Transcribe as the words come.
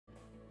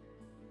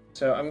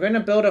So I'm going to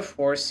build a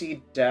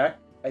 4C deck,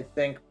 I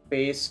think,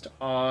 based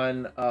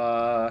on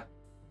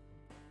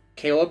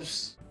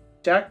Caleb's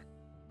deck.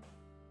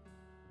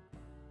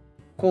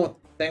 Cool.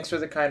 Thanks for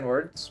the kind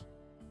words.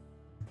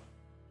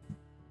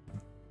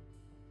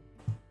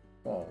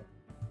 Whoa.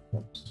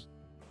 Whoops.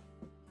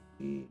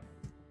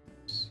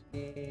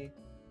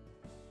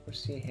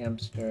 4C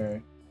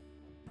hamster.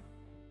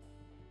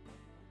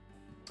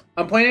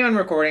 I'm planning on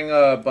recording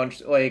a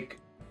bunch, like,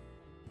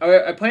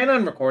 I plan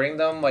on recording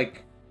them,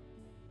 like,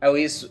 at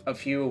least a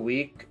few a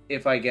week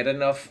if I get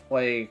enough,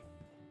 like,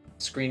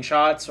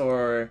 screenshots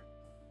or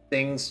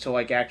things to,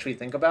 like, actually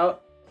think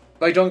about.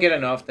 If I don't get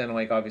enough, then,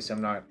 like, obviously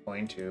I'm not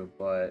going to,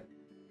 but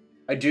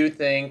I do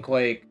think,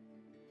 like,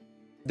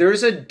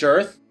 there's a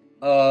dearth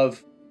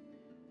of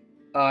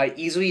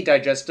easily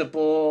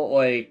digestible,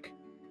 like,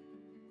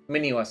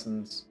 mini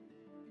lessons.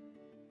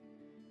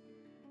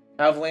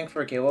 Have a link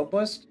for Caleb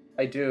list?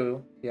 I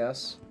do,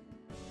 yes.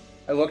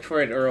 I looked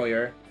for it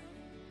earlier.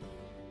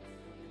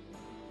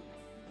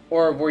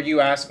 Or were you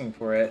asking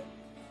for it?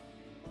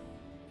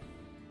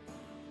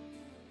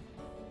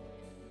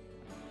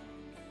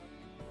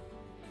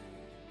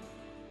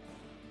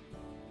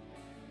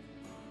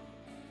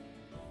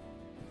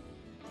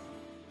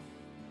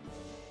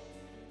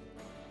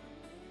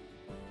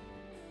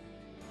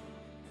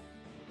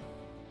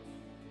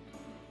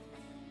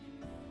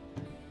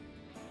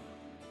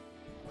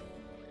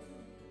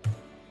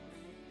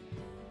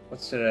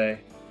 What's today?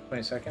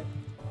 22nd?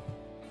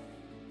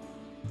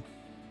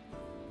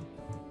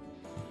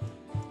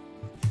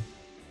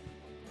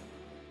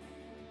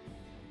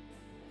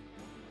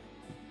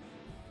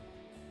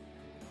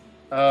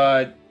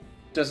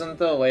 Doesn't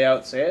the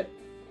layout say it?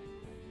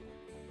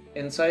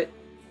 Insight?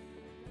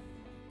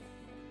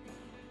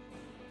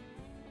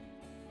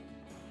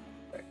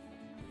 Right.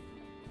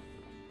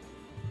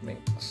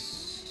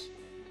 Minx.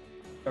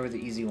 Cover the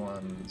easy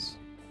ones.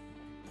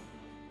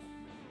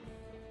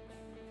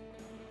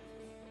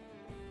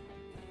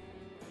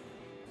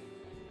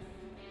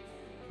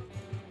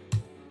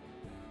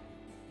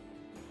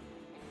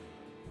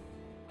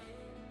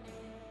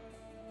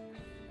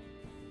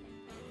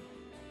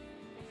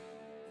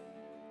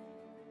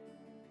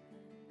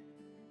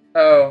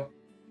 Oh,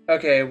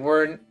 okay,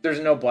 there's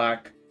no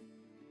black.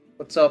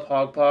 What's up,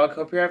 Hogpog?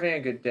 Hope you're having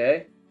a good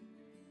day.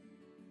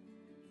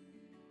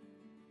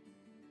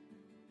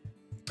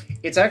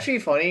 It's actually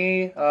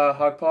funny,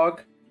 Hogpog.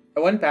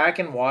 I went back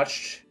and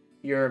watched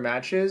your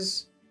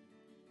matches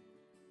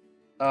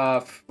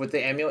with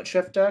the Amulet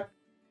Shift deck.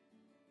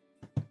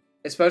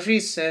 Especially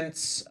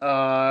since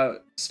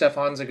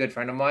Stefan's a good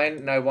friend of mine,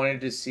 and I wanted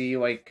to see,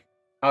 like,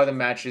 how the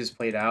matches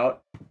played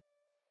out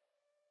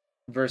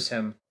versus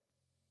him.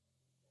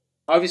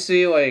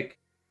 Obviously, like,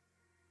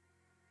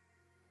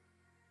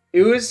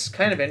 it was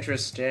kind of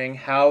interesting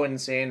how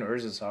insane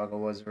Urza Saga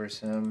was versus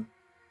him.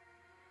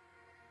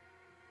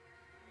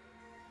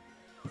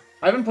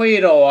 I haven't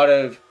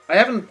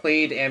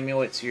played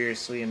Amulet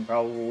seriously in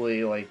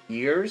probably, like,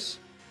 years.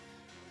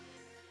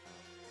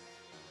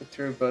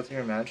 Through both of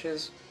your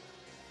matches.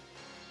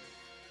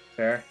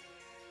 Fair.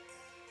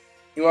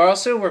 You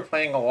also were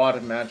playing a lot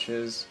of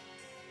matches.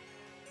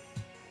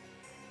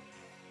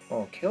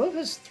 Oh, Caleb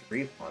has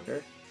 3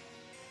 Ponder.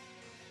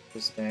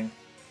 This thing.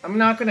 I'm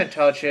not gonna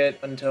touch it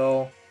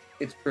until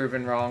it's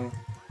proven wrong.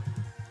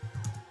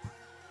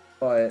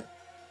 But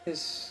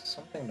it's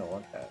something to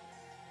look at.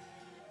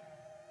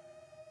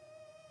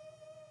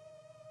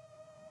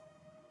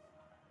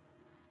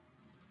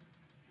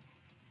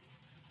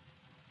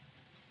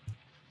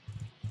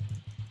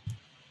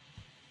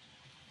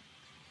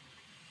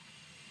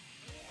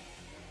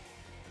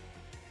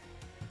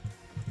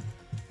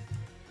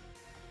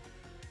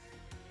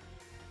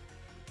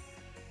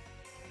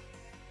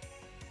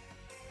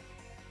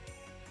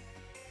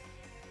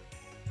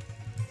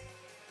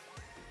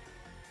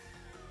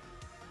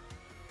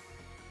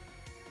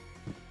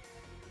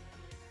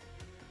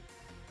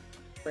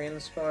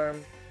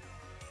 Brainstorm.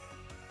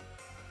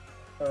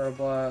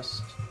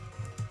 Blast.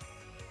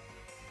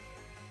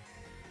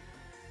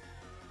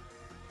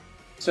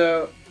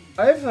 So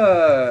I have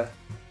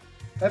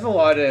a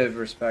lot of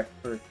respect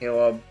for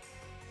Caleb.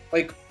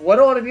 Like, what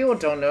a lot of people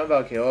don't know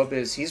about Caleb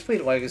is he's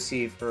played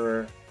Legacy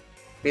for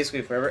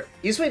basically forever.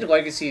 He's played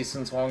Legacy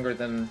since longer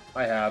than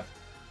I have.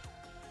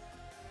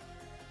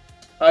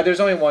 There's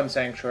only one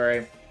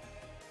Sanctuary.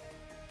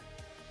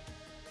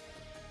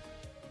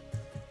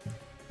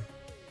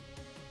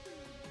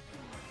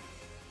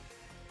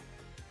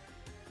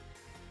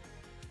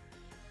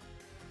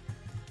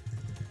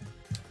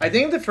 I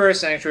think the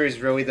first Sanctuary is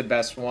really the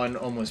best one,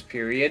 almost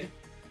period.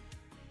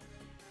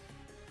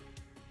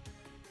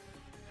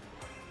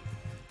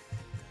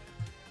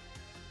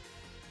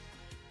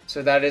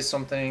 So that is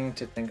something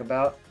to think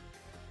about.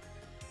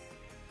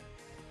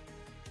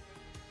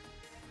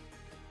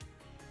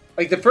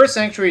 Like, the first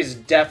Sanctuary is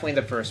definitely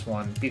the first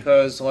one,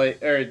 because,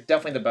 like, or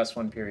definitely the best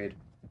one, period.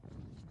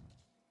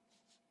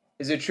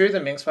 Is it true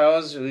that Minsc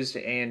files lose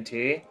to A and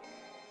T?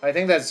 I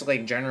think that's,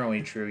 like,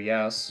 generally true,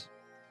 yes.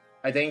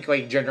 I think,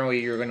 like, generally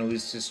you're gonna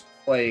lose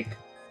to, like,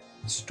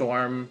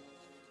 storm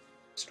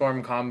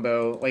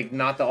combo, like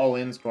not the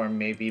all-in storm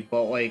maybe,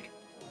 but like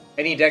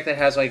any deck that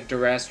has like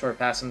Duress or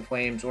Pass in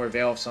Flames or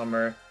Veil of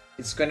Summer,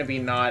 it's going to be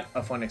not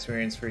a fun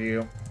experience for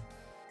you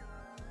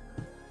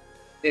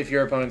if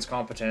your opponent's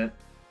competent.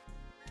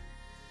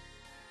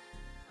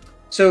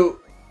 So,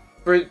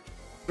 for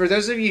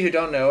those of you who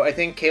don't know, I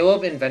think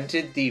Caleb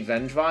invented the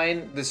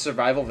Vengevine, the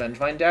survival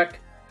Vengevine deck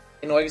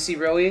in Legacy,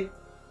 really.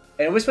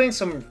 And it was playing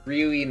some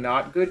really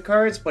not good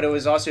cards, but it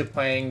was also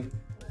playing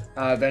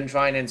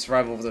Vengevine and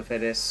Survival of the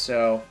Fittest,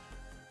 so...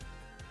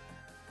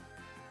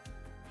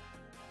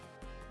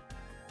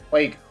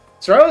 Like,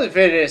 Survival of the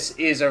Fittest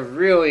is a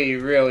really,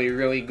 really,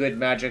 really good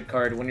Magic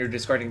card when you're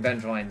discarding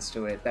Vengevines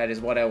to it. That is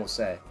what I will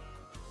say.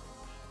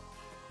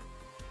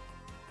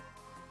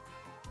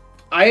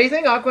 I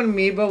think Aqua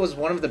Amoeba was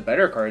one of the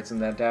better cards in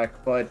that deck,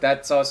 but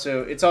that's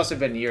also... It's also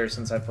been years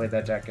since I played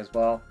that deck as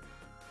well.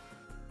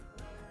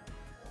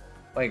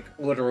 Like,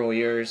 literal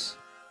years.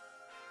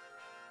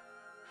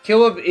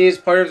 Caleb is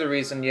part of the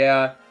reason,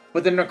 yeah.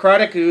 But the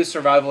Necrotic Ooze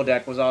survival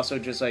deck was also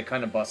just, like,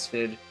 kind of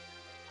busted.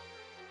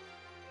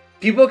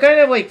 People kind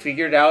of, like,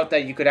 figured out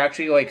that you could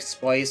actually, like,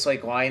 splice,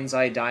 like, Lion's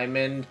Eye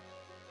Diamond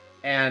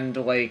and,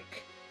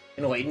 like,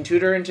 Enlightened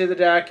Tutor into the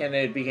deck, and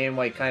it became,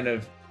 like, kind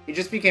of... It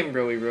just became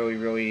really, really,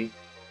 really,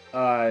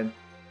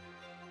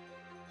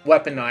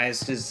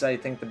 weaponized is, I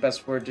think, the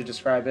best word to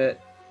describe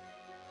it.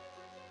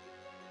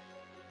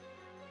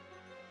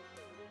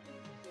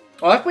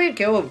 Well, I've played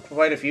Caleb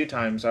quite a few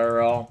times,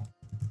 IRL.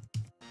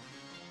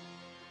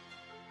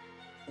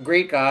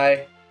 Great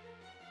guy.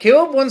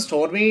 Caleb once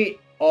told me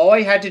all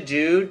I had to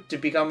do to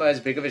become as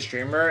big of a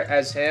streamer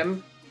as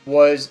him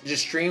was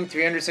just stream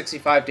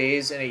 365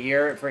 days in a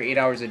year for 8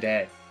 hours a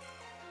day.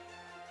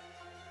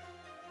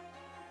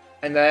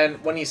 And then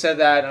when he said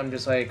that, I'm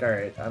just like,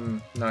 alright,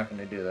 I'm not going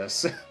to do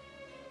this.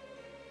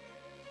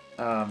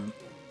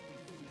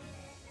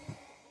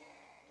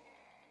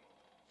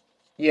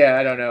 Yeah,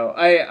 I don't know.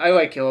 I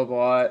like Caleb a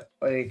lot.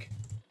 Like...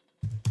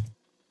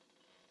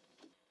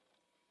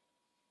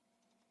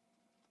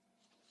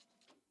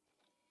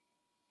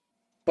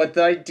 But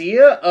the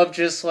idea of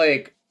just,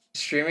 like,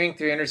 streaming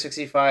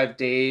 365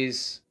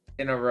 days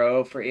in a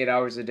row for 8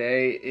 hours a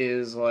day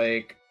is,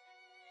 like...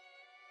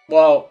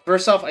 Well,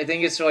 first off, I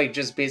think it's, like,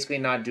 just basically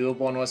not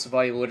doable unless if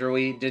I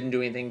literally didn't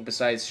do anything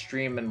besides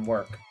stream and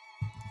work.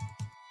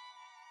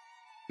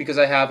 Because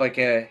I have, like,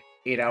 a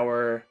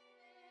 8-hour...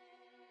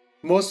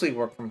 Mostly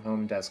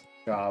work-from-home desk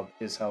job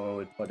is how I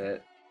would put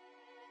it.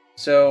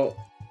 So...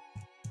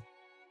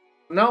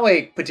 I'm not,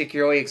 like,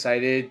 particularly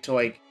excited to,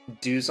 like,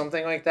 do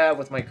something like that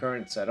with my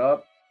current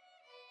setup.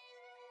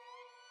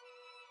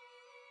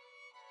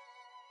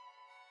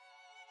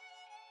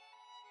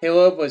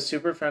 Caleb was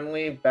super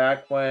friendly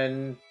back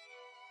when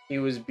he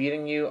was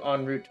beating you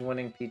en route to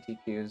winning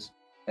PTQs.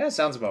 Yeah, that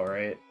sounds about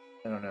right.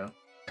 I don't know.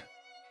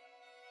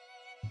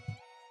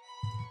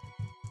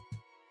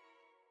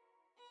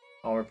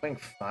 Oh, we're playing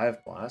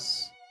 5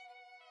 blasts.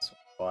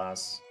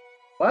 Blasts.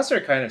 Blasts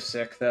are kind of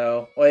sick,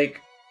 though.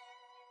 Like,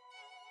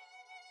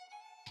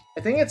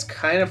 I think it's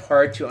kind of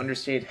hard to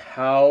understate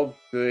how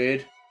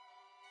good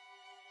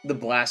the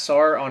blasts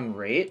are on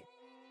rate.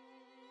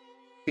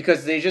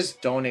 Because they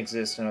just don't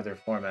exist in other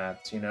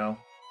formats, you know?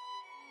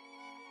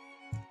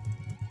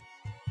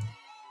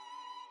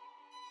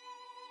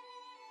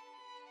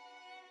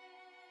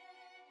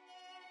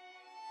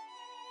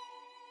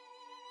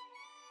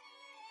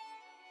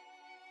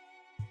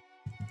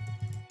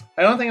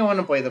 I don't think I want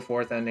to play the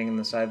 4th ending in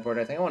the sideboard.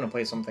 I think I want to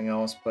play something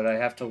else, but I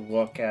have to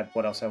look at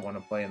what else I want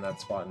to play in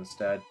that spot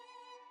instead.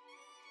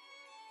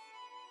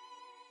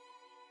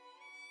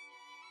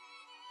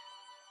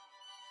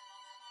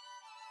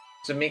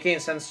 Does it make any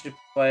sense to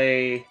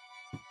play...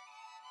 Let's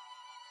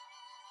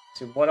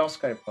see, what else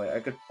could I play? I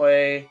could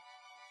play...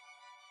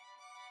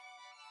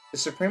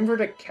 Is Supreme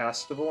Verdict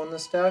castable in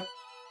this deck?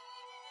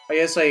 I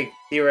guess, like,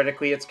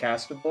 theoretically it's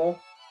castable.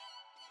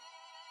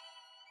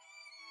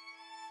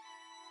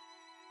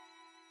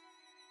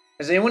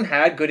 Has anyone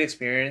had good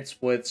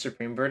experience with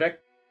Supreme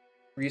Verdict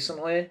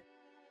recently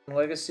in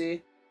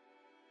Legacy?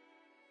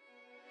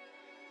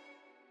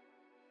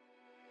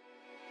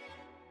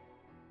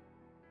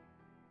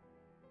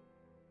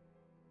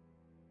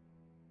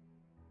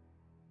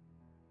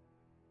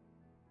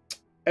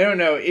 I don't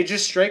know. It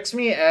just strikes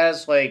me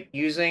as, like,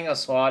 using a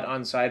slot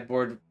on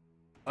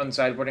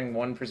sideboarding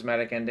one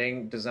prismatic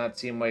ending does not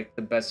seem like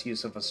the best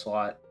use of a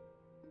slot.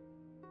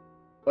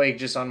 Like,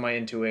 just on my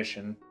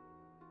intuition.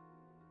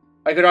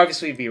 I could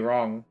obviously be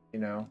wrong, you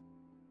know.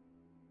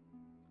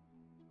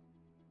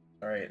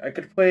 Alright, I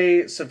could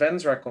play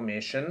Saven's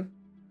Reclamation.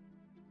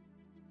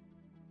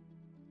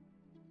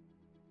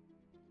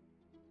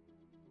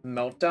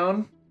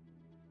 Meltdown.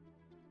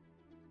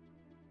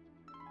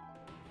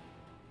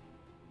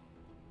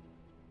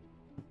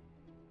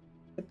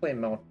 I play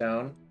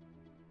Meltdown.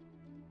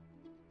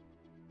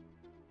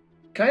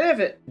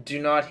 Kind of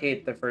do not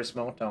hate the first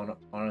Meltdown,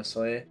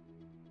 honestly.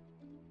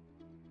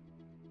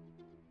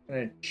 I'm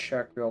gonna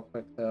check real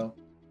quick, though.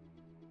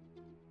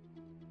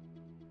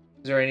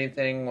 Is there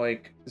anything,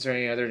 like... Is there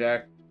any other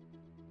deck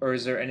Or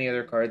is there any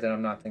other card that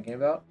I'm not thinking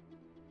about?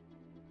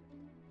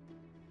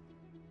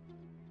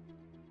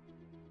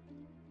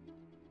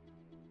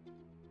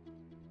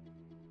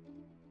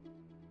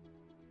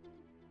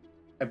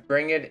 I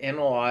bring it in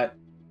a lot.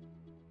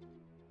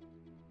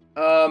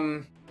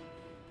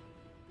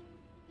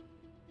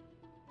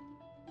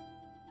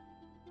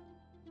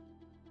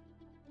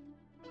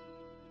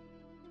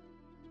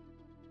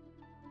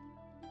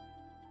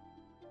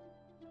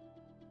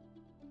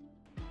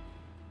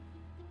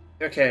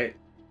 Okay.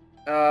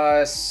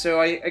 So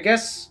I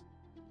guess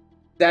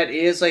that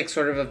is like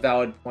sort of a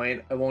valid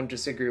point. I won't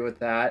disagree with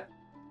that.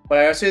 But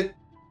I also,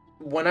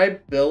 when I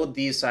build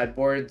these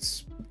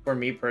sideboards, for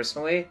me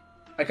personally,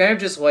 I kind of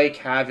just like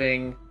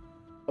having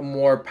a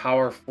more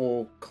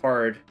powerful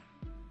card.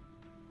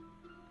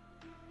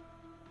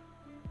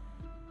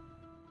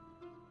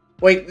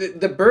 Like,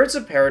 the Birds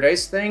of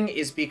Paradise thing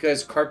is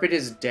because Carpet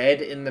is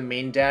dead in the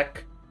main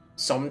deck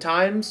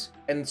sometimes,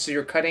 and so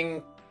you're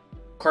cutting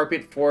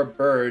Carpet for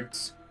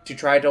birds to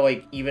try to,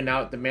 like, even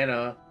out the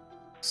mana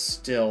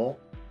still.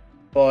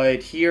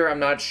 But here, I'm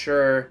not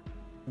sure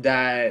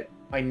that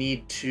I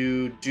need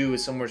to do a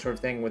similar sort of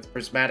thing with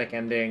Prismatic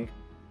Ending.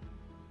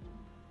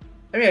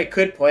 I mean, I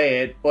could play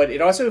it, but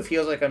it also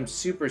feels like I'm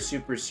super,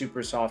 super,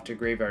 super soft to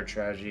graveyard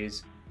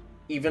strategies,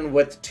 even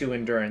with 2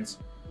 Endurance.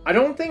 I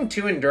don't think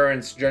 2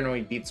 Endurance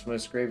generally beats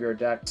most graveyard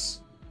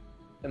decks,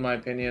 in my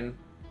opinion.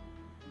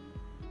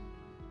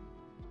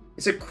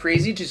 Is it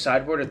crazy to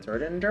sideboard a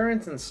 3rd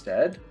Endurance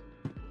instead?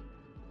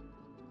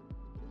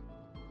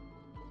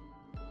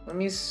 Let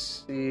me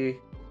see.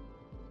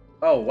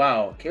 Oh,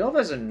 wow. Caleb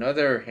has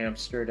another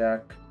Hamster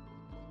deck.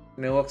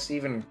 And it looks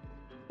even...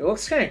 It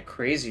looks kind of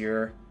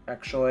crazier,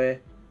 actually.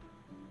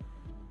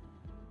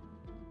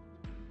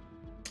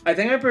 I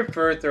think I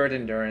prefer 3rd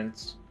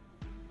Endurance.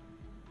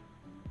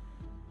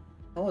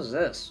 What was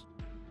this?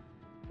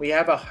 We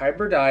have a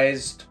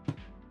hybridized...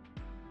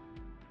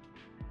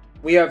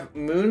 We have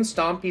Moon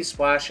Stompy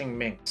Splashing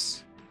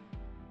Minx.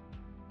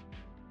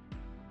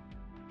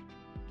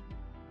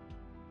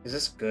 Is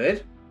this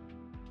good?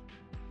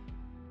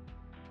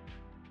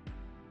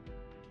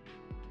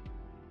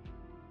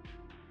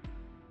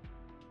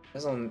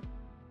 It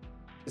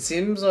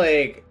seems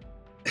like...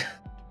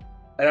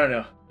 I don't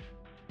know.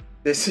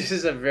 This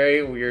is a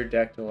very weird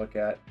deck to look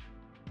at.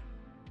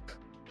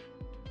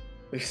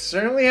 We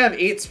certainly have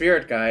 8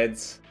 Spirit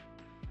Guides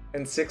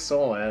and 6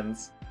 Soul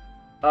Ends.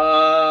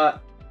 I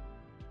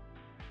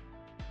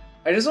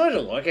just wanted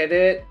to look at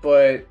it,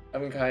 but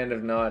I'm kind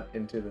of not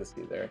into this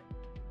either.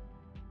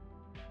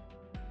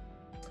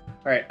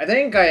 Alright, I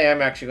think I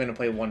am actually going to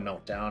play 1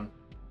 Meltdown.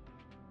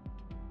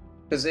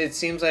 Because it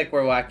seems like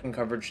we're lacking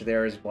coverage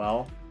there as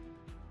well.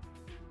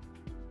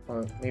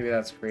 Well, maybe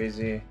that's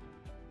crazy.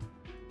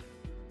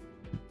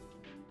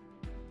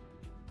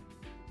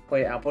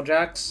 Play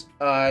Applejacks?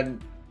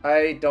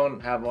 I don't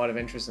have a lot of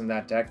interest in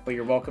that deck, but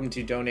you're welcome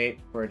to donate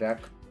for a deck.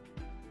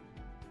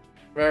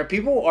 Remember,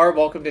 people are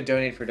welcome to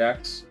donate for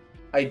decks.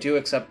 I do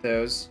accept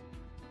those.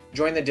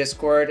 Join the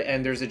Discord,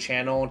 and there's a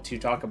channel to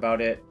talk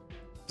about it.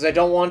 Because I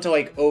don't want to,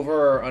 like,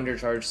 over or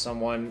undercharge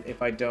someone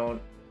if I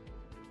don't...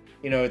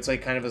 You know, it's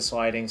like kind of a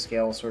sliding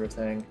scale sort of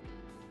thing.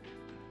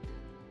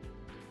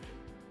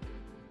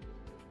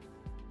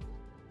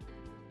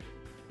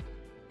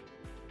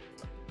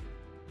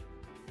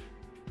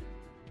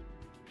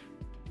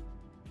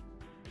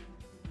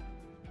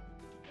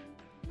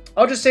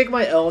 I'll just take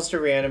my L's to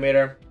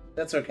Reanimator.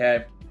 That's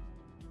okay.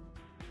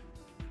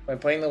 I'm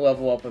playing the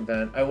level up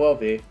event. I will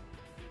be.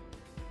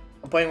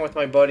 I'm playing with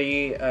my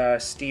buddy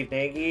Steve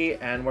Nagy,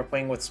 and we're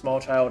playing with small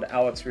child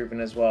Alex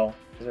Rubin as well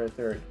as our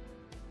 3rd.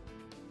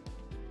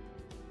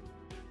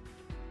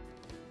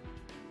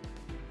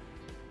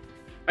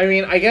 I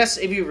mean, I guess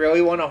if you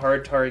really want a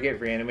hard target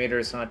Reanimator,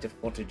 it's not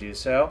difficult to do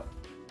so.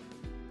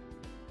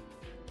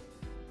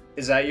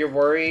 Is that your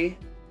worry,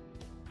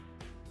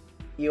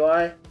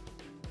 Eli?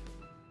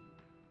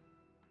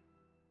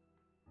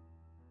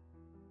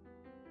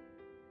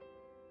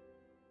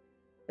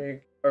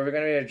 Are we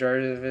gonna be a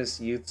Jarvis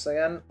Youths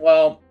again?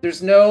 Well,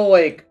 there's no,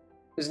 like,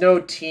 there's no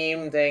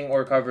team thing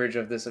or coverage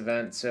of this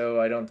event, so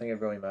I don't think it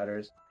really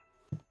matters.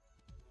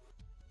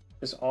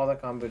 Just all the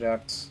combo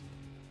decks.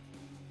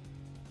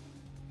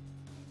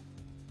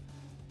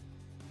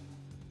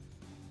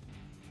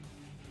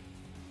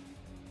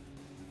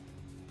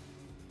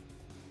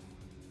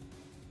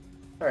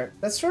 Alright,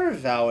 that's sort of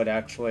valid,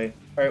 actually.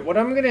 Alright, what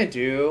I'm gonna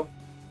do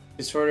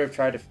is sort of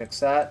try to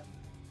fix that.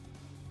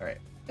 Alright,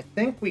 I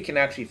think we can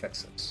actually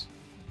fix this.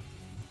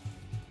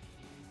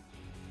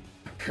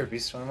 Kirby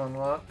Storm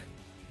unlock?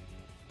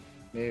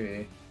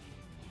 Maybe.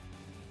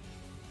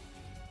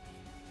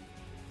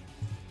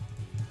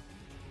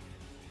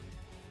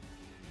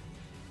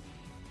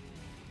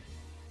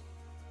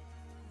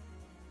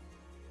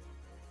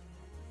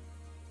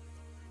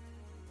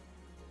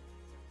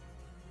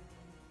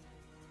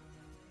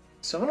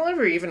 Is Sylvan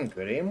Library even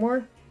good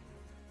anymore?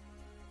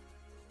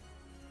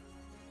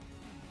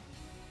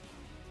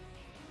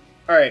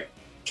 Alright,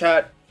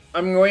 chat.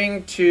 I'm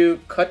going to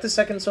cut the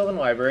second Sylvan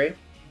Library,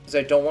 because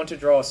I don't want to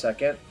draw a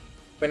second.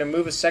 I'm gonna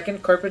move a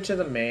second carpet to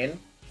the main,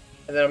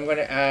 and then I'm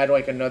gonna add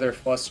like another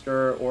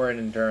fluster or an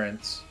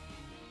endurance.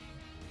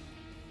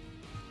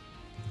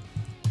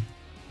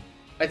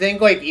 I think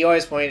like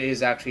Eli's point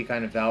is actually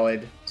kind of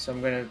valid, so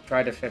I'm gonna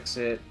try to fix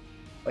it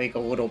like a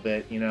little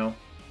bit, you know.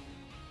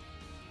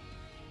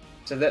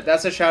 So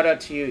that's a shout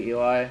out to you,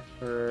 Eli,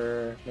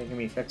 for making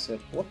me fix it.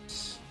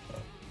 Whoops.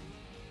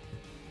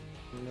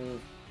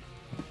 Move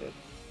it.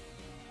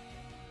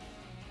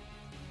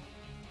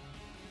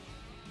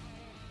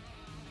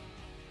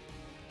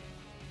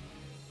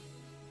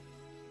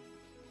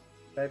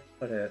 Where did I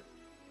put it?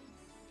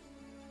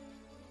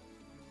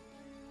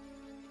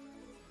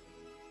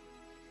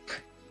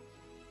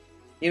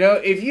 You know,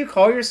 if you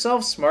call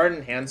yourself smart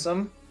and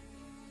handsome,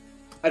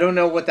 I don't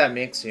know what that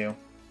makes you.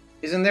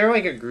 Isn't there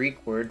like a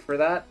Greek word for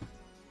that?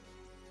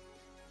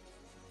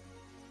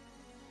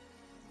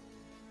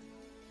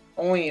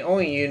 Only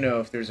you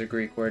know if there's a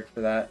Greek word for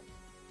that.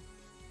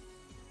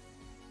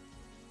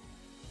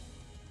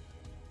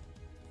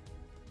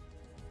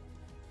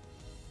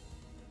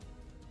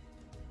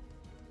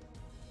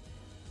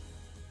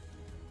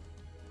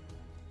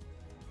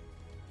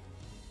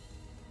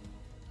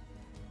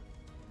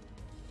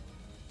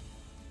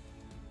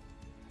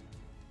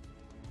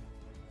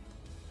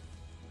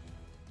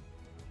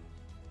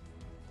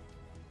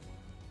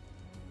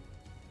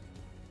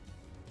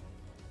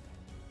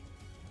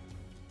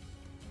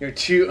 You're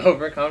too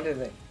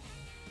overconfident.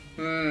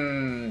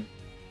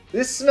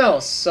 This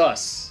smells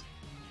sus.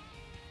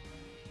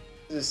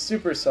 This is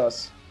super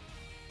sus.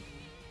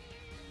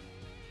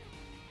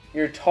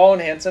 You're tall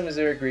and handsome. Is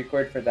there a Greek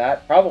word for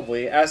that?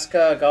 Probably. Ask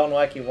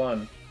Galanwaki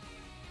 1.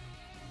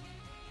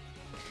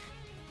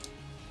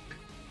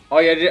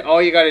 All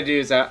you gotta do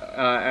is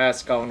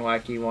ask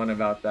Galanwaki 1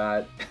 about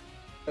that.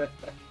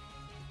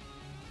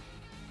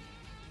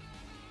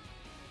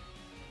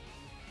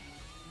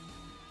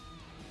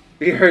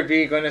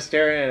 BRB gonna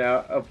stare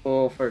at a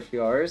pool for a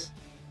few hours.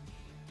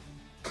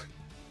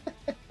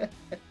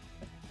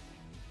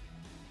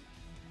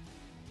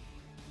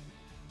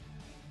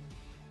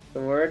 The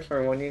word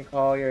for when you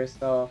call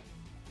yourself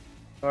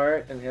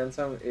smart and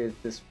handsome is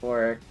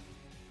dysphoric.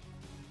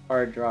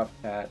 Hard drop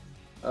cat.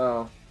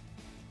 Oh.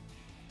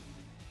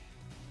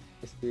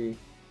 I see.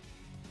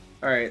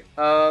 Alright,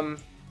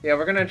 yeah,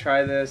 we're gonna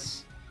try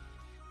this.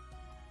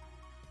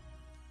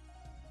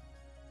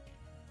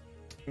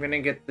 I'm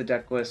gonna get the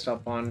deck list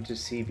up onto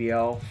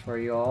CBL for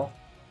y'all.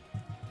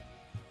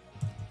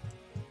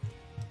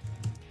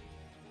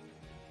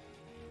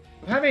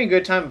 I'm having a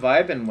good time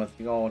vibing with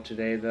y'all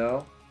today,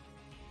 though.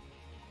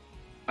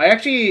 I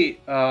actually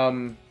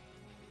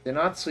did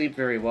not sleep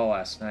very well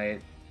last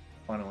night,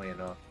 funnily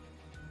enough.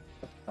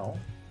 What the hell?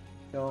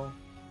 No.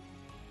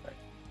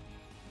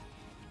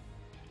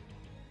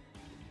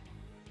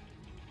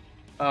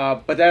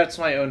 Right. But that's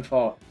my own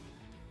fault.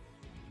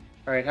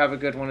 Alright, have a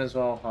good one as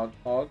well,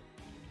 Hog.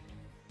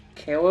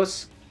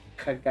 Kalos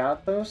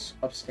Kagathos,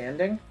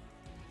 upstanding?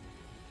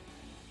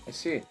 I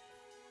see.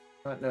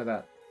 Not know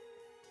that.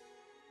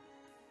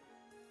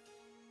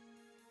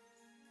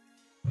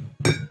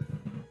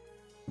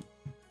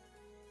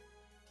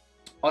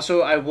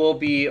 Also, I will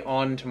be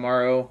on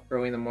tomorrow,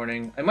 early in the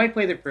morning. I might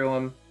play the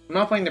prelim. I'm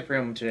not playing the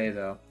prelim today,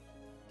 though.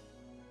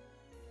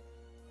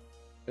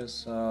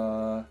 Just,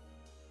 not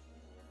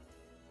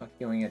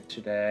feeling it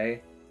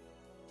today.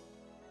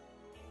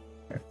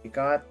 Right, we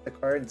got the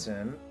cards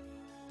in.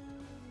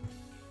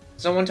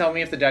 Someone tell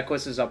me if the deck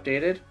list is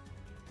updated.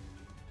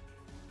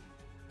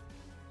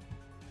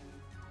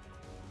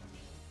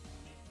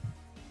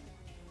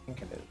 I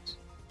think it is.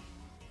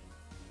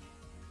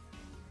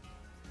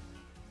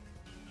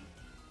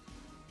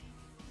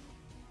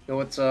 Yo,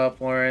 what's up,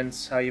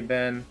 Lawrence? How you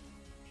been?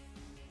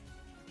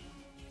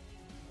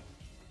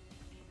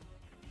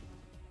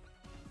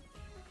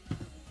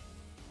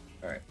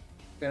 Alright.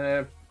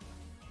 Gonna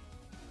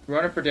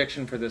run a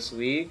prediction for this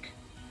league.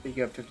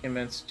 You have 15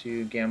 minutes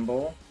to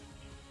gamble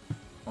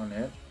on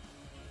it.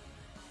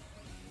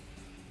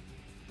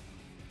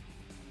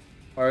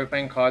 Are we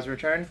playing Cause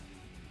Return?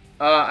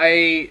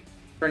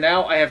 For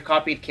now, I have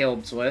copied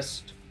Caleb's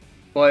list,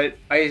 but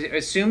I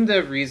assume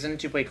the reason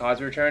to play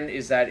Cause Return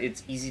is that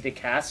it's easy to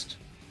cast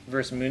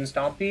versus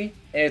Moonstompy,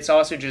 and it's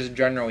also just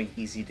generally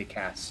easy to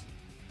cast.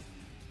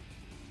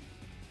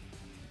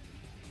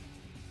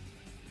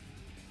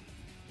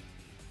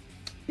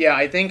 Yeah,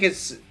 I think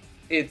it's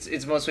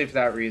mostly for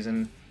that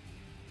reason.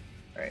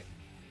 All right.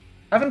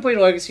 Haven't played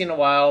Legacy in a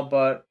while,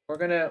 but we're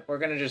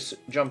gonna just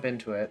jump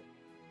into it.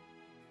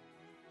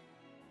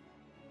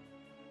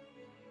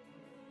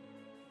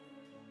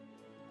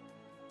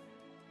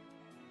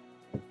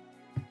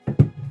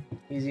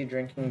 Easy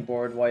drinking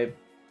board wipe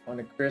on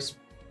a crisp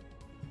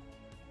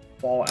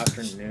fall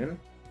afternoon.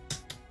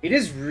 It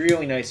is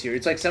really nice here.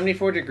 It's like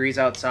 74 degrees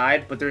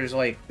outside, but there's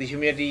like the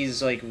humidity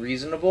is like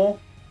reasonable.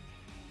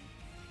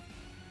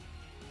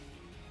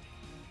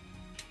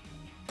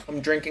 I'm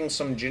drinking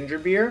some ginger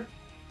beer.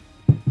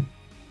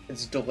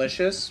 It's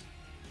delicious.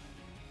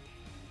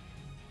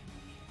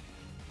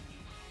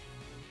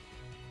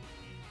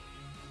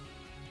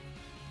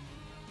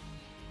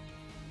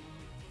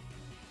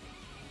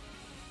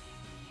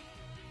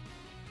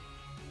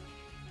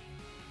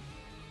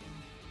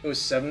 It was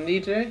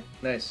 70 today?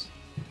 Nice.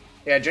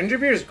 Yeah, ginger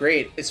beer is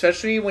great,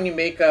 especially when you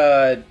make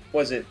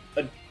was it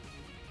a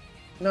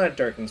not a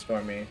dark and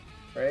stormy,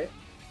 right?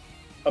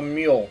 A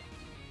mule.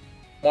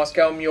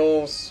 Moscow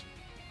mules.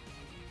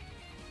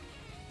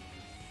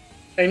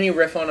 Any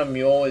riff on a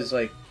mule is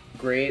like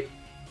great.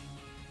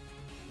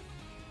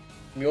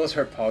 Mules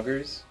are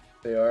poggers.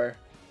 They are.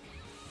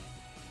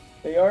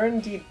 They are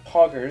indeed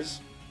poggers.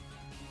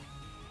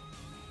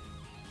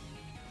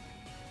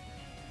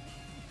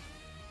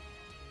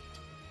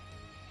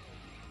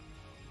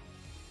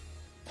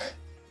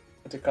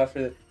 To cover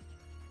it.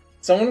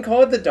 Someone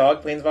called the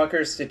dog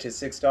Planeswalker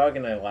statistics dog,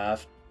 and I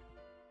laughed.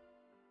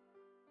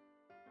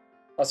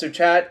 Also,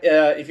 chat,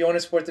 if you want to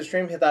support the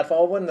stream, hit that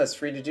follow button. That's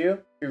free to do. If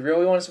you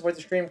really want to support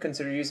the stream,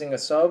 consider using a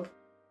sub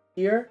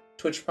here.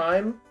 Twitch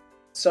Prime.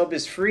 Sub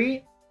is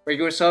free.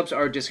 Regular subs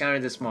are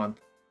discounted this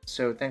month.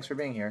 So thanks for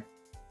being here.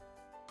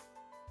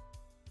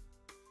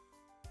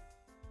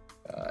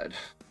 God.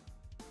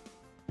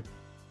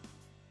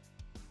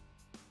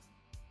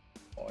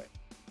 Boy.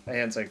 My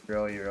hand's like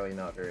really, really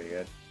not very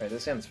good. Alright,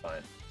 this hand's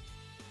fine.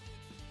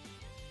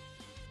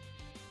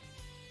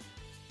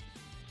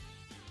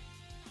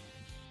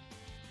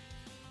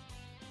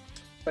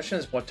 Question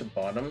is what to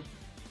bottom.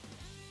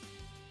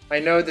 I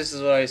know this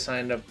is what I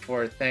signed up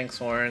for.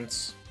 Thanks,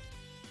 Lawrence.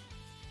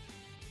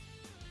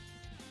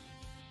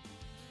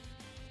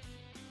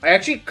 I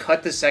actually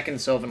cut the second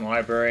Sylvan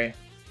Library.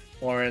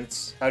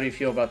 Lawrence, how do you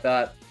feel about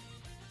that?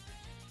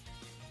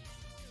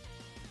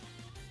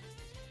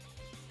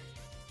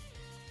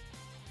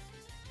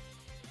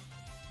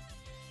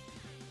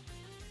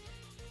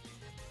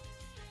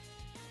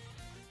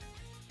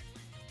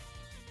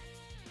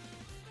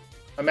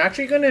 I'm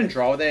actually going to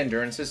draw the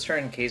Endurances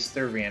turn in case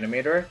they're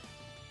Reanimator.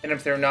 And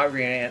if they're not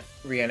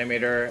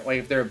Reanimator, like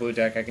if they're a blue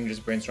deck, I can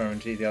just brainstorm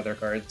into the other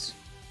cards.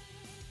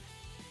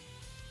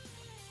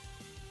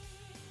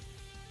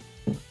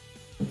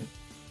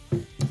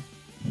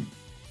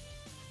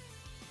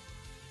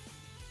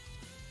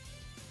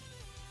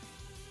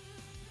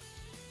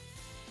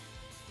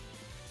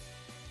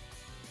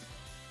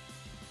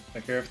 I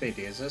care if they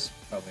daze this?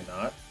 Probably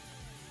not.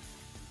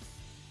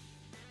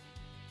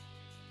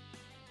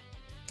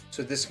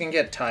 So this can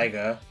get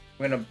Taiga.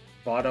 I'm gonna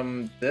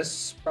bottom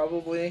this,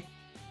 probably.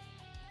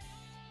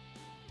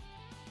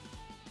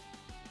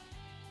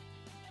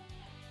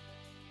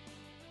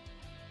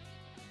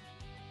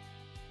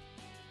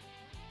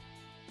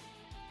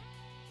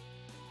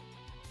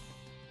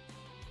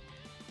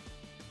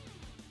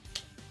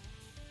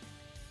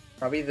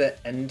 Probably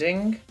the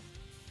ending.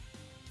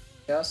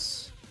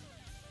 Yes.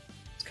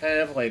 It's kind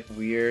of like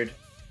weird.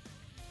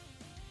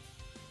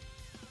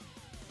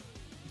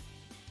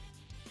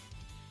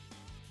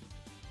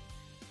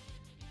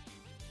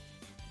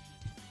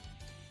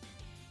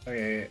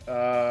 Okay,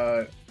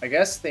 I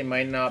guess they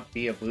might not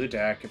be a blue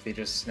deck if they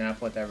just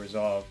snap let that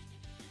resolve.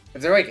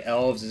 If they're like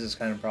elves, this is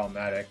kind of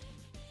problematic.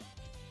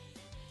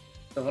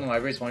 Sylvan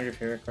Library is one of your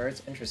favorite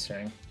cards?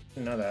 Interesting.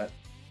 Didn't know that.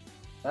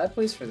 Bad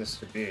place for this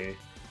to be.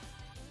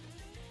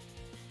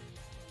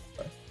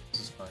 But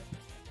this is fine.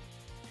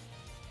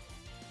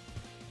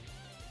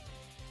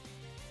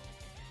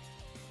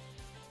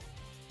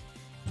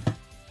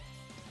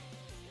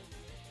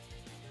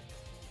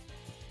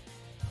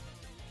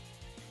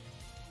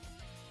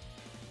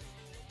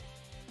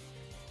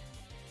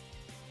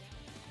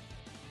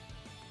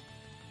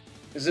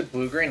 Is it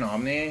blue-green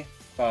Omni?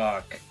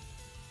 Fuck.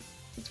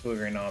 It's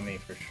blue-green Omni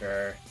for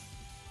sure.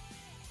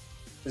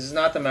 This is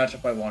not the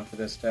matchup I want for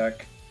this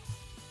deck.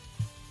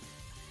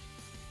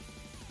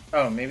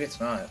 Oh, maybe it's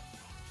not.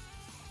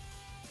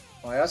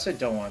 Well, I also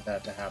don't want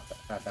that to have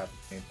happen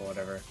to me, but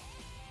whatever.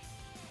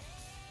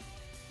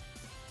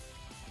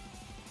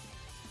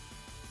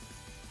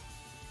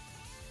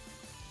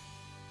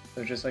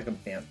 So just like a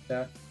Bant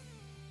deck.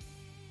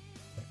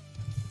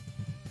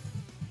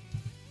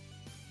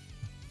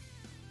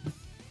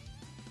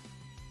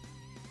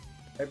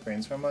 Did I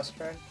brainstorm last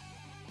turn?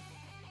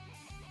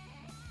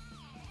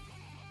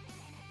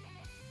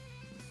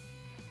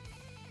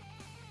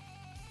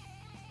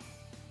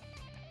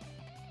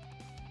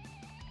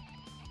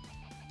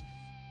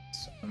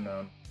 It's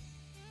unknown.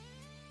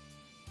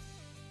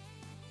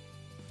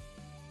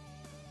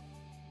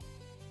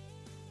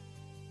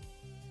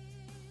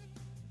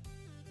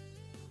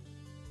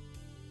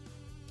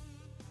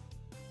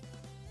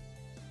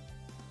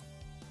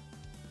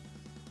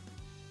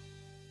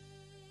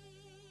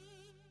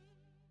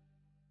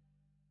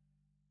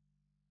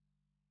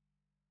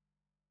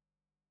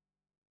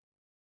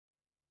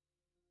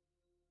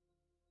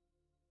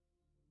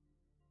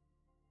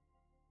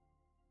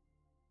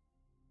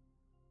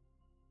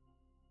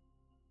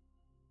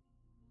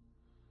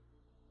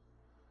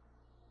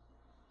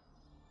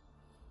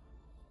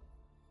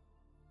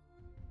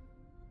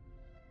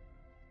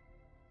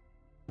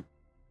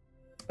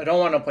 I don't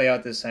want to play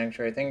out this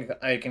Sanctuary. I think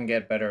I can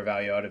get better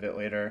value out of it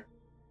later.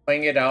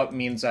 Playing it out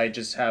means I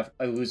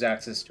lose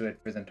access to it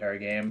for the entire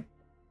game.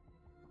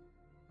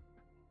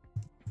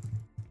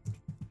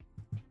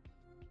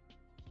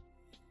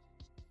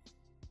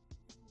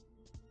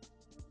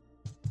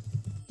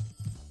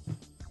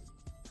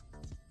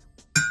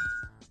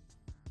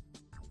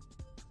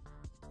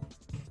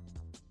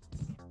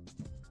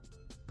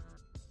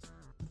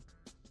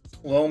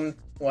 Loam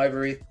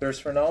library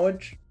thirst for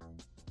knowledge.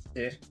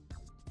 Yeah.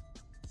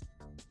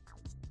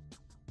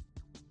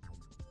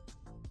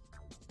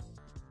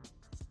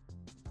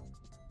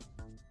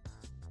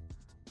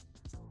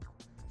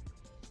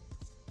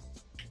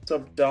 What's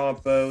up,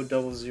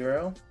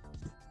 Dabo00?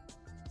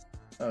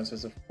 Oh, it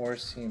says a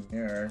 4C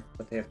mirror,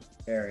 but they have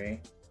to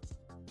carry.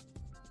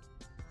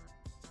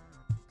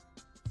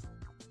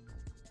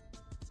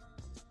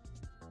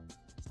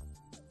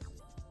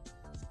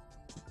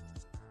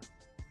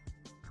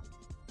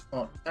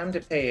 Well, time to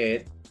pay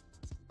 8.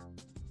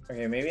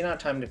 Okay, maybe not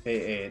time to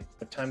pay 8,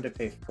 but time to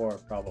pay 4,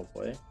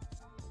 probably.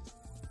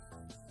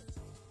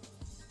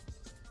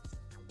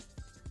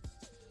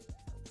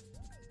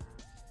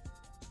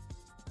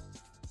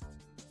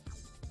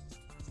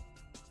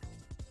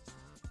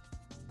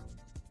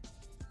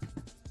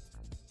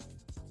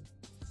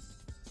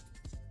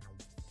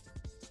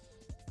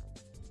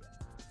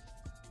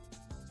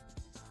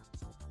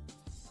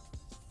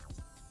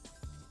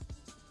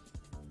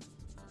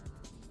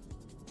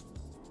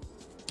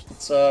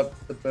 What's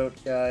up, the boat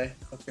guy?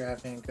 Hope you're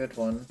having a good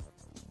one.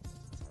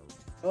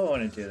 Oh, I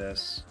want to do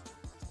this.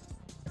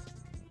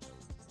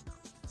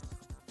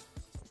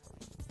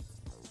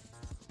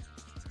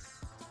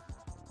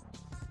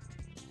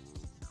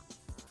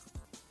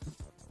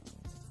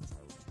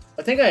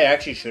 I think I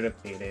actually should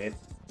have paid 8,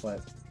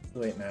 but too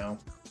late now.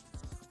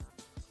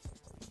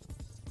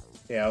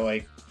 Yeah,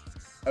 like,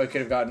 I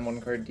could have gotten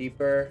 1 card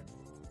deeper.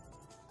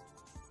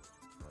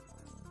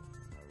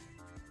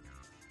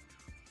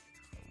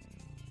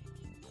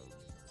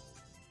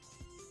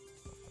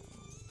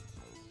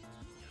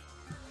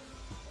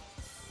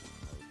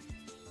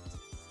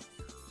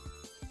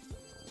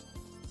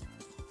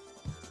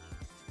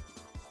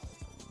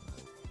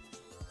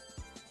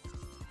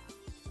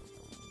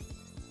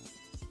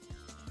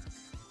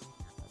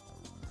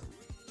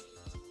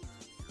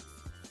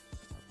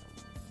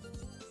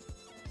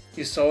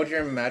 You sold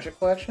your Magic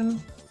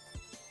collection?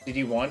 Did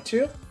you want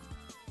to?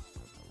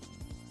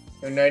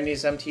 Yo,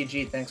 90s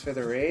MTG, thanks for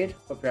the raid.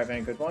 Hope you're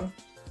having a good one.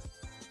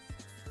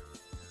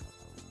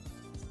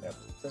 Yep,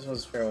 this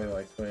was fairly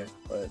likely,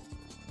 but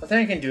nothing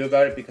I can do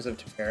about it because of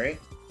Teferi.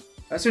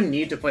 I also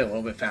need to play a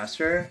little bit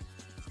faster.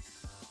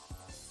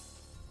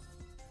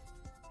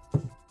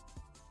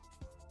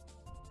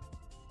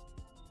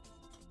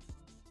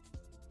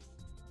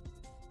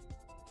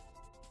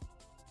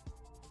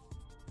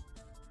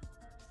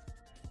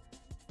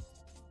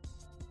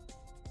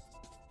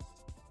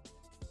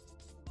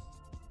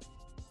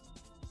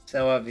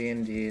 CalebD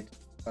indeed.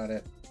 Got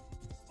it.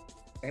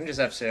 I can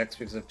just F6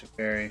 because of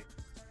Teferi.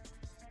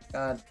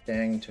 God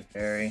dang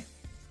Teferi.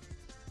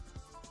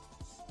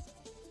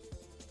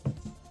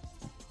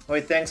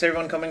 Wait, thanks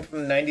everyone coming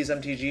from the 90s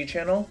MTG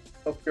channel.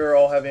 Hope you're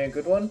all having a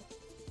good one.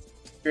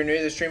 If you're new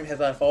to the stream, hit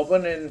that follow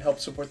button and help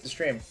support the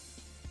stream.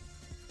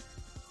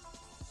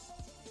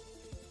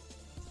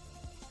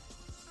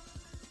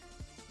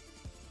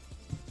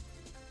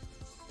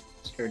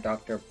 Mr.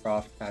 Dr.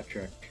 Prof.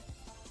 Patrick.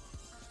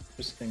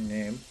 Interesting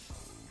name.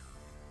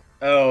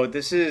 Oh,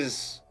 this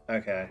is...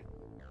 Okay.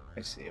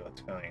 I see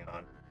what's going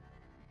on.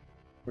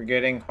 We're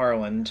getting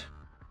Harland.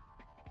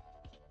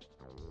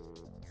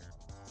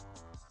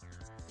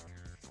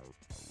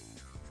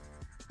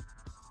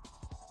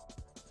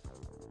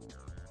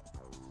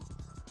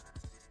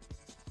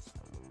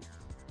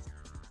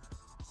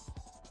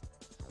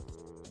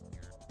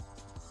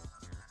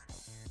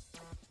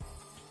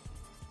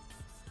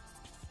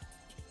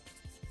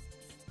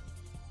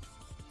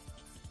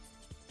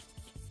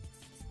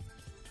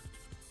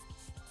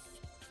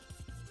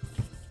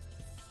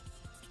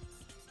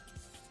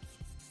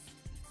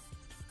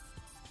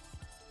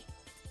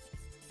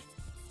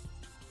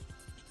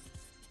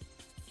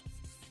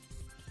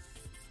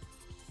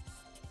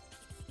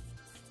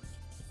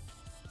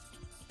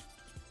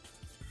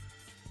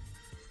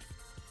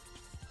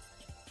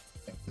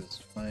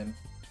 Fine,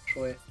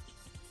 actually.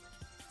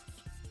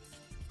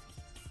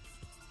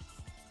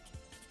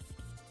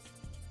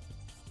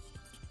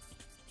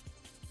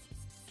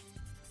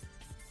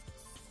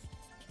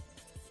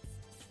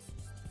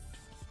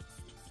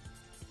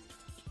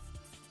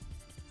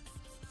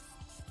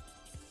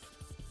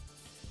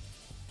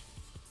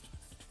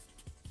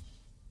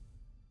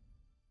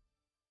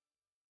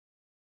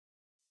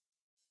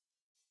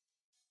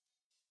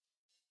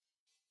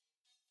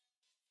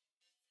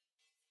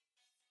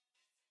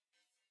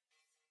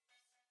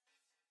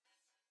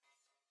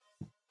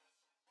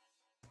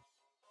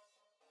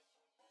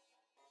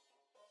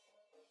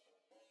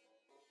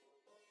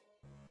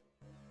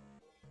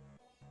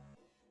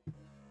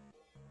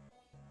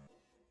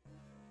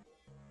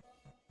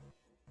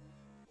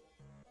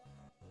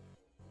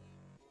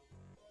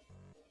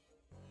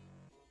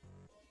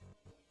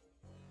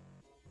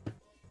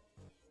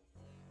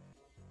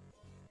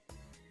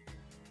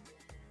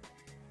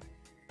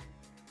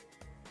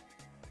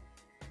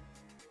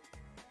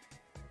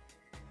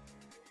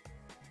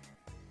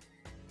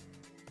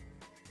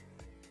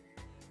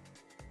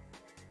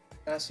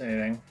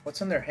 Fascinating. What's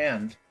in their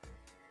hand?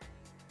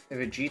 They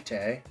have a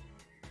Jite.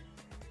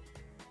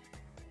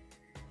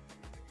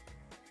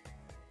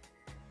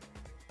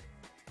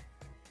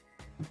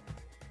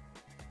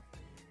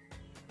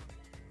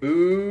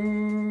 Boo!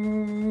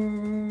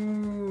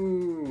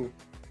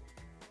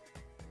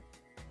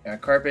 Yeah,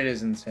 carpet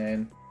is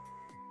insane.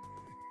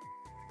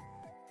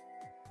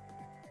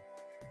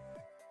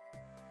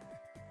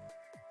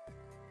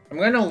 I'm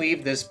gonna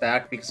leave this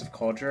back because of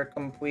culture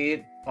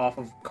complete off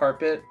of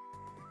carpet.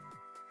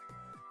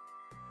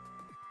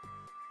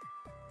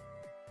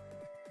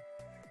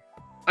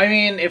 I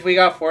mean, if we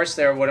got forced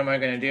there, what am I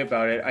gonna do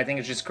about it? I think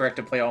it's just correct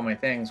to play all my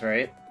things,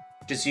 right?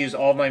 Just use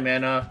all my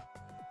mana.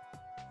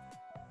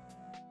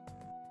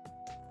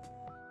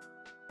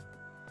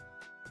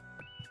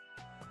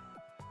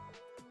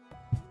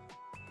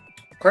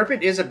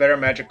 Carpet is a better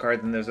Magic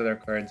card than those other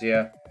cards,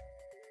 yeah.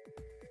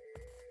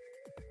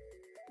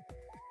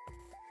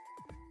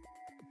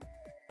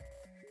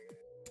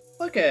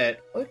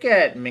 Look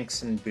at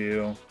Minsc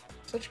Boo.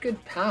 Such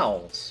good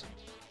pals.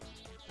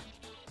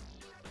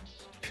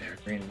 Fair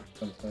green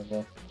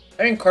unplayable.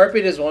 I mean,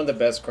 Carpet is one of the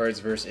best cards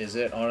versus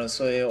Izzet,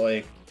 honestly.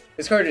 Like,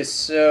 this card is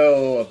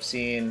so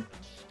obscene.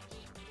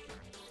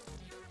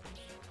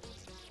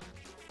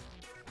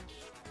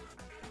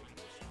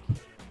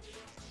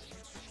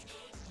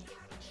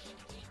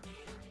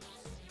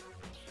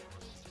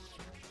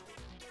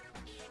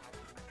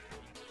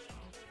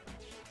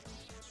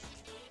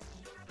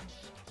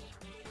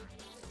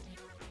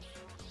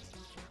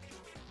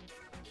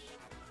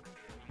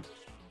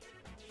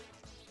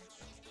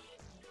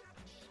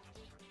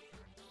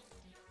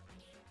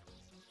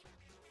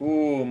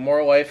 Ooh,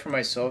 more life for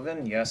my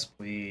Sylvan? Yes,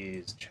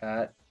 please.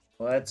 Chat.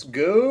 Let's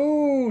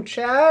go,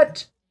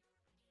 chat!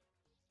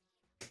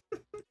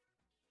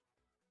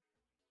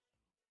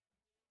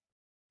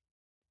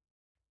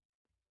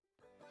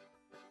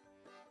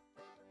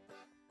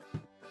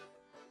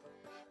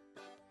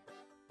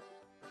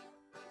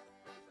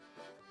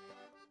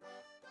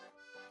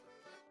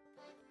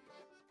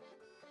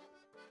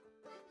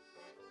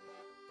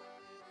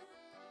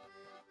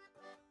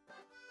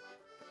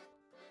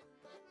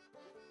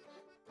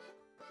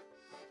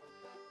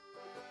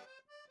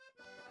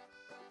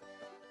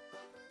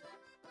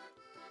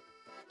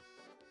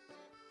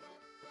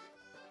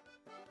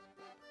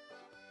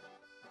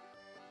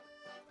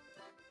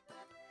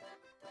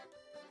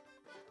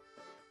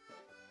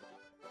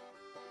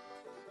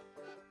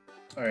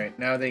 Alright,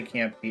 now they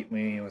can't beat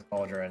me with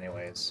Cauldron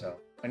anyways, so...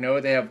 I know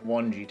they have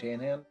one GT in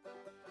hand.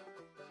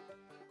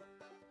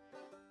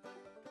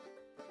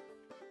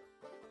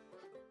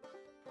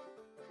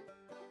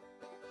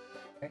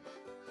 Okay.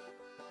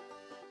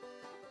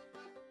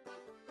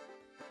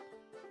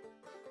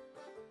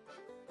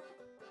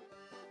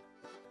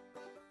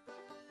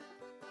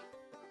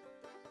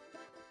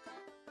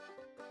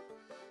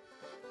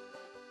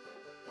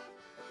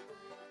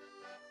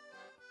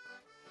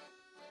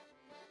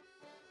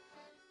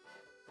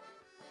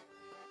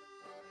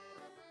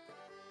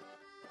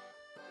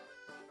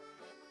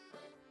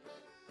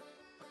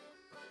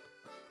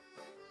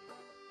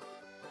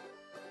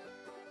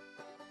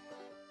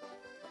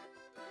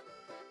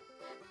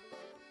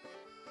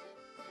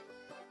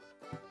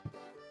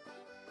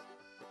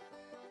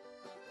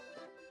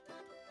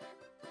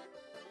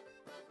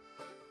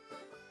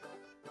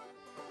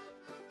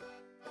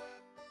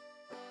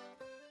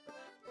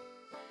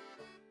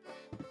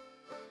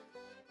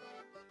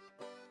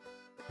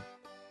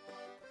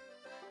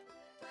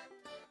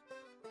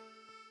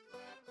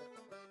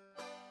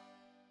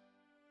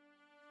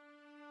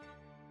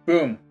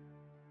 Boom.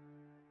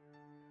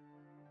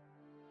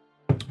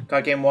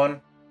 Got game one.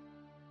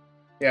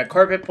 Yeah,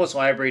 Carpet plus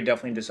Library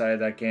definitely decided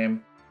that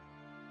game.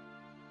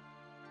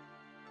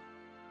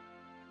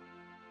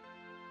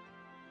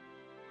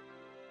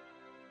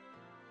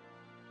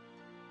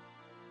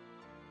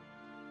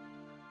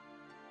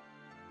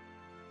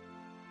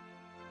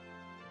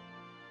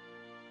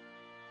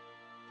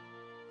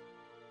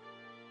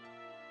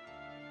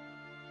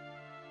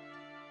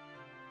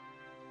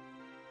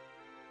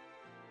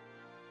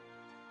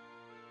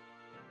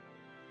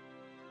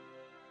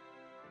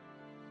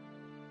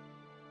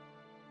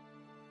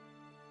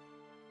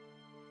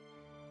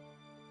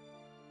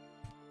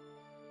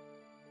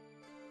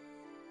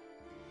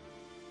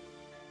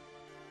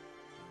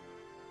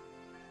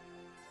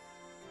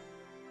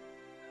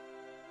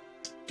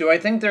 Do I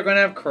think they're going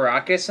to have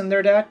Karakas in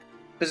their deck?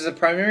 Because the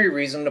primary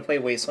reason to play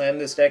Wasteland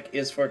this deck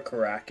is for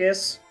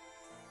Karakas.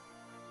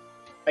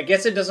 I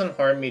guess it doesn't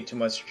harm me too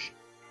much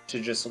to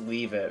just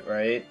leave it,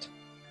 right?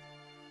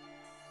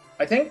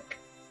 I think,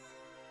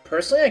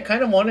 personally, I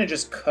kind of want to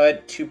just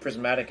cut 2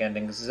 Prismatic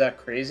Endings. Is that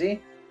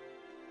crazy?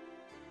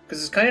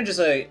 Because it's kind of just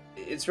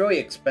it's really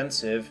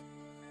expensive.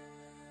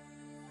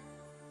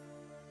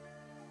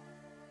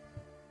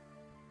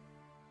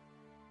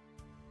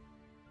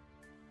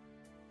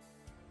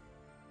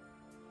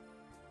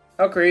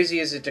 How crazy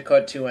is it to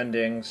cut 2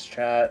 endings,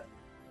 chat?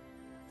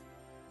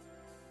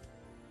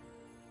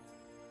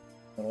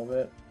 A little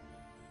bit.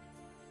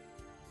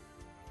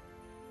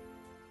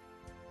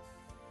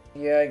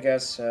 Yeah, I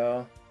guess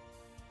so.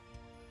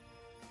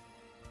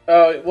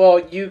 Oh,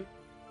 well,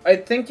 I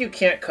think you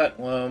can't cut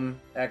Loam,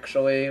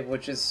 actually,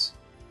 which is...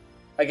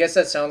 I guess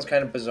that sounds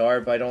kind of bizarre,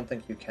 but I don't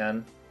think you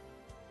can.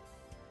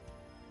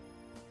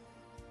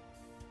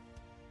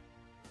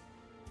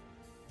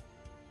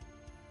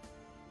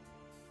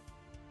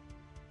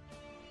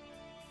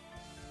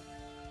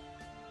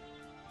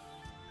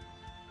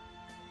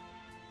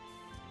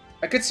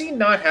 could see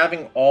not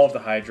having all of the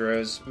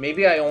hydros.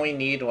 Maybe I only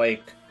need,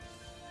 like,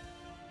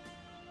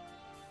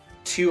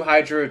 2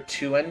 hydro,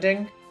 2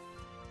 ending.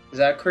 Is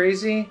that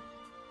crazy?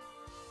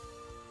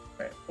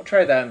 Alright, we'll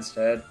try that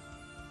instead.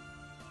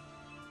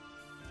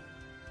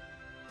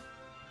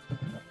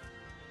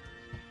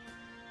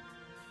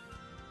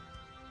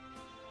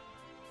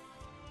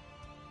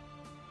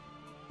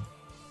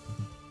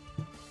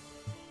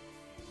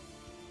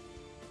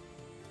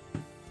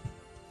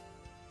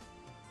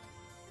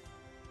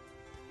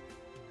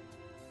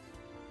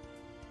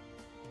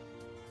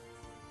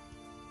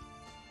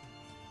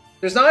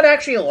 There's not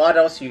actually a lot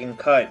else you can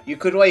cut. You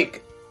could,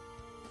 like...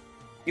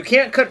 You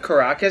can't cut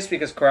Karakas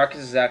because Karakas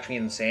is actually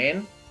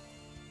insane.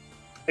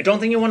 I don't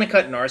think you want to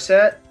cut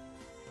Narset.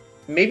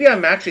 Maybe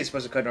I'm actually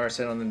supposed to cut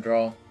Narset on the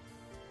draw.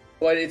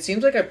 But it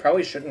seems like I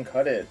probably shouldn't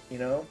cut it, you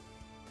know?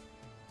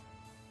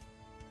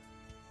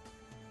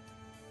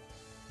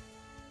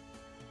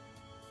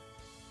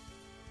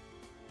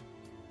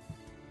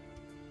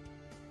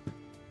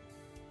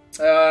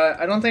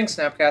 I don't think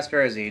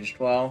Snapcaster has aged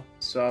well,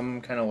 so I'm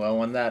kind of low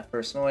on that,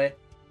 personally.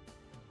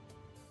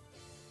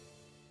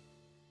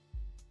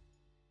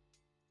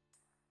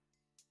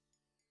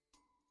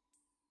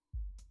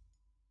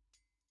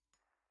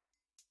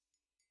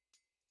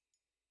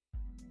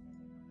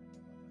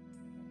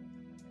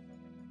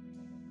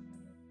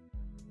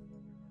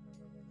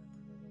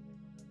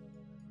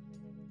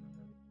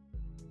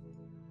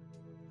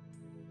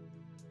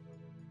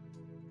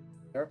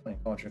 They're playing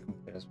Culture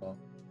Complete as well.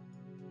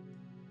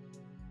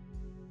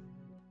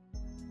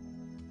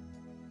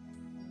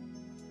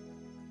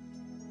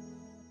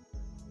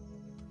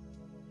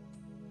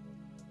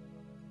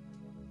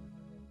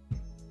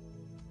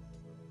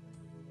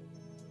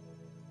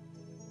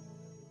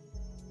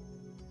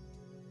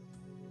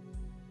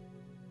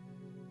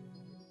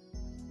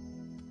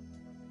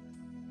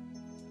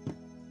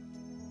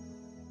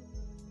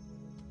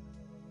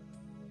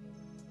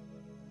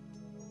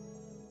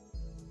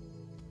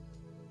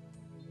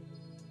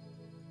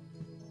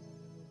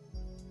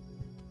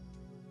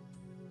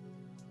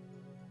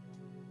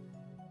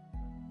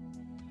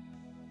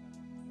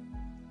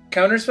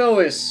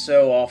 Counterspell is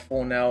so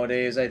awful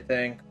nowadays, I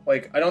think.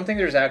 Like, I don't think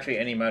there's actually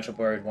any matchup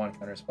where I'd want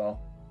Counterspell.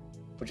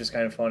 Which is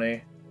kind of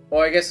funny.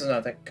 Well, I guess it's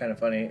not that kind of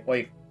funny.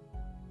 Like...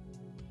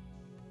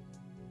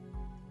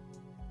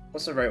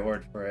 What's the right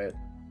word for it?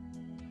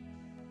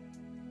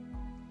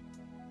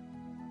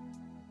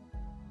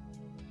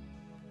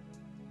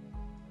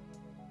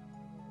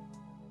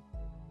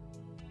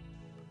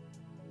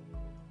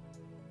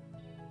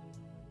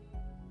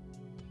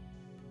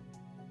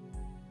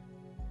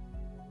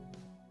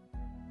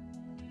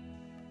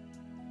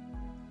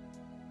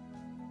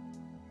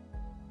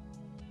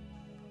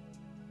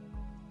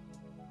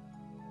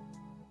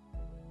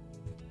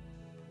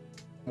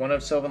 One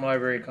of Sylvan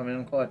Library coming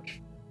in clutch.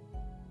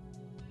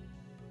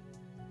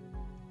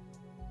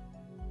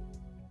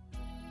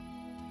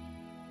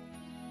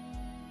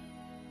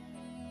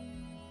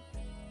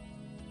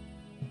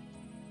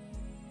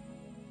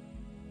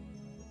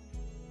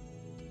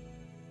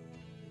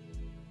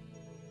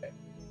 Okay.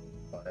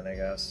 Fine, I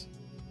guess.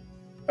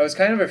 I was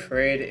kind of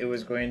afraid it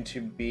was going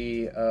to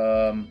be,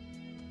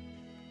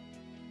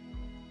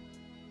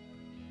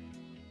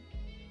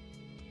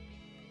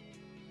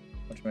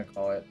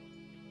 whatchamacallit?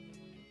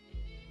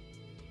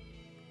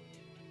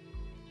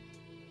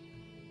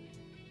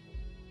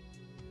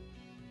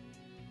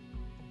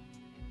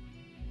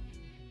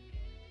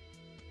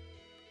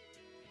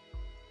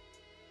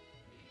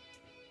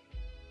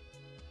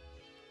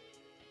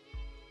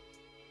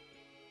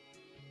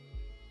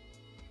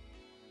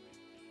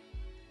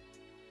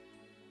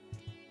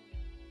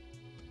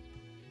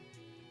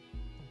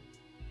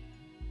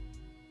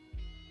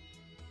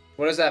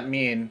 What does that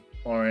mean,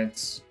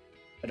 Lawrence?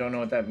 I don't know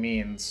what that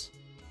means.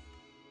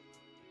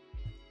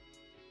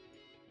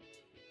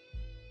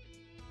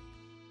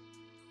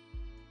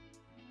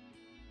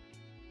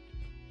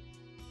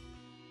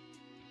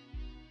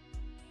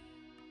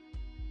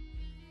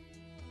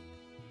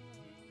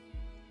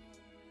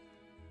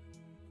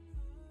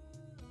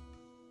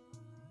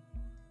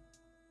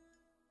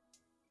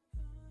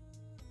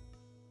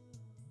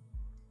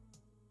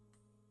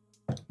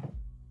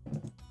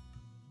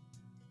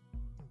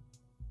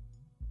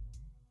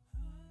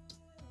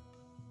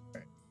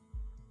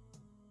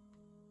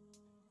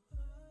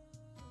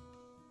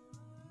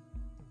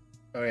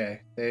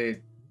 Okay,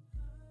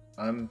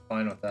 I'm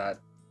fine with that.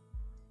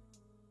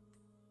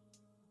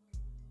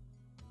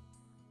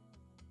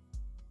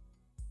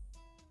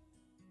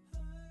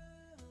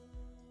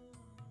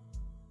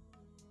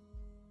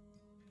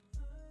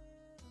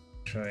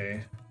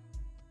 Actually,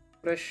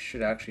 what I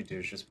should actually do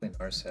is just play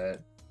Narset,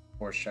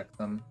 force check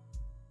them.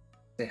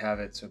 If they have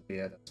it, so be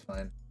it, that's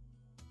fine.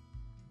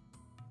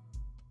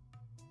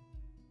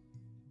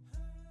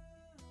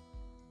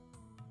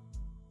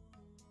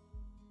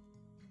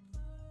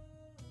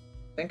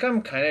 I think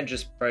I'm kind of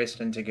just priced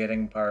into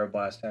getting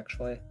Pyroblast,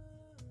 actually.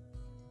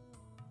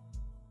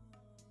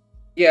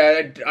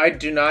 Yeah, I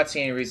do not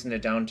see any reason to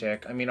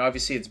downtick. I mean,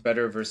 obviously it's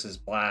better versus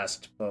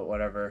Blast, but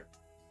whatever.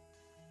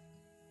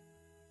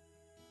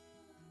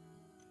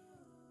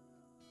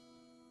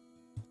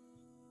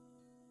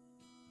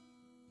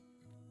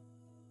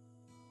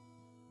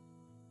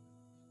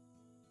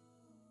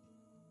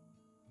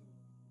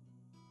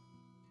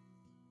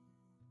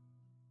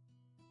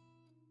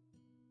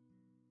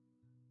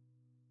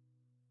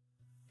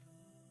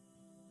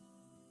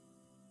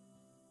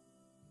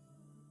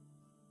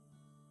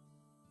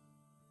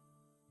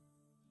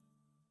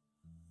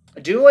 I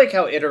do like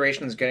how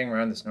Iteration is getting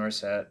around this North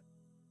set.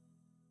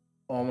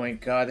 Oh my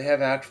god, they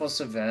have actual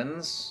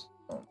Savens?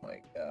 Oh my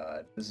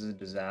god, this is a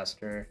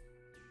disaster.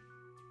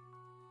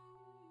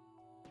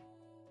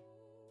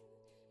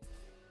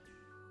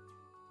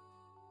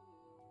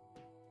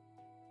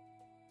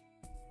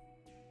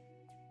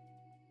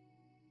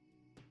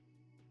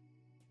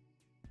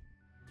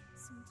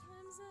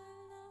 Sometimes I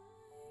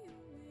lie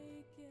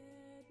awake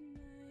at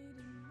night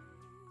and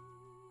wait.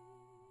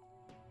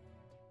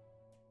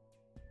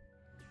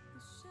 The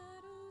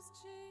shadows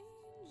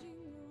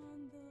changing on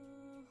the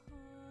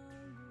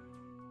hollow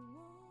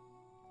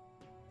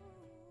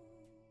wall,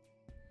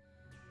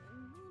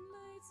 and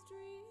moonlight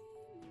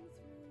streaming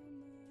through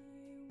my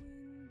window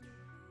pane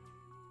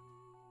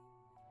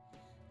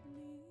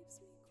leaves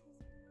me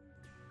cold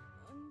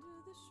under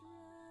the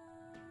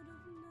shroud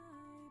of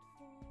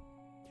nightfall.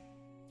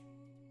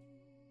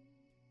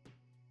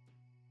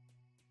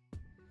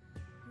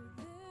 You're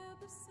there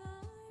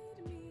beside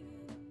me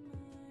in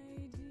my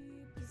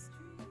deepest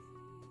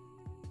dreams,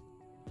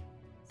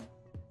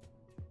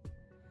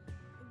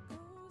 a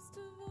ghost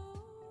of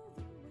all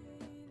the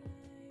weight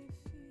I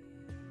feel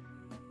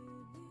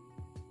within,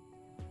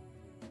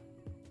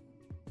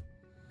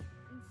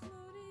 and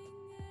floating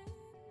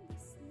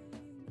endlessly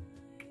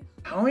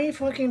my How many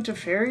fucking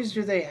Teferis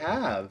do they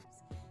have?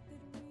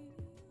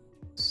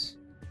 This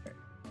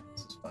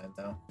is fine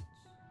though.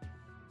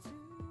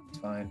 It's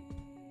fine.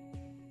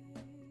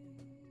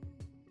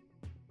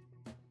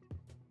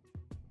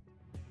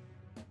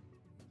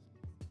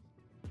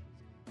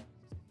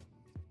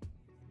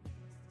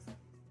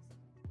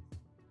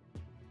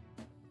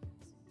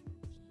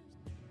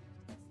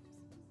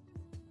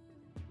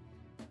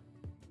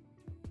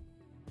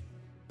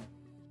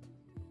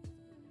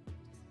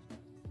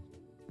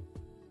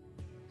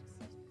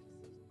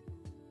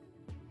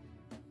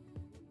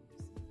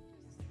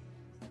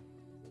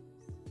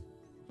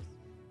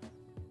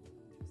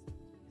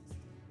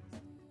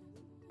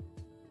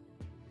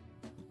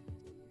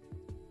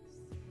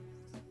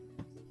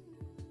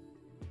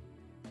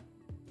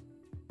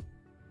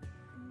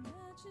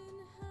 Imagine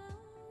how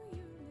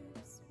your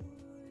lips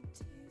would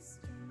taste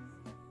on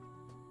mine,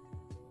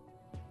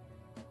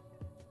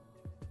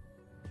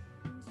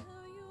 and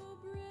how your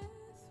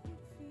breath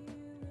would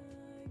feel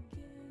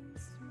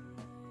against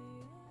my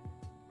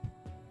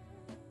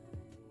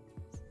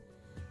eyes.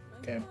 My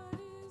Okay.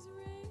 heart is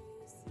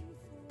racing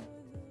for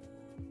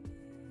the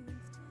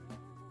millionth time.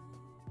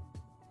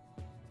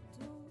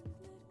 Don't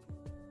let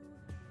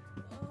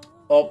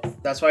go Oh,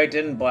 that's why I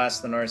didn't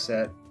blast the North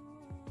set.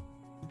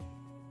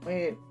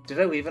 Wait, did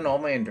I leave in all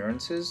my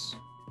endurances?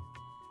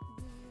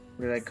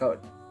 Or did I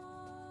cut?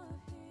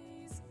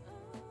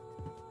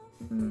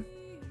 Hmm.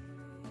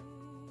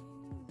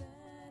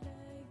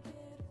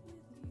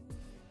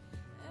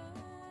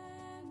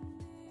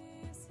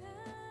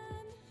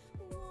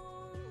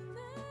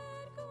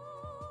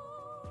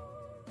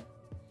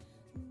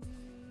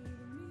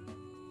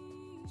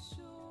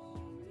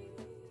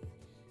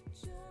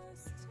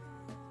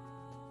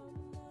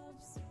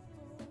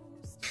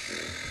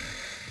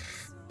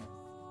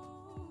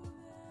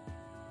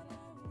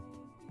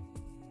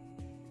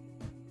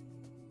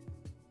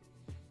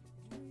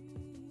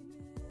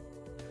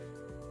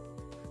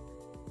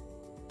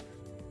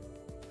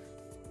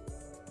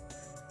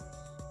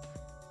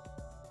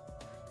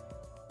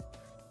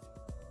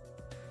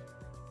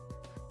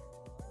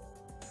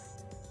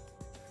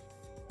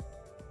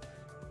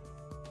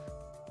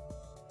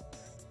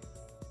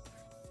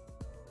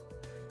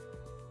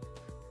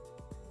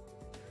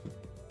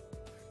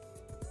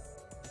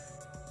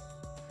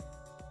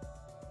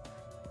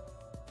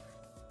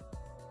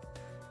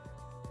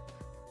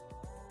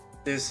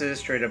 This is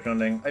straight up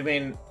Jund. I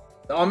mean,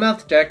 the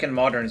Almouth deck in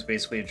Modern is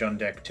basically a Jund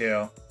deck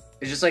too.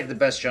 It's just like the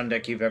best Jund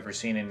deck you've ever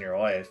seen in your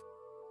life.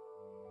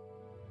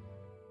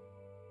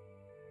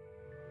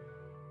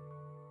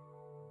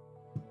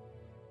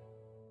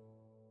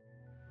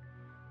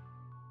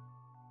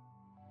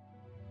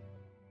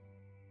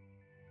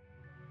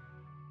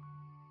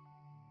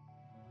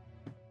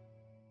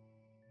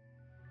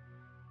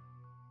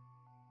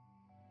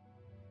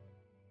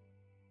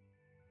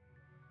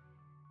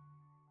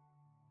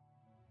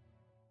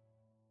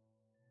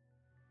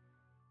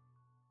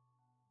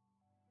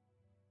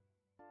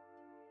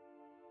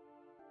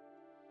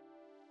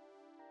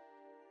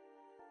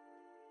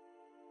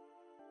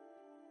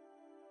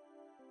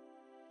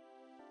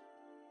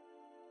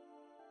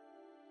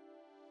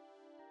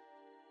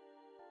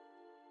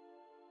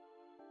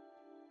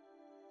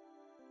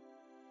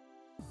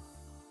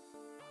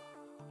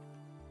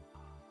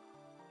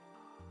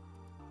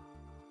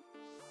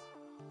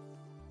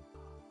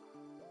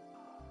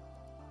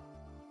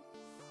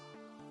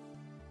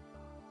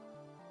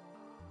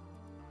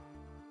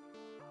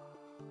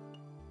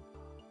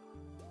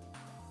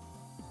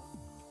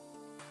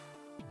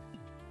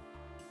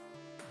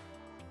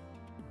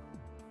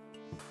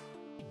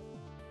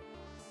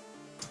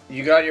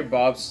 You got your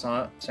Bob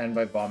signed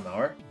by Bob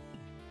Maurer?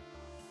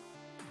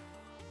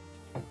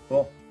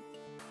 Cool.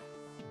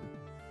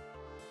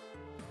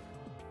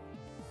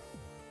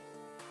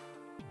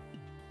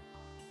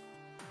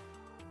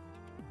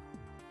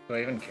 Do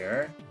I even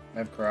care? I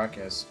have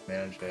Karakas to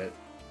manage it.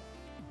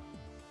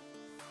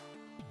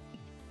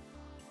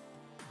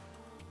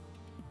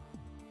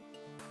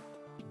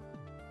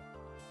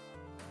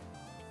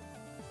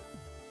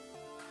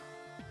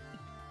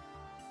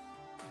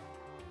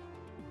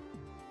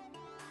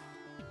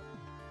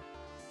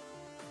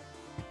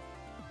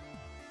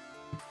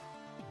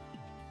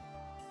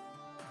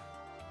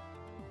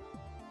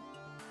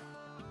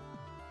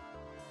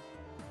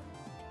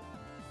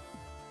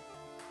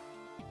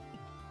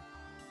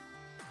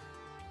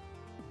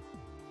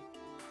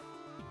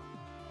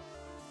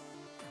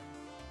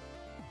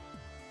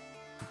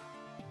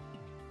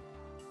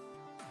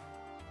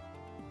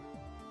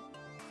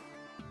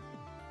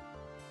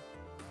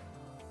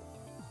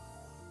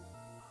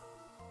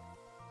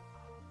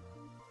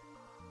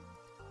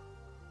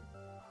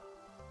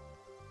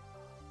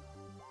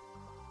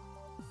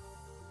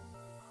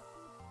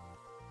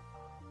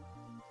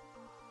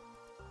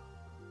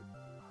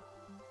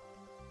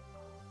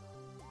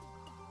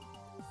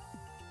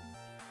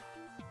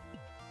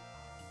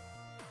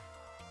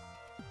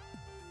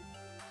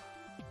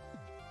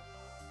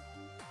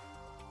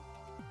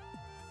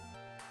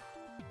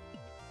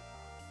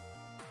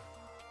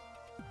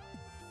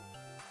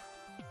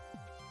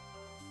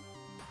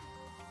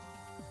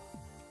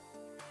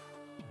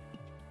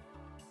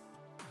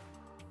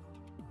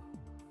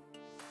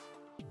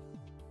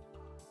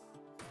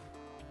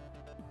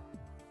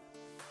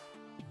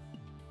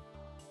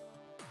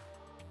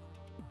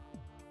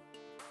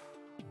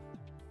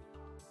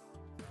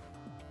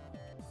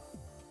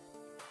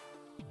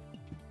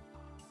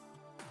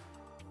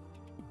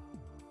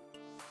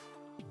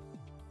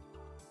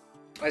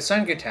 I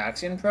signed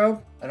Gataxian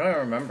Probe? I don't even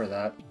remember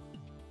that.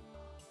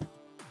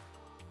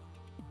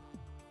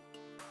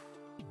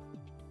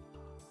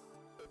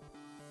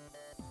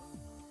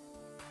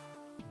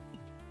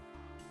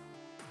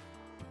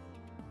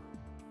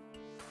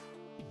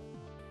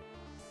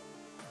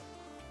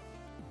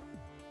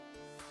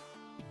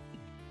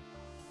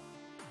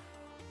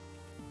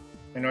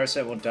 I noticed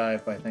it will die,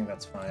 but I think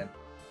that's fine.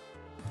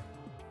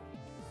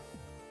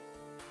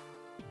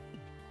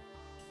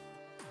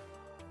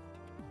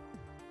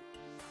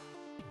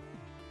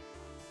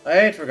 I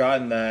had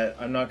forgotten that,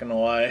 I'm not gonna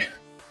lie.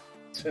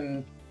 It's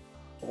been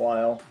a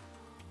while.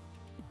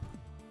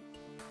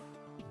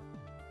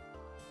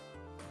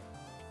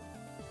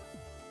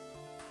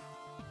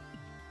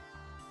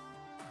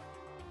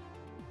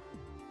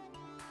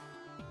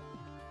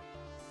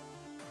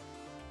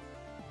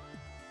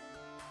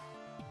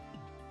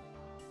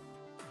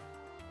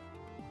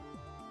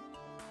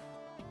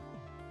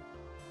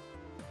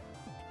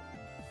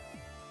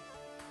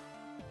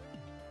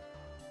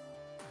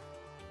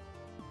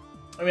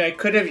 I mean, I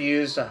could have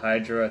used a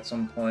Hydra at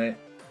some point.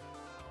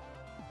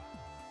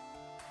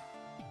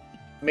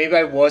 Maybe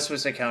I was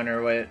supposed to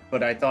counter it,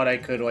 but I thought I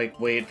could, like,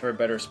 wait for a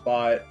better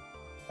spot.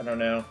 I don't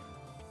know.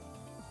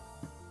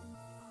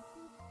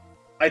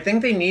 I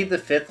think they need the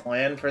 5th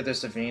land for the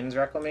Savine's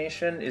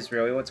Reclamation, is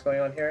really what's going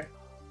on here.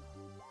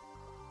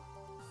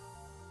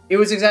 It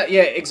was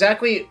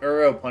exactly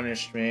Uro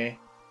punished me.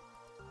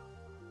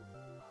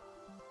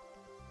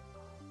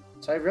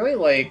 So I really,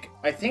 like,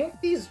 I think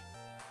this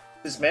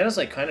mana's,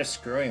 like, kind of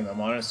screwing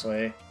them,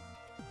 honestly.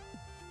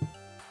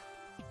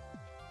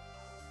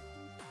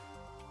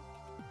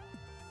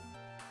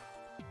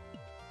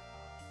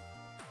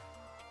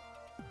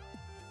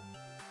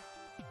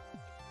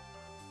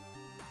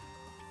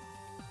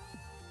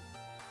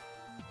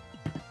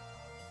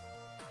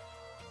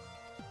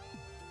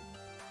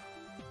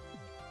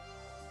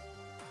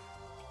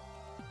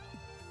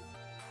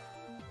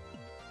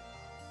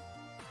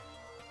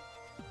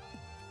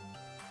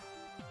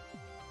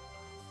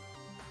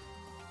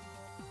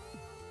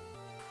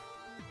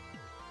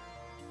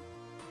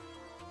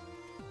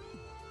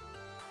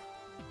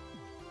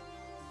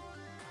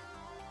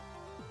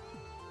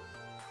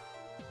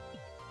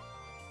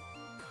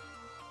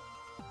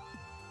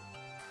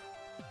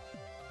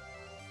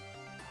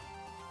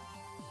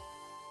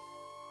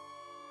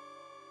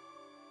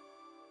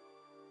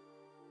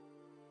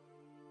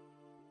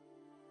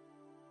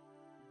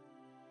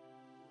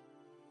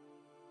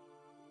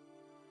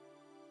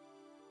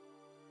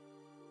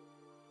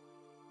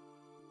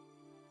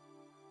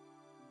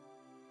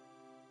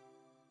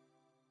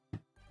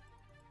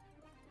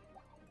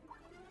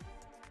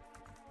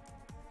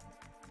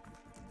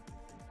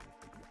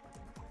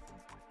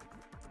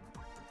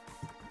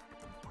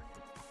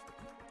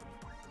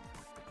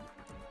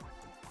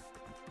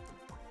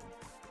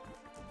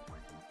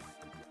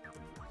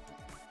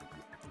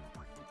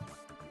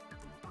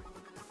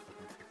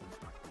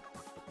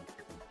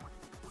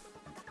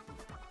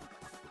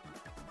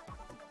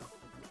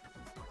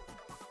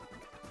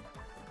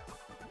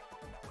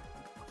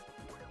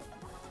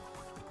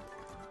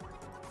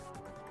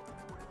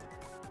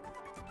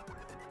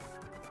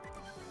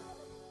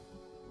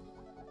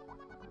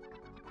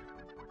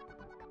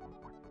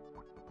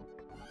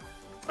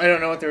 I don't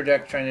know what their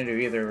deck's trying to do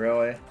either,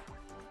 really.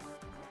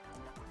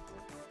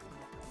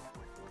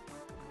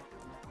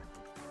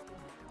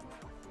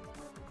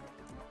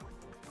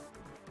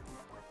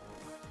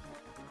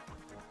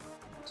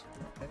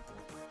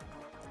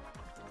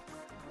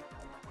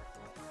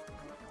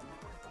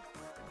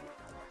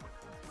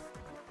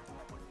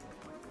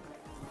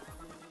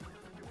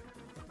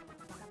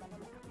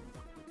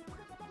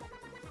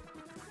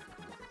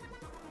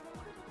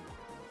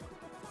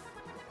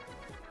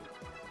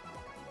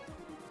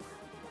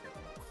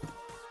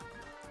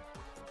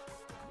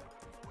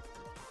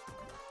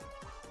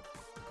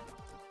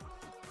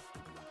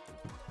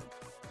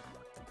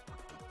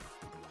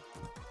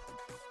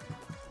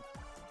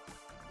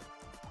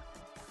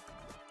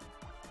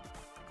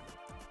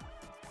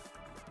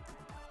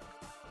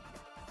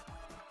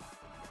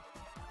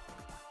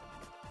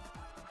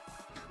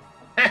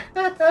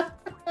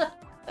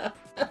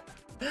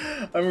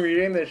 I'm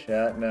reading the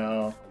chat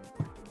now.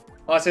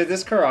 Also,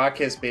 this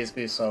Karakas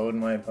basically slowed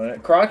my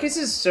opponent. Karakas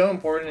is so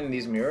important in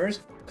these mirrors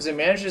because it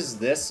manages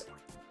this.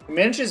 It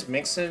manages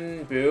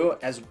Minsc Boo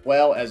as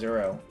well as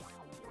Uro.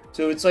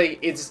 So it's like,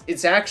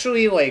 it's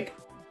actually like,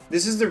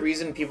 this is the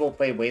reason people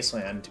play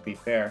Wasteland, to be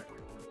fair.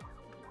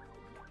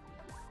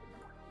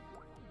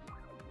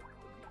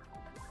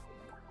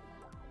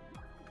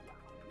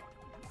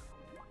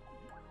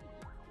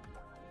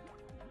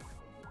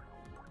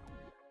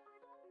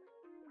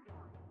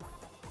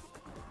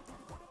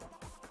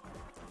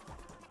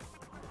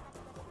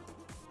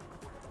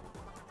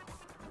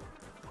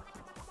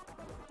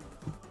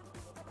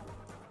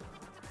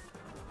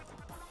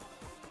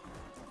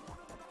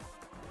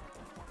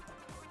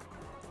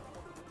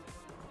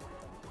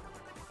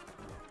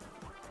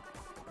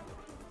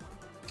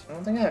 I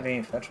don't think I have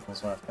any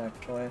fetchables left,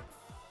 actually.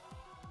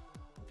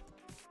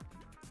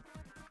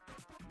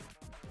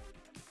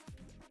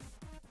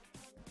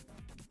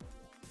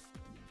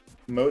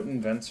 Moat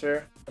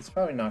Inventor? That's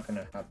probably not going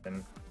to happen,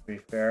 to be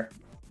fair.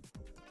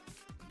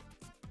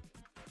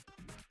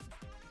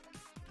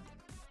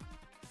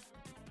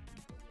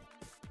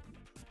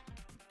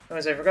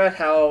 Anyways, I forgot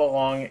how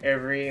long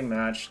every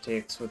match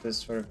takes with this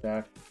sort of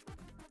deck.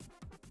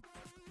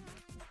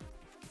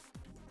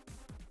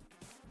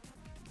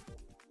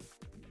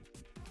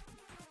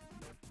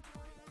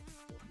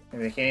 If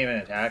they can't even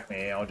attack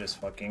me, I'll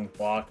just fucking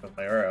block with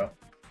my arrow.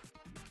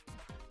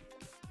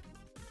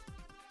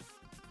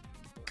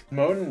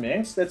 Moat and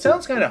Minsc? That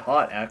sounds kind of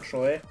hot,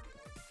 actually.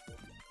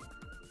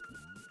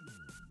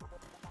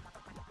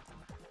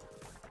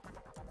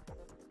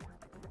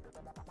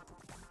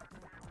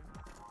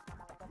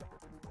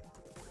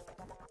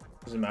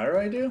 Does it matter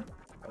what I do?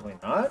 Probably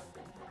not.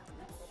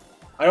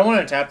 I don't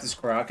want to tap this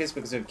Karakas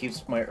because it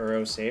keeps my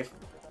Uro safe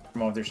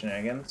from all their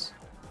shenanigans.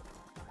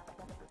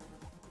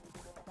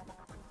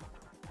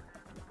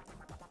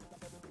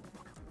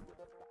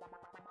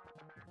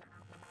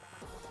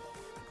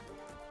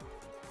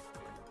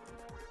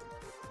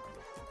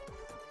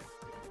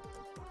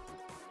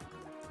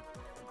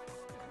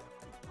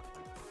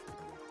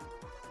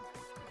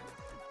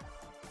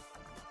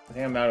 I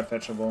think I'm out of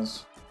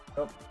fetchables.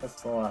 Oh,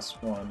 that's the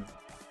last one.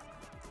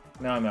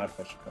 Now I'm out of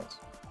fetchables.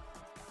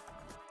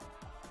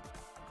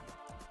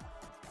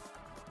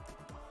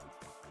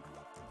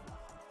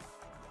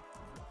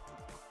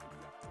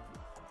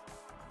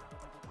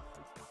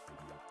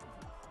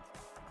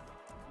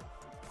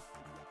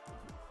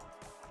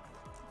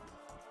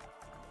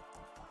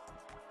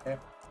 Okay.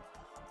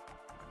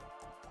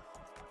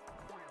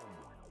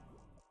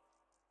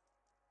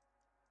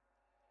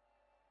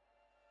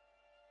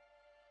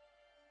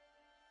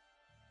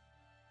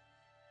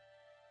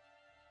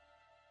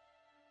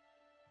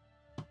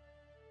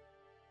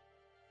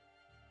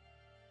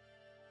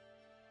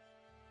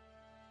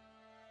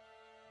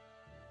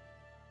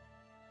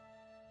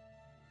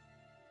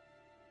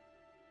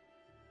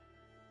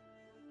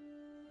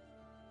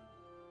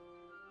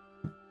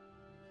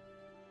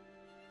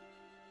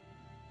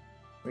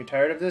 Are we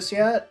tired of this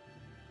yet?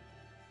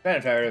 Kind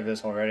of tired of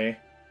this already.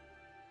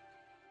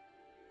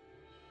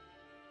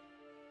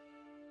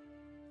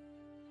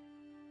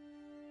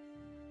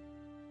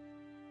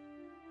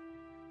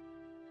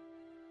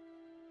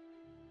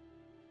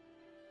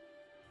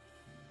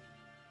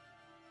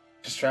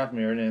 Just trapped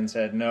Mirrodin and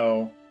said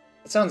no.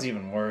 That sounds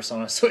even worse,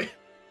 honestly.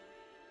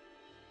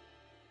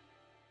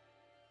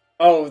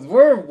 Oh,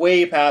 we're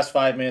way past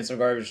 5 minutes of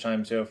garbage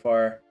time so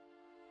far.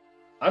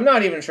 I'm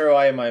not even sure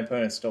why my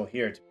opponent's still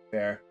here, to be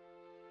fair.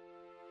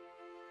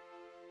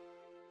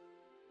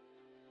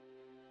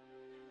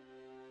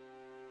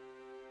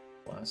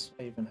 What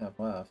do I even have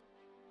left?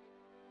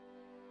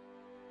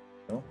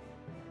 No?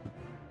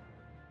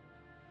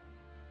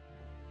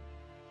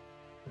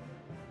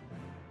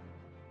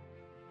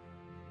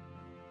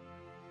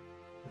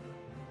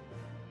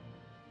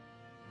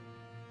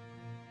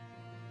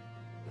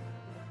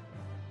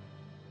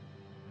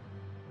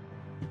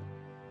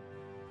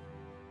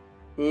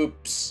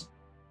 Oops.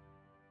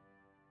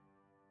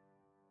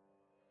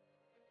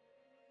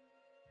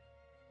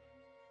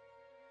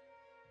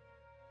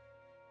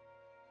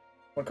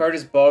 What card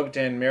is bugged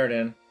in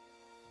Mirrodin?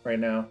 right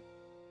now.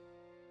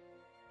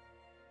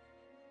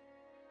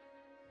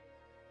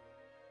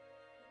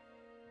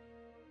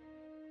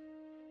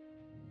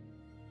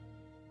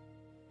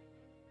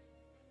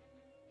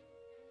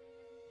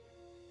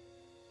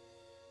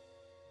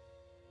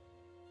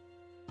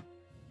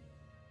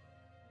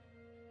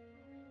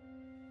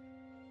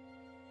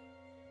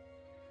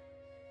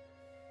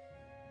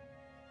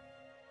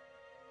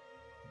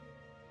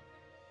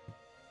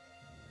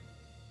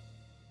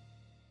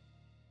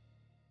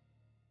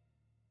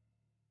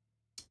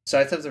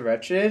 Scythe of the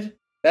Wretched?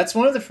 That's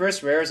one of the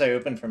first rares I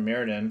opened from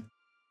Mirrodin.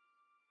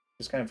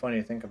 It's kind of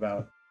funny to think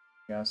about,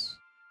 I guess.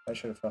 I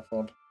should have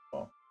shuffled.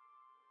 Well.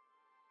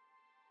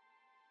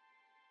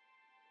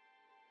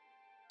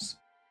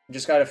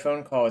 Just got a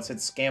phone call. It said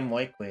scam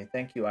likely.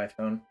 Thank you,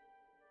 iPhone.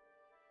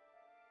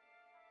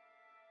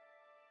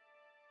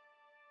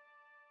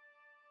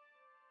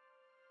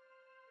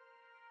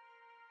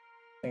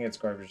 I think it's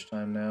garbage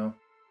time now.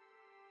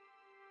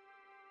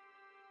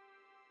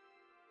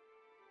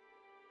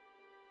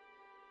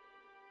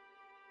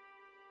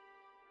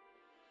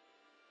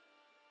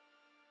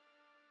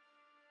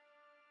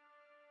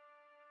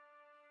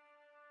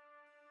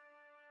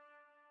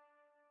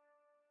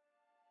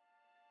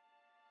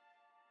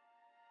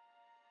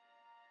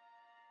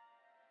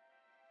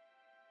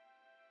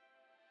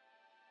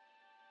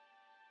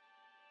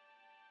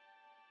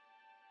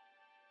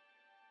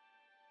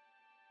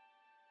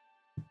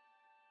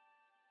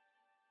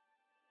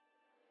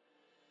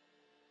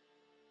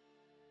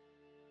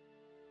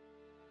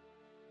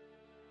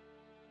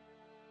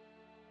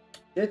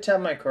 Did tap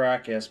my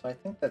Karakas, but I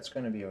think that's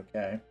going to be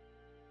okay.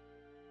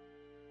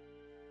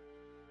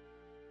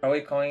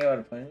 Probably calling you out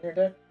of playing your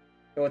deck?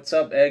 Hey, what's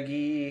up,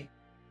 Eggy?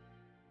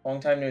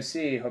 Long time no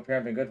see. Hope you're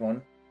having a good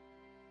one.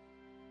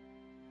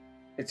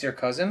 It's your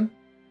cousin?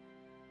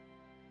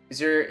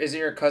 Is it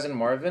your cousin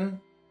Marvin?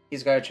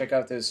 He's got to check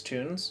out those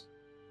tunes.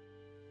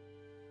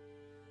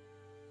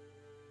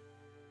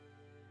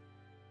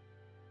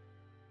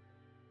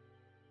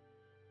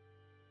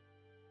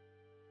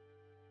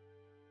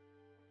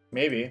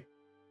 Maybe.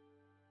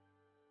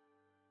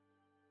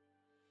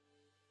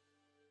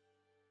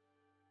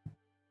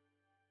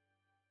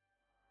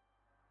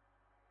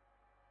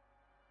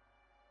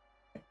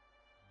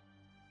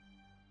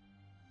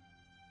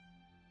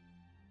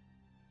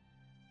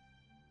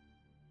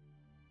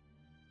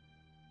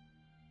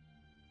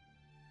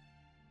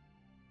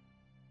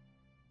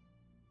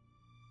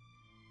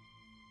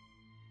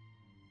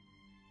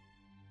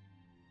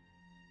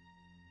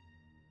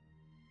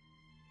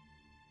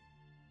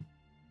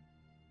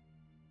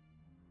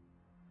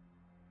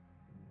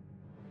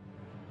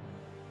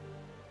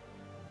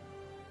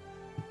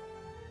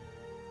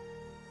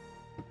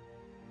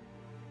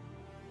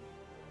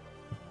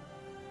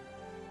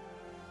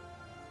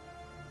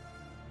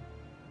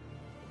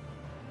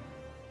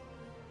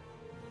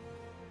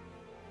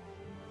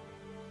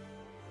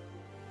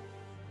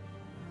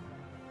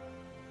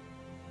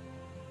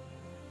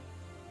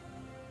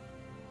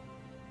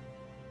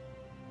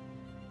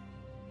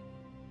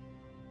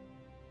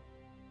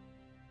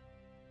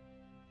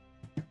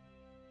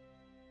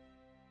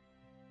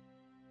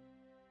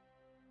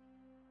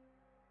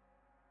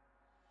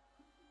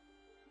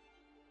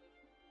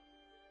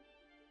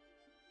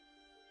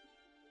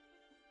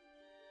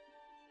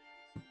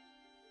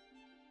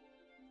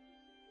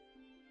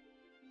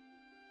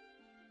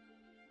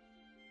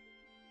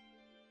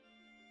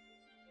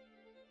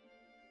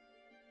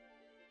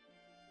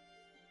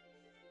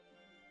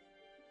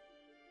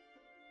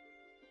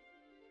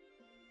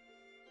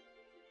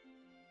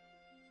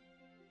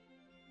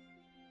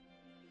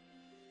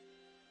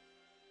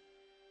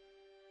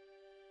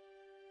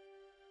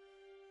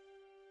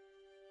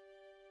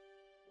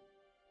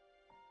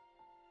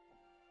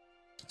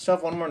 Still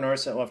have one more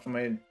Narset left on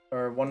my,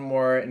 or one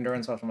more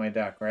Endurance left on my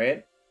deck,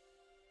 right?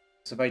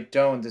 So if I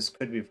don't, this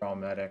could be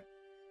problematic.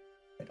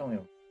 I don't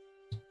even...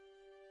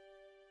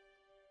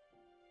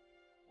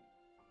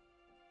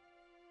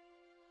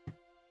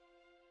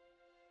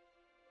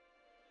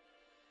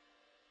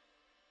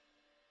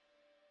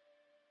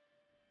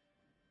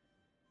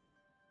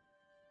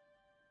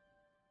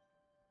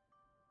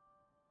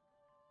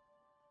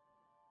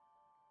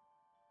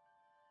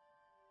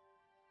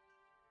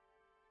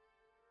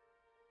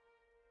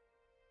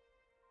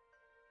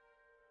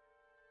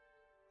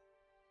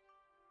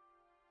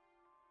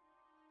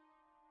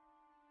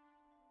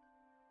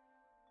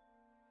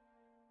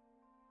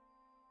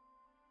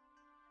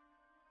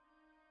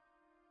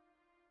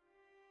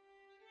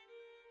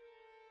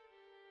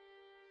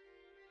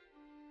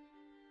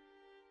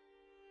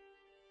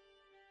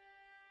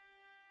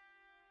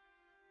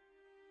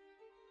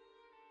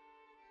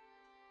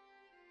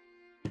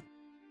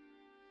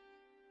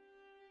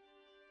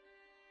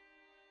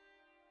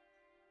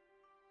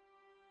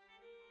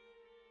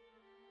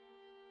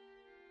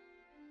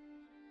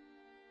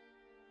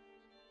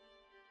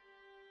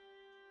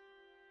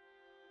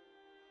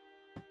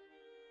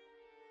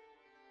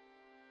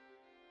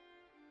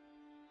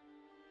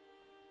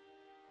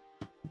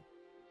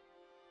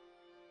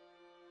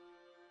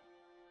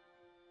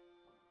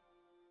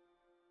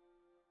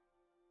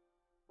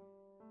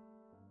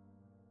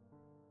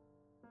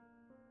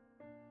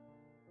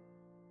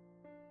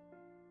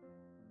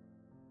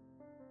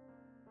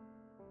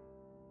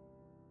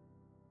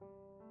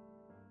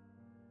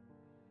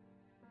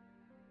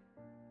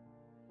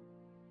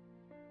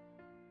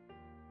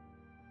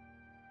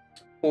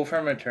 Pull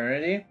from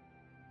Eternity?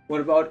 What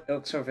about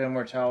Ilks of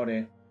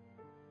Immortality?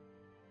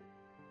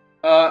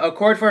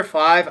 Accord for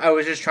 5, I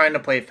was just trying to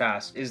play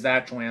fast, is the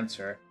actual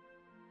answer.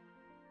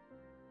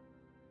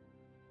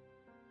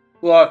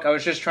 Look, I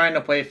was just trying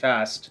to play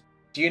fast.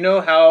 Do you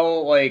know how,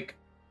 like...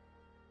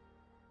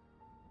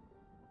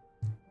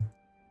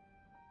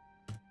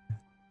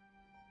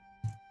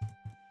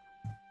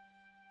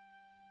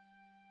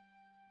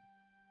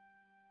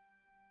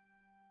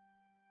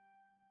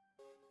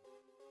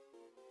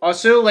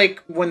 Also,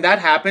 like, when that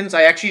happens,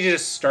 I actually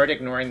just start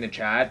ignoring the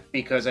chat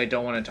because I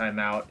don't want to time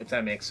out, if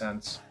that makes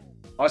sense.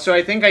 Also,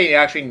 I think I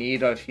actually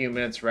need a few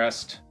minutes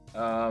rest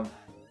after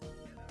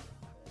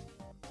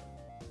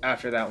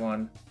that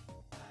one.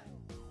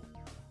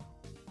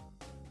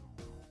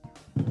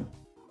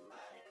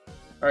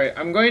 Alright,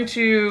 I'm going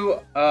to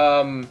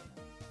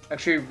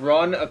actually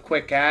run a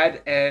quick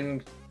ad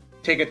and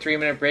take a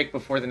 3-minute break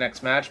before the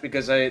next match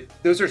because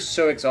those are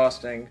so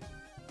exhausting.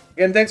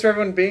 Again, thanks for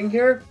everyone being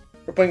here.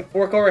 We're playing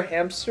 4-color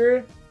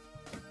Hamster,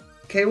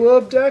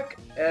 CalebD deck,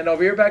 and I'll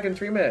be right back in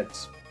 3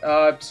 minutes.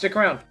 Stick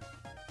around.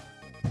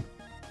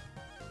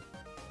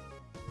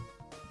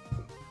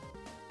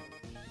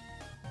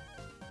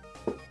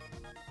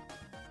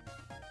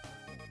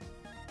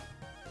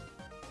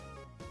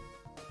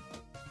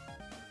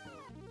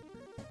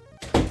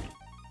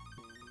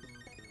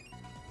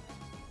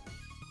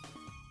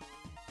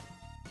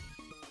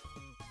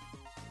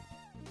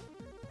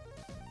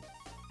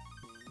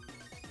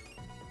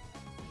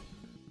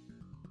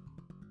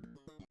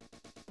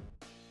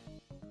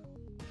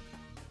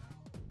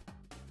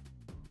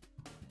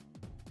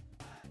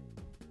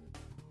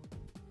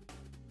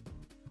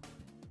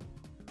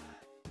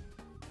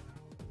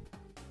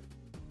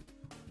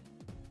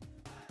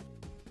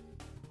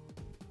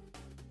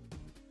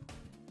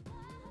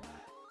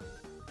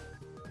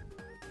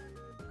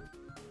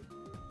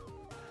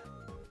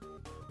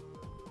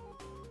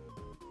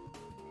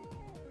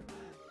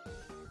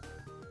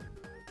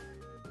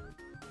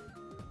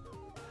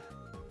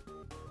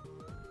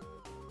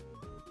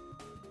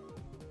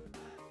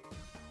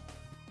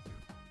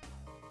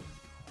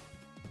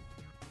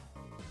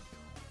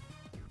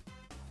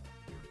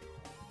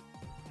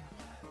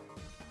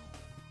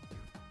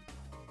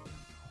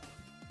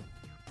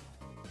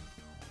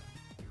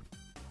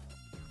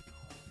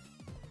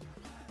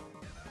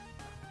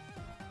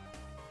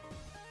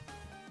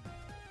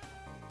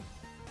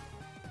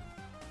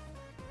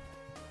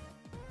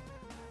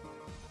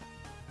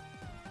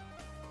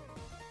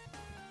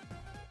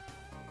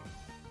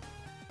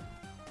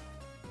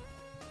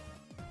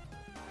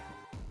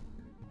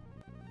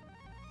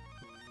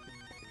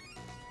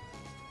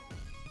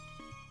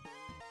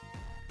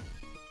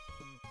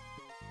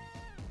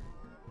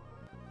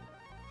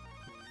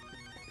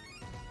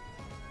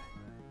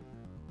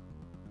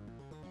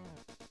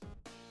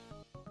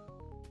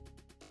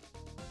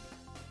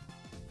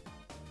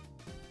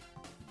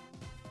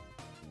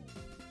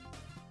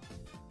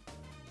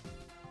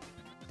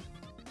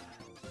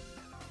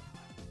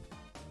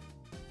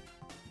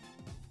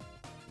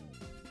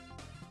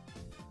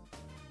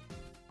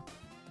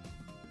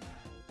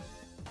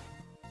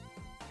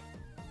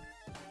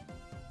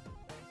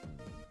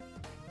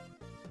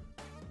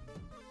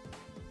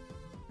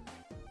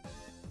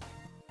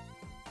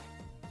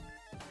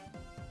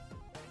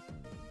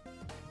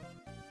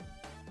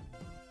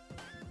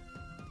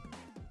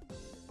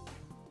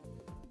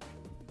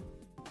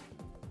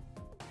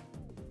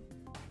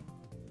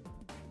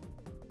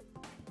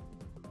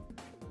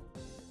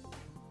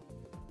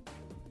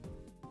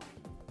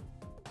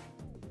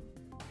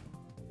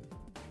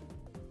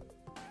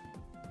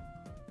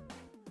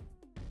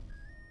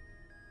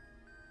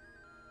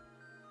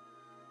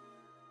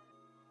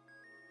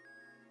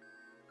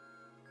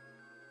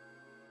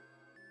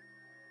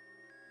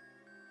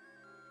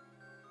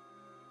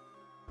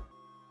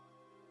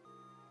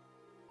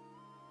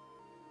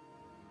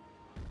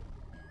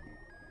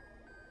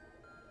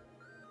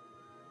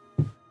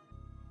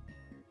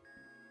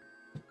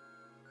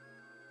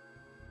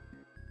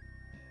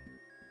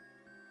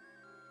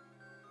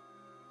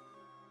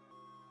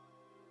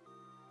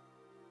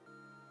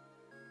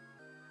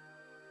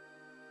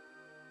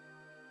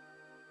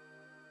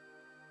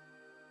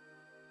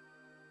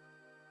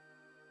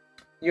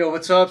 Yo,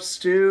 what's up,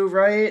 Stu,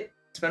 right?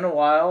 It's been a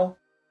while.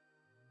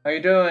 How you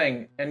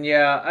doing? And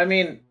yeah, I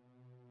mean...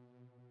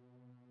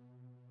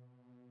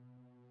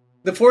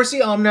 The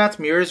 4C Omnath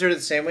mirrors are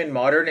the same way in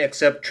Modern,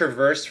 except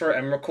Traverse for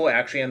Emrakul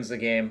actually ends the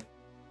game.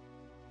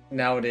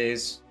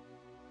 Nowadays.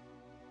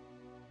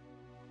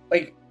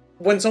 Like,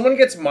 when someone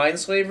gets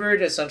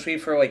Mindslavered, essentially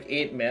for like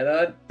 8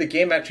 mana, the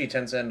game actually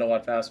tends to end a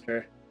lot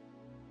faster.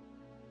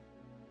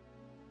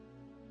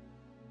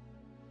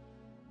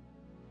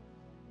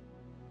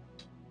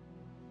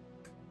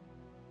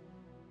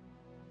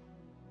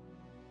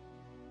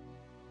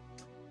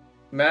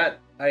 Matt,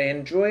 I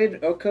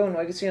enjoyed Oko and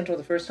Legacy until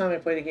the first time I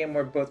played a game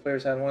where both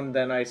players had one,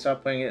 then I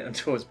stopped playing it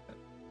until it was bad.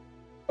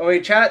 Oh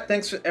wait, chat,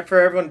 thanks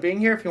for everyone being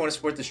here. If you want to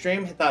support the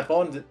stream, hit that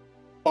follow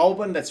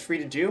button, that's free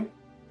to do.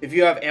 If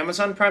you have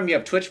Amazon Prime, you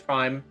have Twitch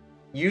Prime,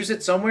 use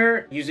it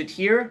somewhere, use it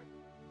here.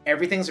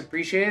 Everything's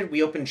appreciated.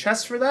 We open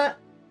chests for that.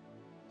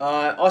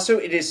 Also,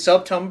 it is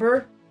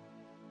September,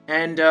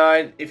 and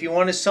if you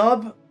want to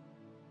sub,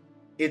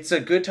 it's a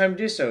good time to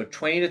do so.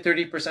 20 to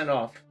 30%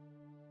 off.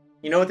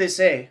 You know what they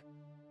say?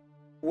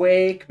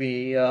 Wake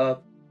me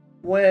up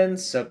when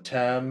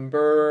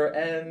September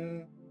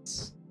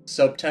ends.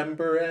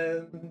 September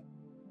ends.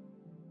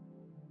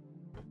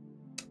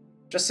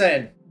 Just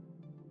saying.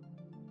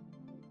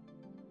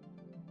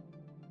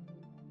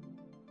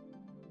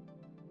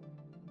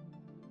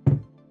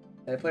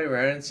 I played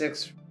Round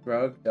 6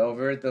 Rug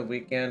Delver the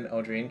weekend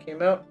Eldrine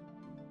came out.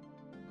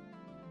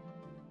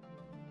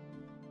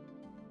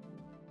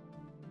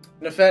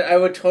 Nefet, I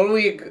would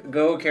totally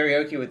go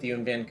karaoke with you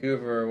in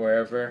Vancouver or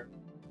wherever.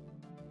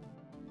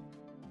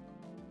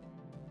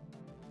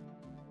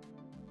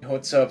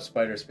 What's up,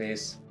 Spider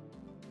Space?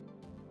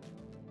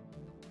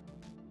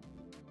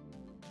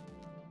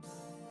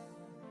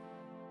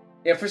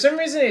 Yeah, for some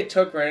reason it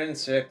took Round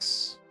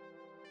 6.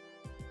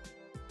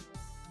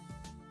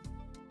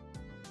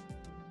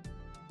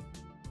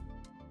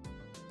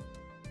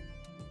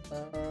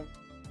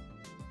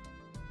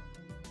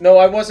 No,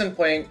 I wasn't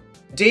playing.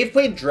 Dave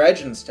played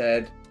Dredge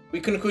instead. We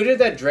concluded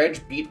that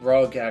Dredge beat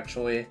Rug,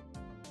 actually.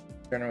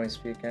 Generally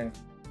speaking.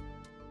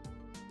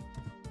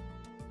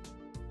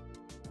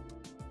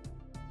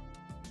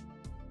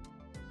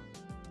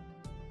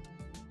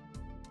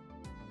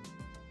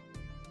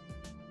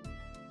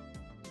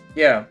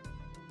 Yeah.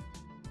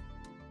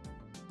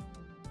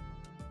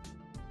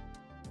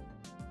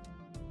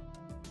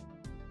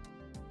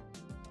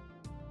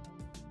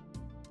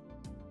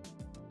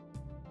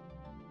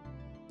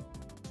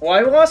 Well,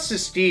 I lost to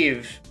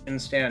Steve in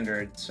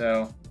Standard,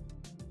 so...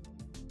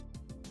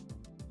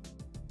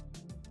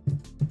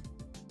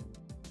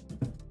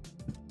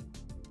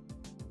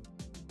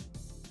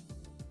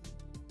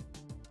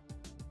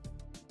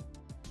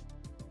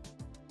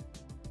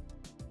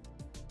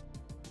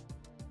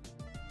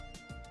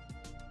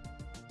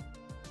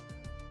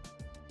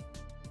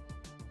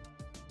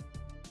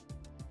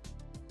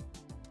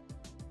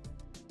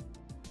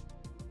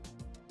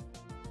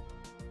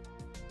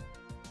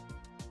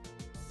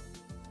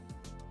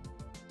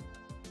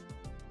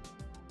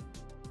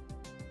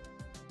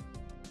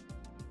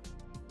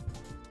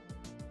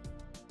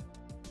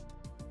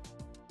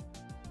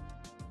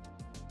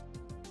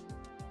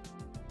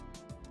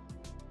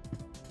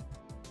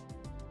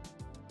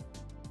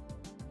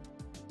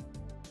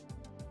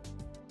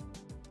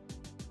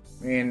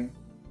 I mean,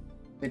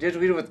 they did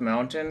lead with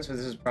Mountains, so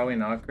this is probably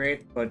not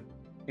great, but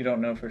you don't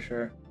know for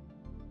sure.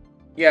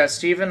 Yeah,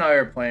 Steve and I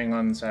are playing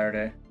on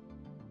Saturday.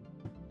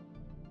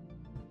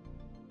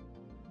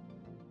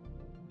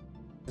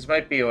 This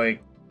might be,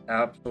 like,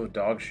 absolute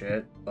dog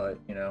shit, but,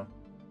 you know,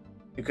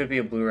 it could be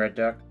a blue-red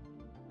deck.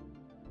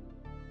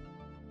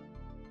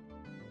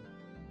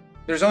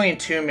 There's only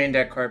 2 main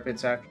deck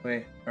carpets,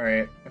 actually.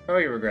 Alright, I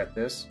probably regret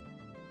this.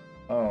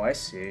 Oh, I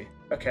see.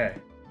 Okay.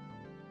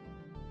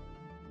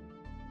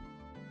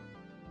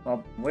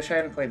 Well, wish I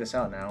hadn't played this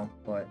out now,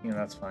 but, you know,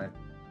 that's fine.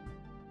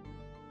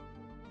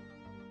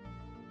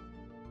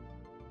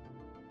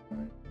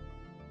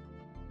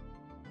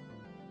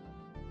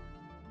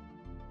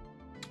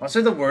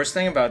 Also, the worst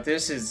thing about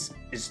this is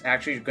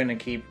actually going to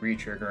keep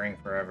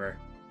re-triggering forever.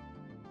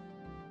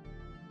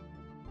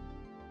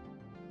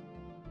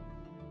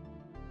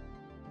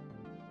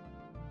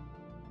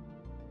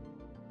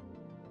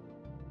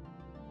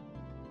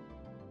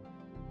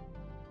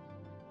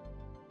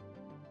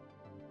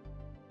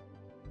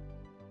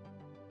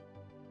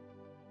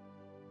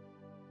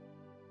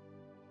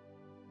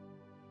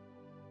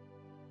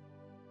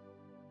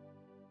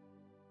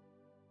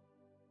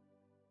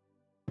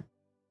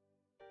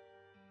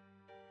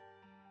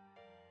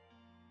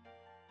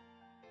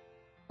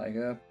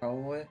 Tyga,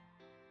 probably.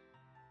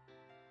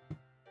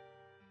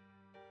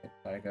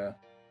 Tyga.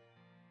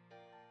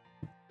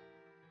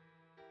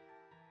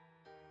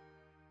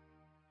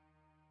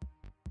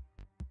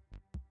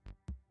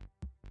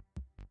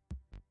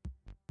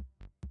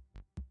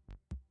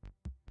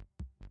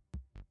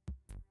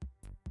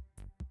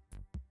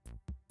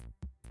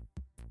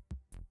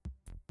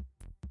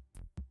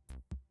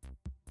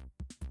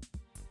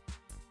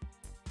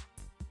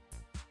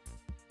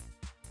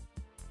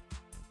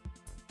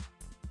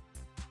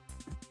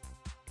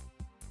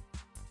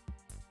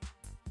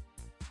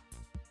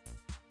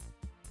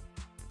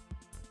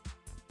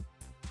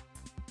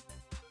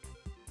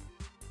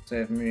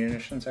 Save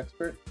munitions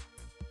expert.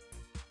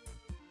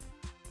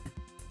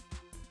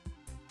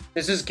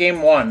 This is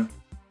game 1.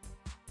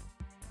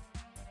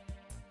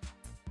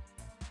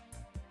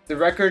 The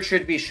record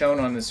should be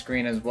shown on the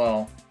screen as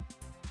well.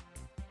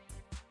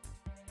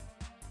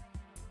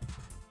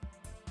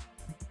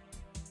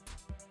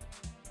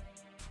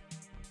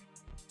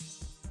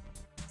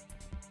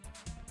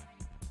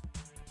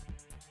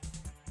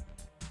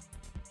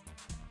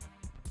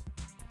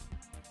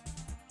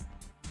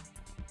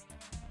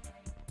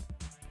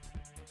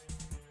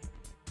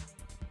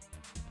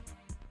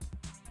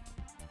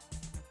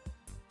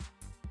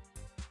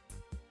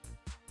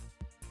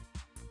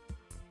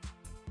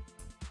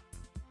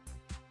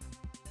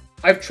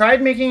 I've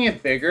tried making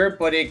it bigger,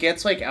 but it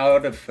gets like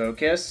out of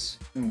focus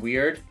and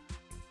weird.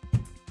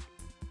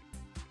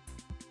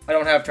 I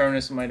don't have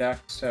Terminus in my deck,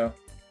 so.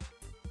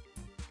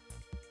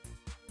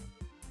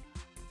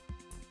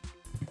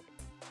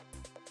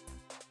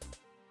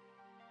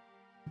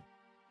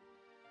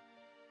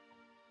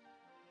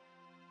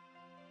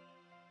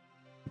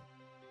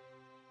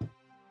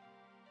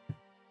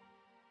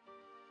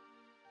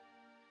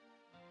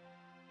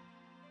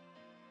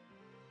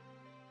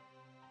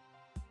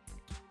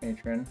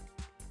 Matron.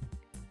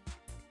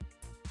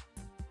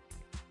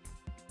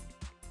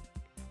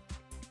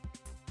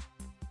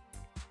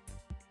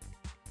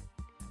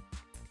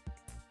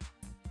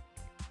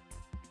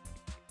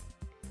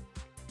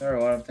 There are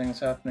a lot of things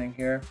happening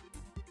here.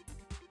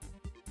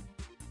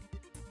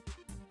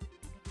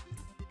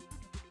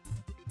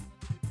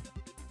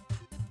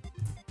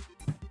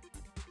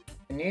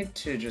 I need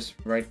to just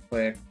right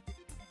click.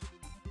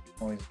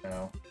 Always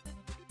now.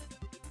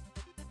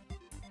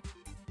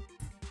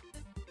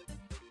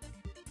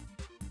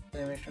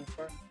 Animation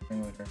for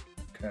ringleader.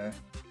 Okay.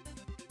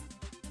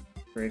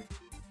 Great.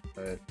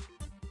 Good.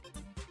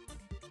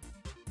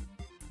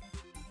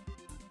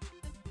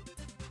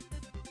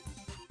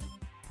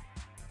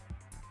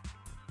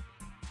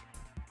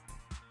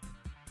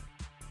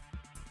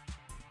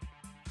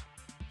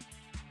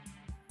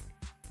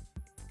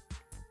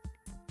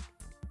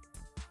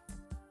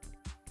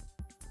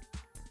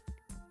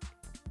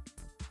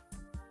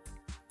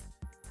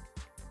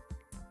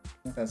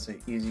 I think that's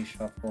an easy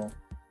shuffle.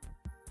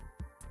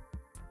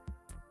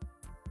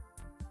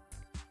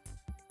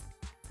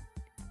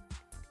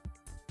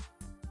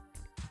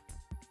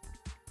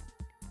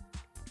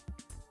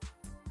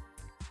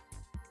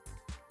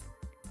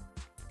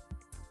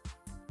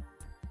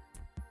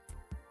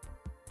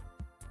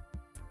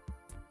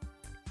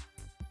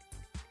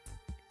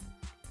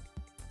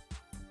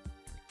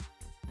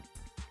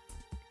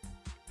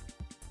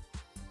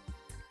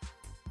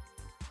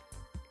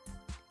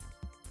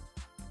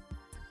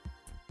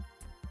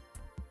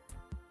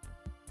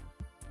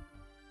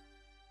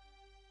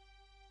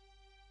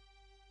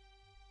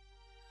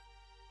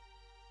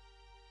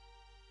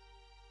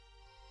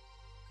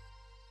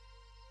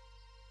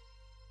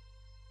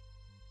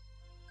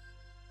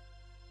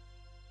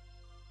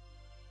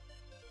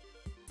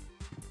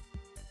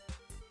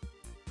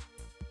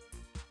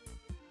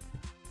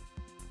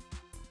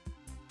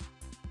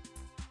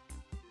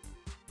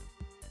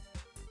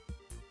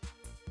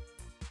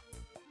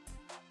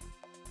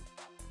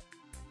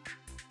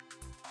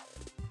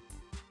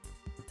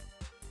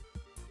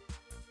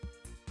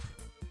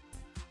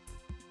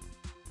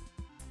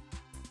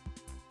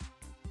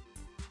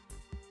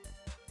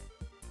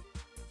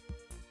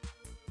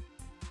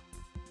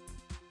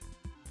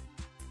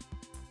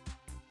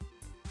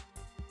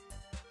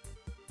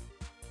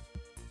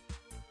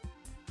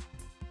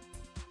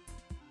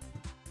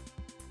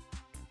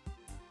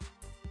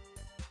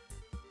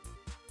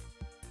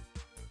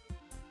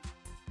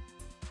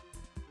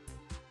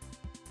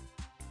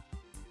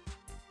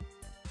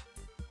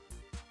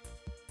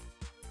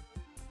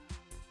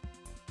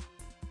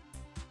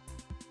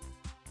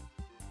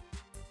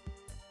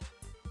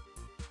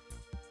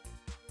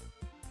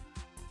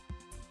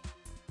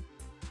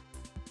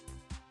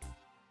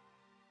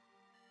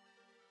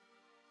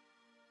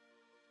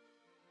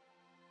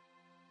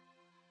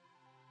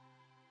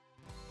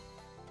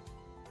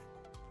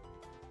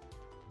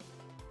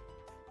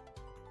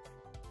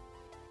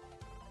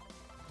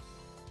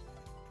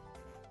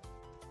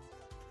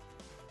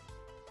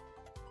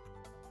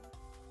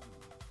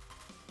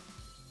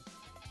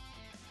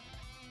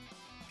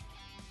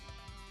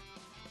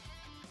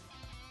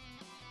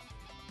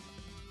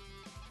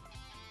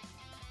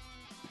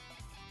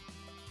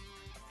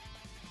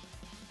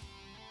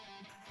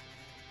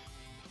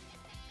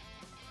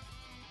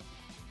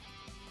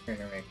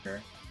 Trainer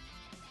Maker.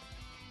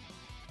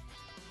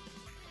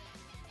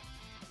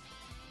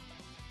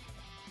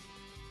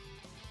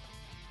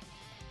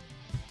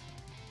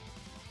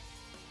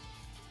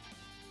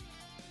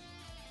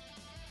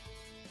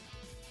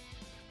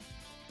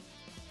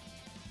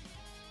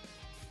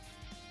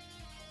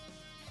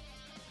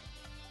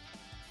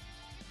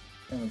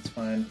 I think that's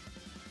fine.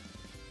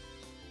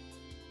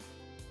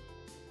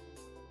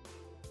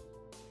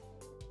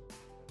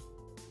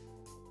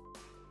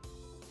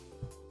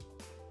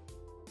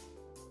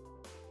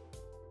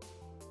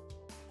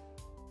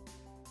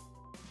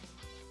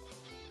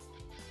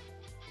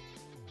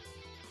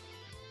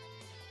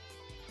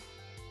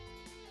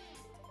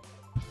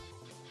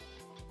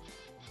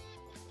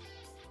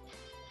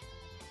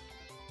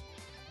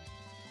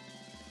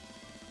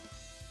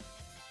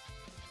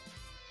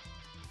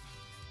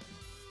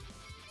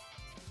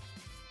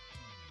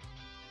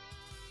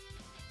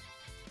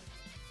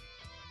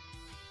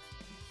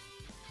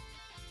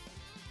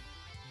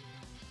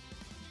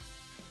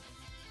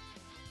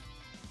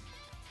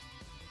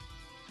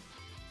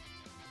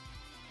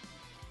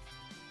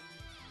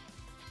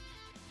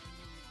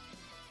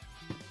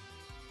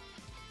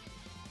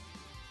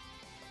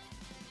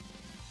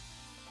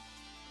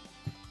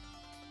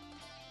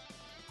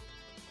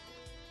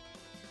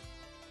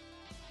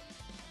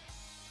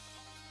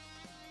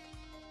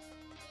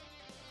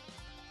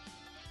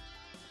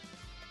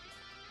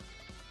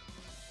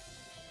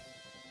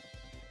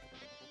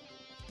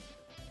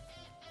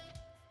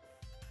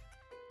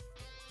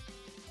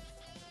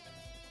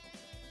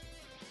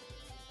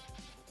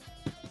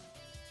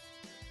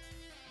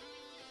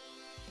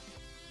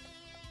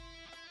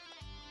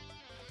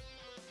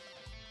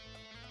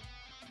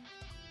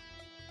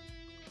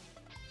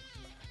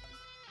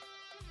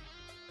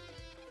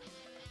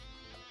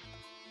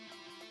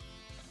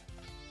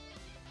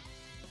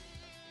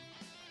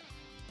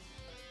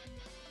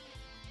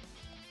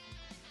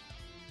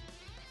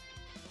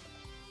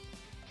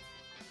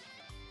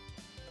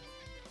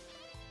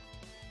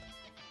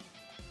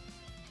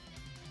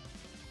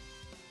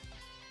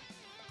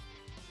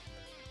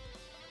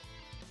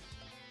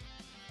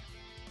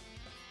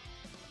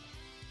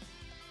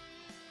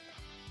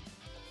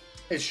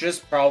 It's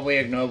just probably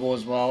ignoble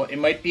as well. It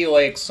might be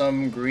like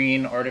some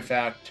green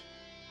artifact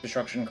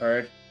destruction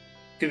card.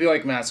 Could be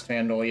like Mask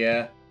Vandal,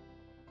 yeah.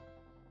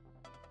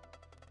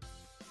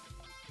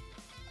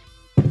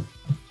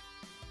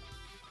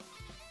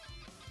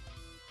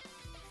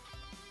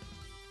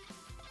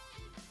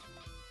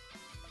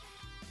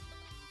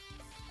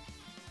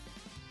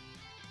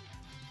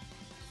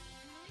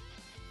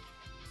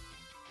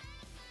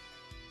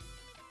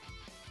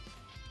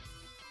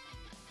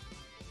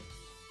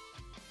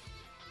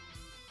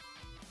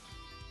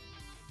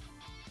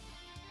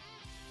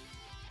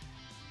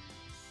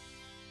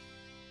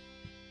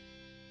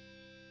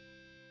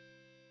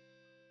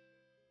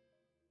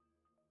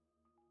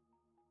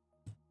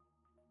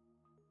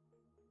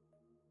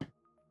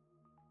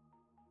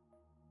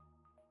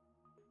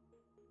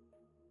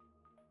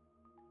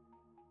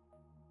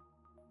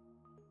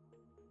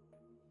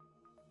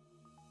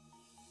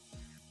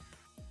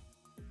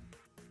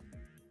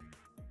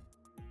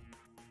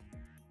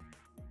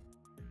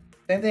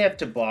 I think they have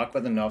to block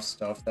with enough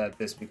stuff that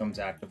this becomes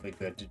actively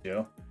good to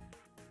do.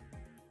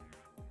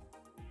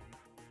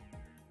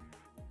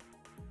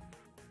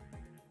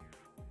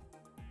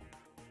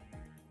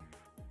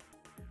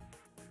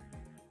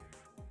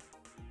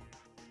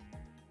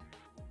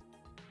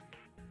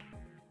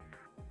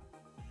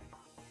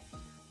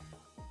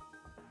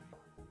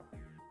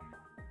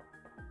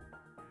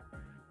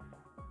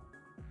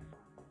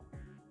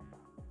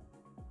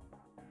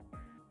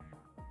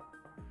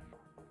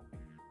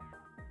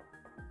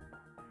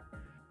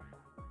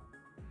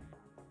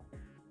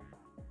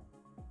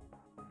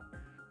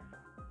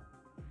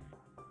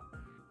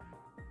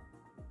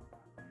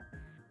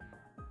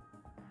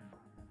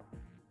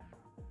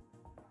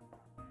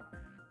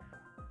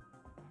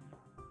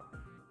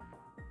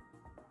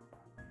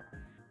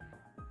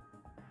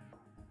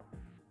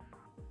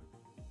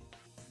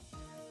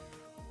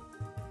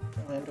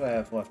 What land do I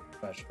have left to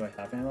fetch? Do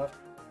I have any left?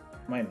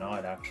 Might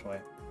not, actually.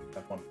 I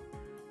have one.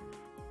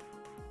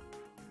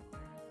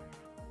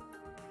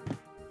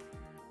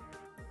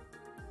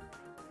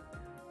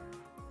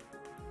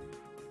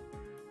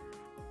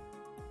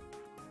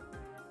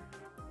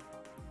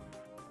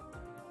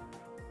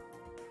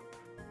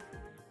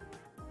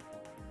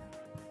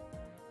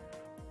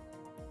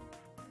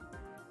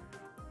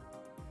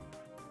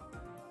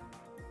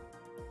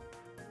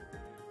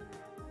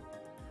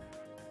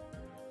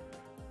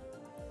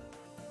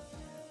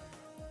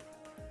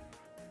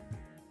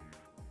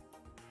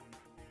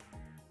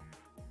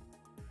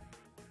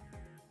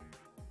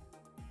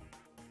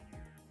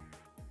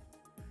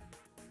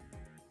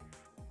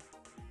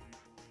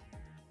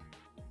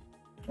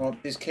 Well,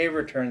 these cave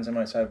returns on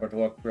my sideboard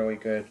look really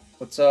good.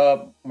 What's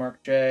up,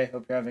 Mark J?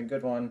 Hope you're having a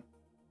good one.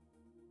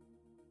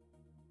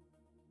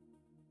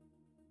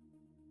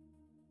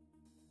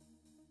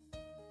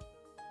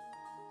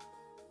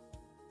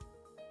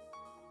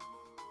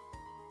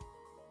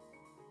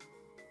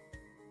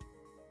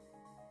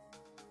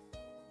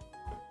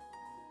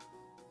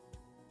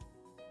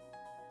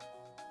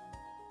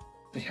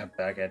 Yeah,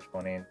 back at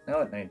 20.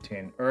 Now at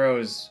 19.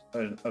 Uro's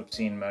an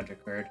obscene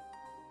magic card.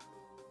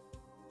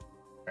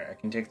 Alright, I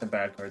can take the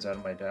bad cards out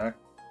of my deck.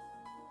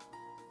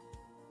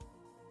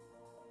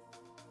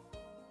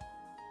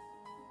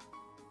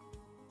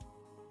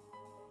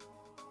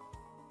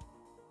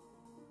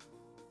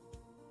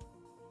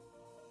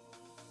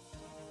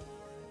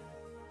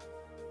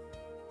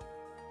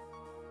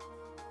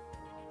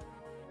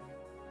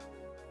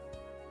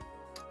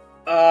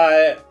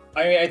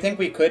 I mean, I think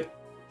we could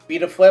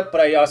beat a flip,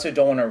 but I also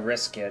don't want to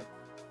risk it.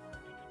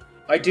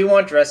 I do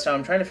want dress down.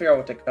 I'm trying to figure out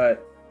what to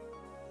cut.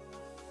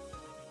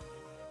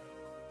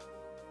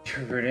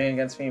 You're rooting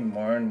against me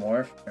more and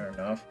more? Fair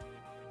enough.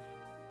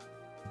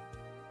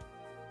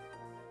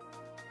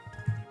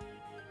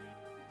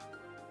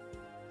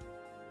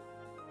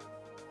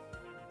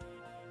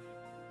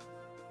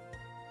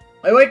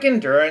 I like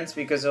endurance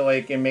because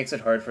it makes it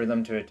hard for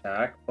them to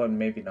attack, but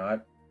maybe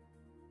not.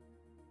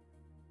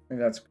 I think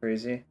that's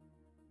crazy.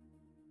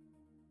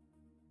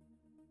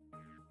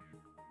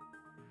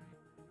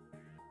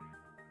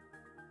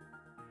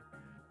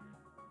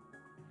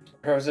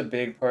 Pro's a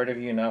big part of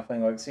you not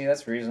playing Legacy.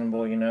 That's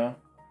reasonable, you know.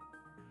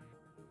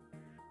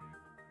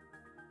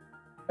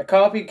 I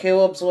copied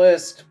Caleb's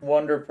list,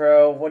 Wonder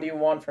Pro. What do you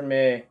want from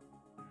me?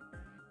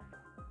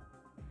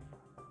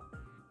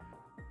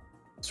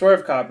 Sort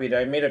of copied.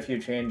 I made a few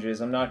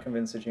changes. I'm not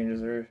convinced the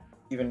changes are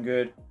even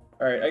good.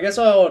 Alright, I guess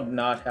I'll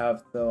not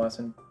have the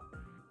lesson.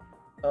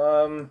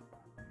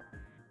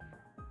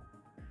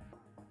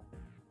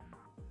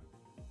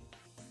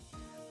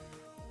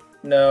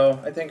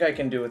 No, I think I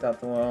can do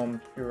without the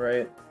Loam. You're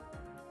right.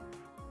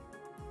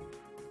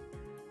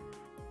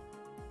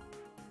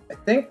 I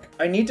think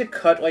I need to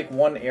cut, like,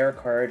 one air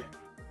card.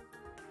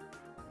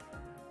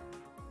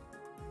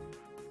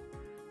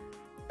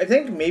 I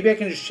think maybe I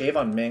can just shave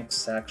on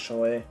Minsc,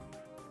 actually.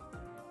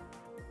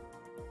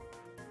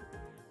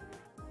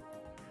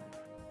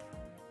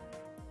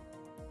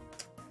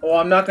 Well,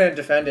 I'm not going to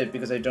defend it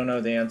because I don't know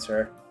the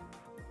answer.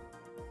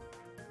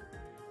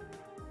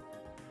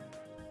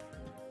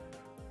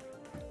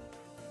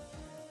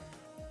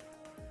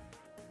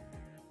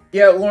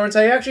 Yeah, Lawrence,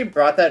 I actually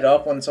brought that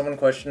up when someone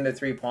questioned the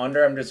 3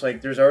 Ponder. I'm just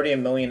like, there's already a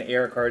million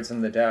air cards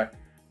in the deck.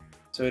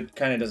 So it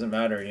kind of doesn't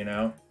matter, you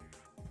know?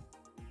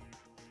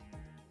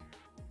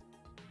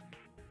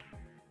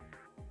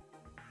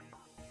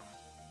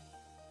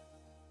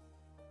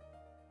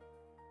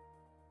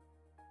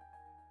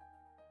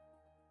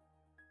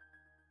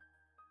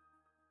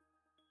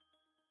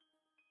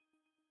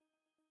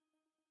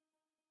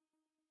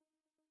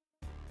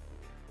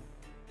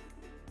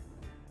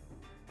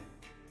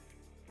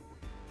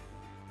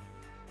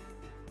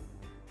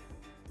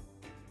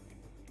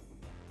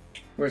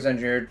 Where's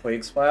Engineered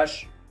Plague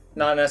Splash?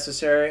 Not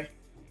necessary.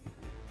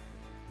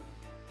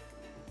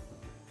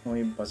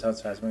 Only bust out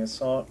Seismic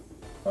Assault.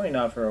 Probably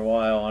not for a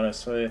while,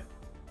 honestly.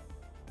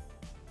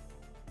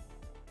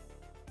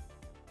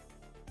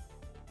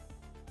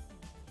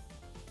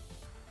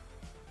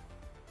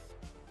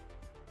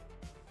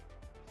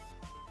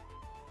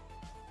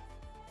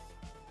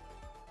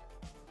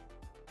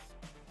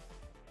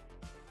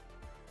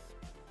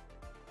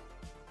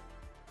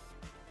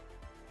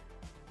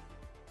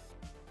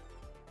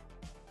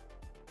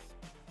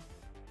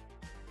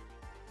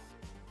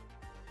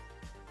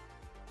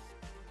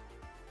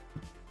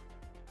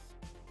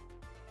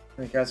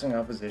 Are they casting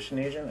Opposition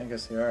Agent? I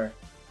guess they are.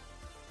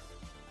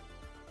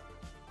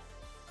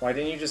 Why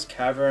didn't you just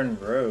Cavern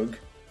Rogue?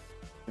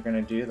 You're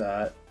gonna do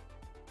that.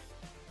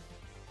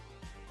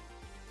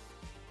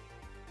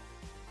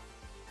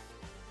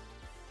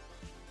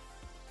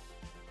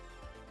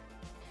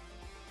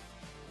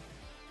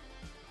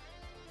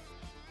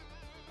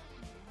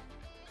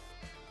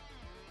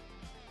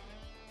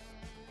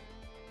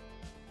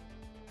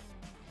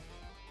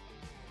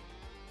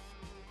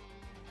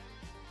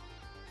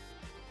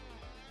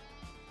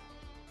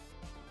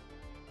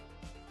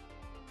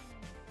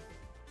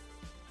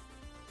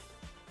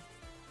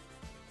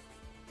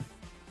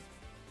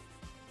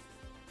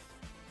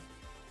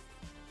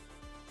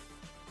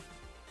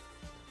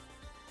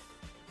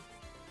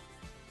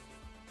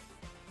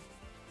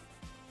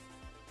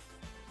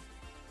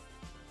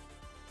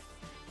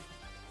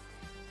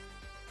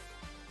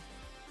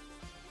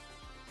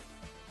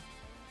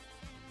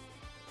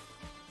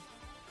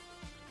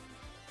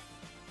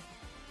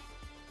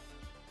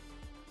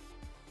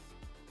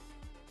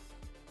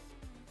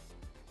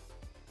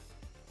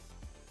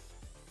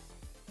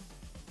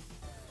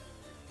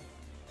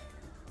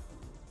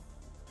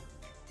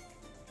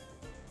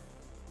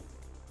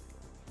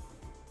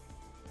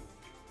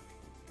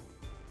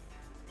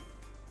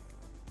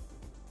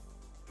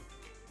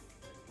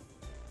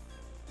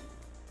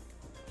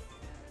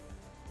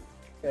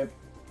 Okay.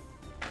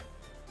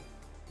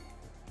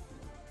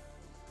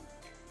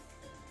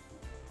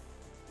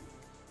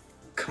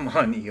 Come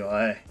on,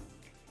 Eli.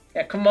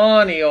 Yeah, come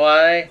on,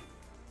 Eli.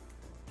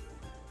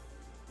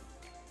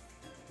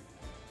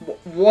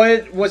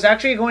 What was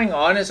actually going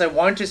on is I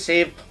wanted to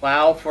save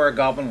Plow for a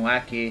Goblin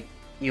Lackey,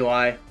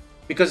 Eli.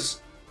 Because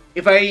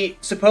if I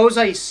suppose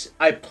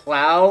I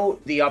Plow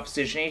the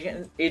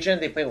Opposition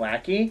Agent, they play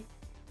Lackey,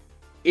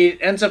 it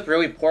ends up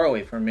really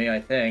poorly for me, I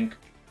think.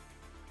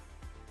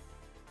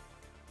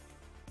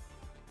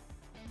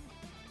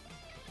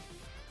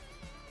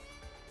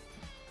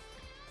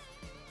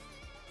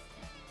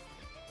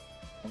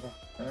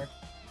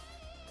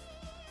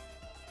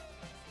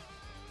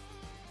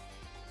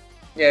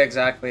 Yeah,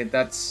 exactly.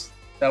 That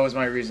was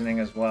my reasoning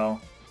as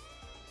well.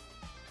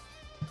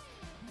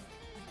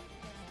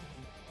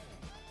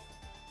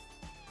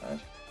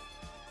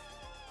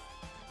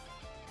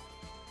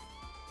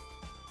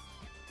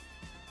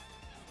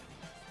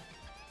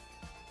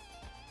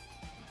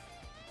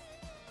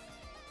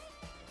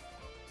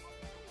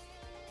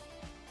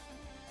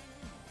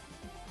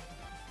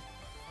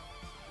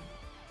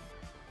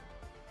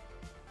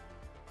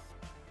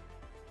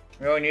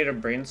 We really need a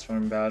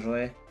brainstorm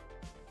badly.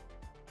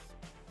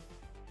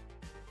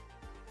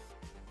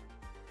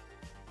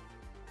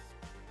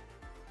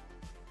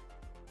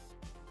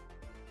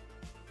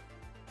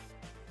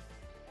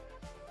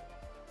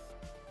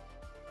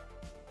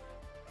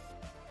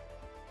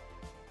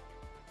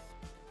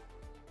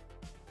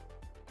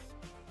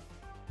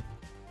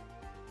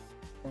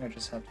 I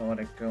just have to let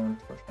it go,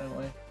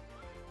 unfortunately.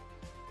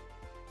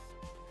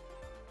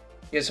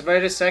 Yes, if I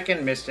had a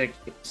second Mystic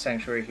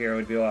Sanctuary here, it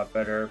would be a lot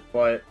better,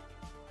 but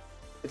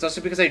it's also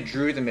because I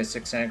drew the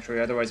Mystic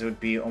Sanctuary, otherwise it would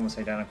be almost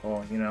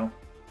identical, you know?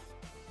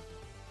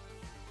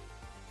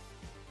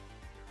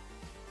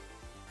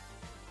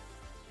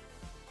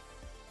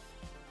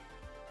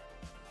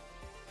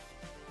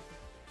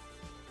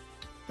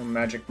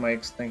 Magic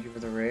Mike's, thank you for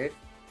the raid.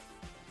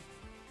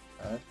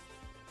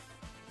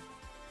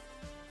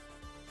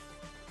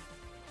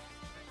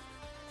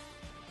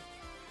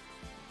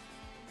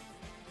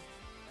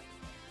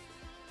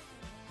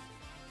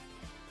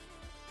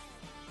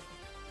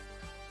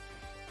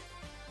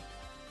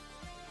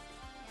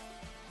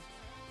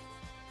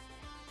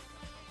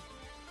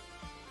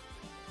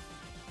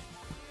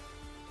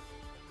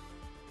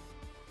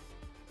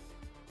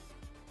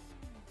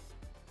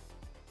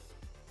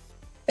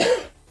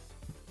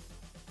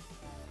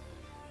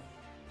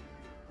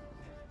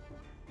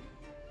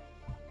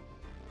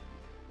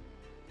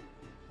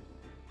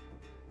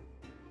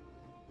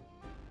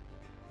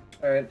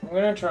 Alright, I'm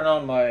gonna turn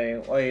on my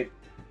light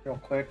real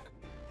quick.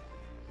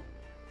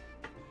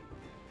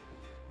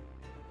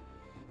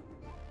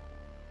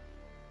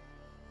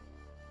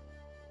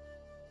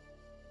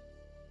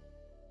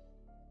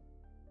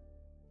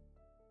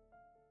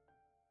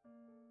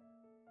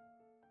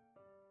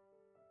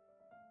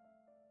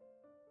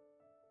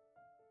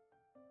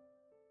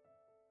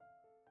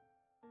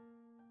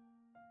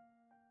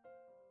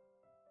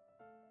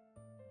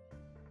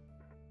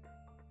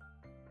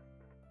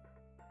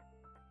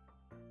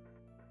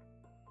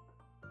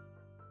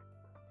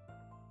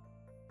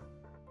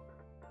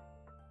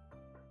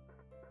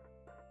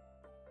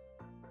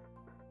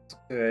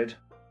 Good.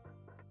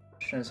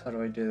 Question is, how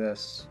do I do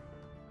this?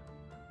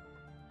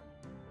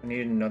 I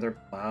need another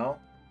plow?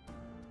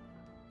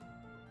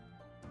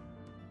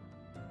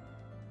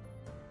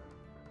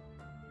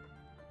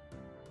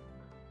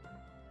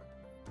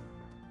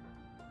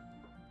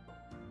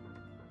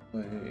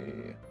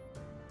 Wait.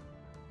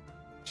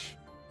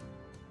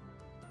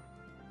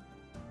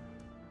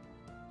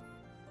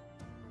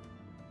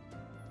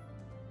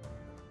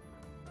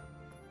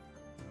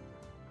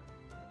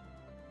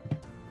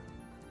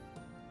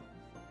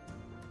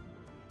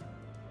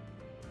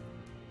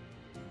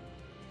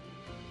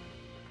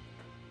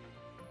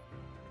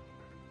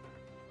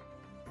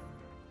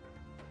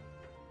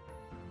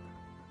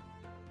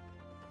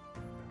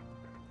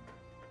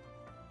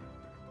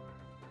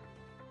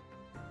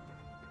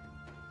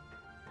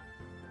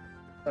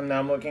 Now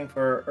I'm looking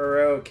for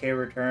Uro K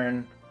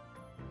return.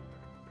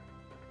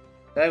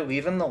 Did I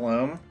leave in the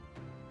loam?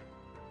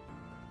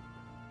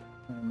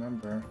 I don't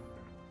remember.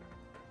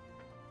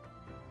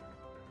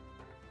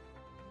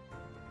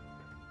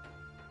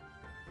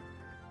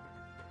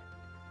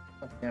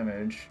 What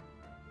damage?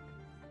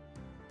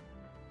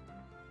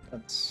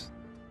 That's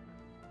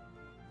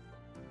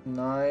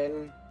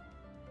 9.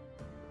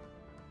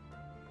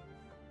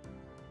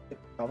 They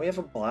probably have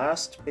a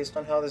blast based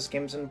on how this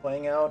game's been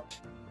playing out.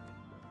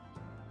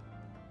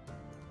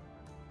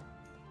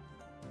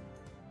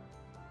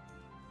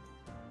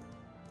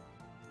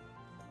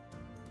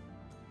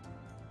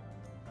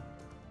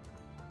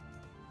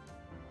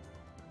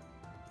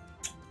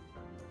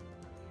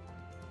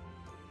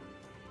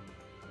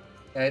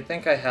 I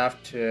think I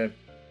have to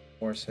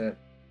force it,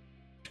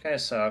 which kind of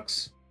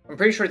sucks. I'm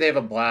pretty sure they have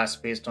a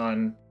blast based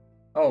on...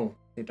 Oh,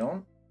 they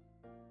don't?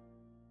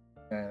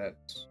 Okay,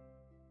 that's...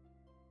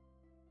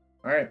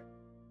 Alright,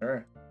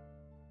 sure.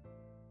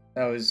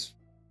 That was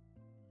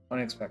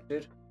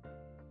unexpected.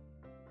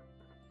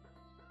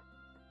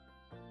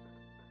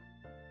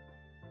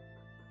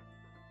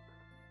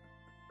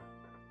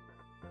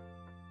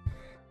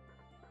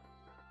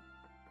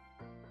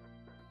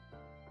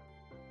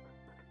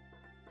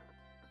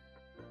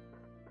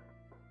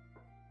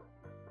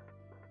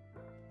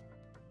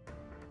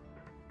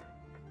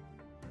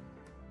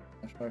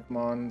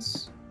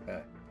 Mons.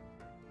 Okay.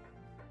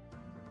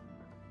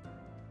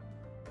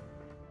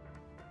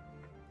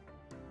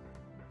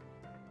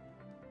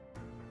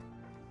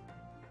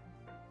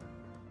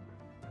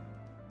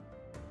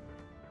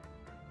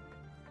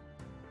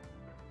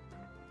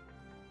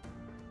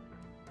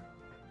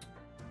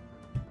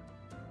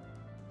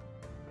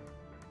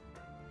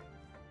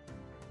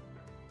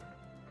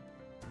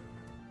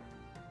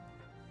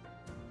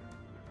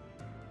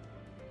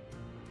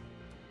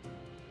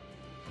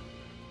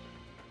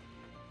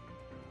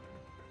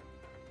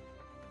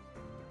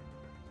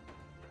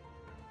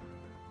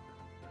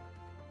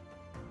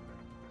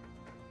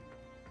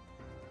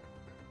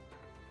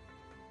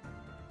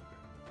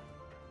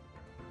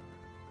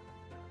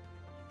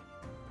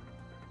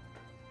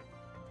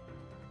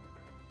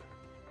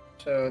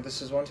 So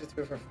this is 1, 2,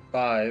 3, 4,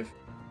 5.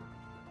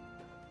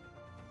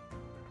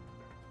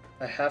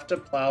 I have to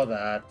plow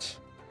that.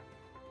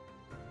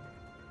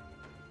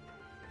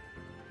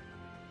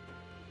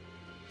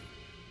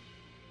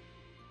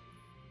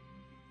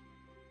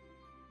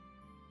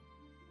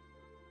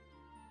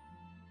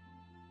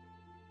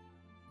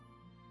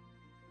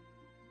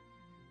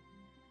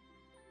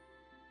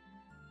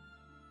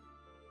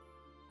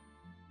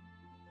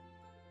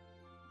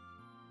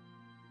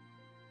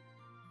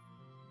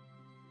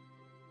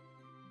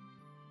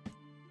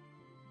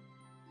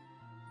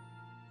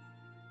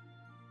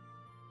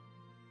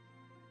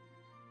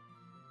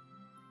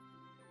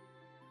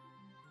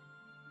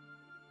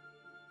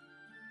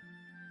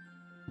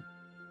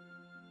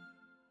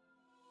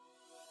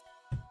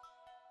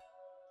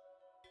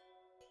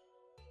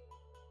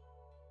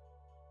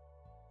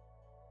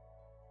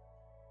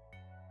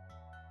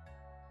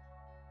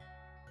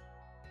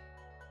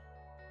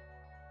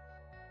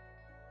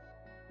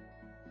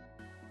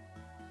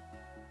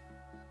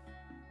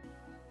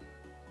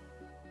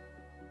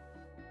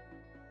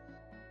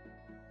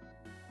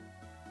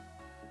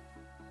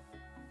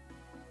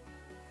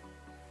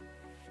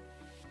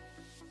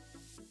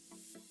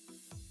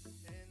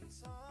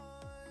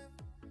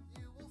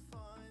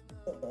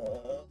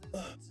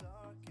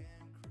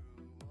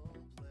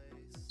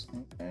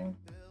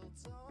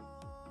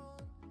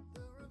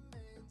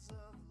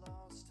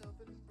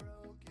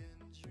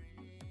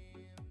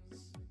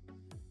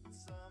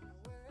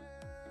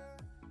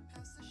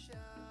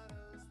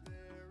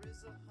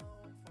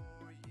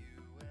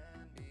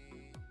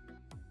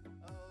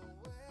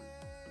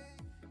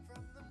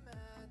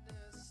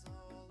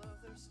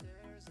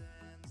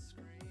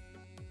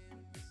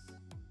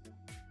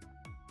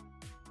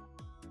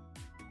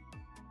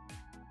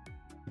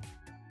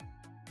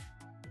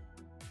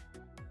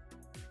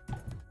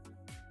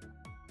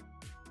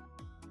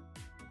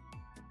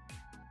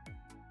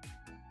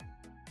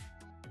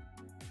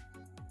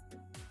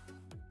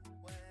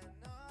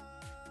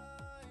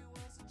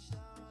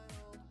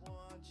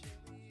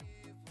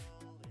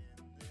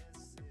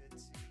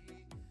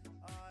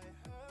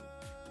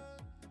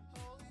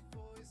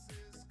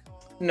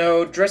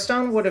 No, dress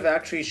down would have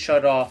actually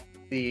shut off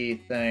the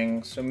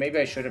thing, so maybe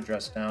I should have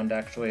dress downed,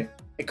 actually.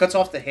 It cuts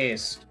off the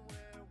haste.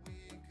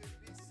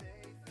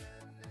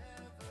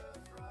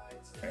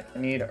 Alright, I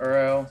need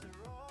Uro.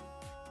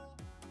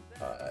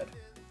 God.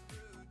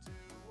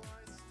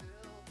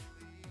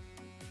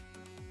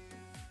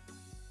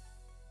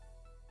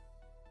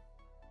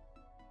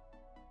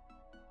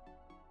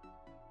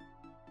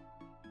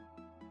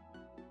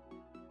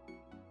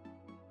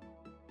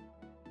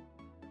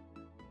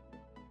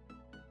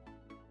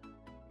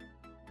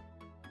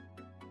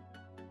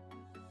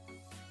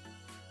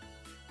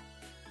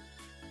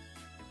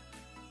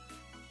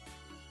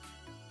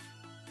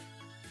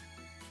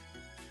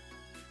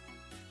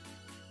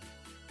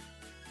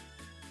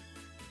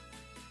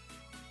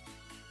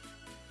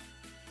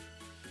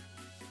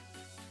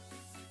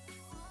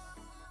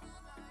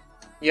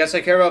 Yes,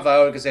 I care about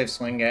Violet because they have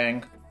Sling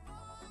Gang.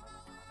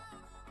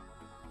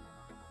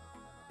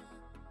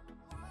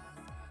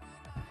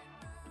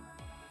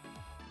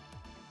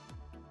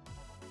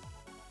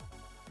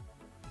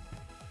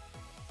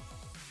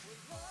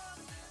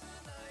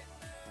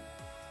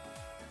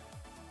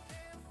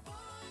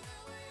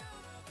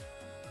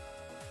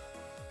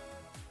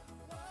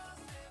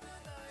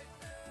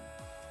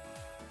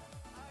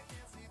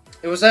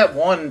 It was that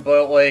one,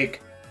 but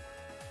like...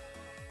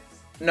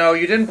 No,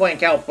 you didn't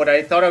blank out, but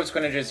I thought I was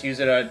going to just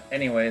use it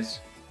anyways.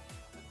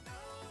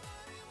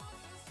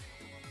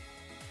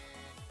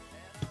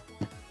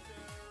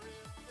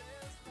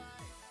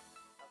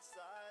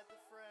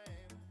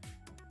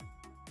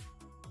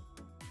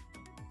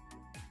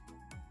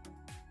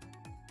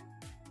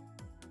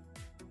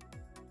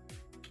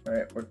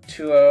 Alright, we're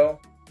 2-0.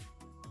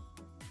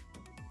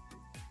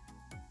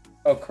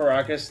 Oh,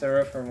 Karakas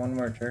throw for one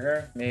more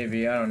trigger?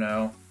 Maybe, I don't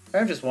know.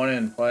 I just want it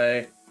in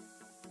play.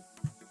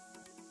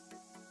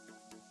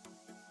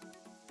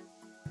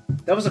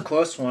 That was a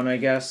close one, I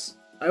guess.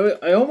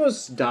 I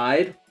almost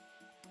died.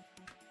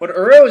 But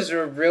Uro is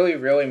a really,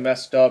 really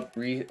messed up,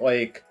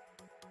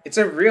 it's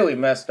a really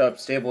messed up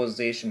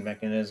stabilization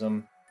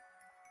mechanism.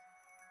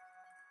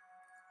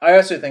 I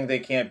also think they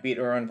can't beat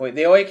Uro in play.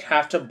 They, like,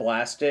 have to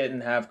blast it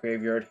and have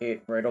Graveyard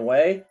Hate right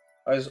away.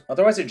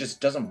 Otherwise, it just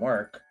doesn't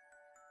work.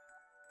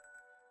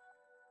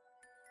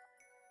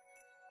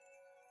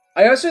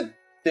 I also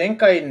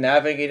think I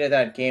navigated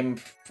that game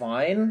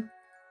fine.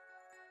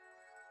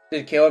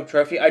 Did Caleb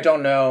trophy? I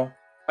don't know.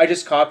 I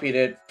just copied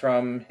it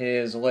from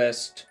his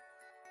list.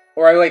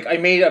 Or I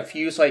made a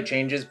few slight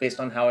changes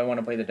based on how I want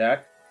to play the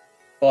deck.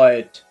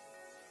 But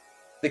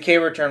the K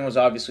return was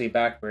obviously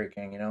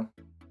backbreaking, you know?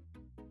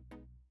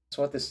 That's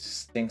what this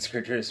Sting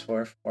Scourger is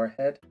for,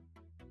 forehead.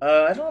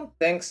 I don't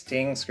think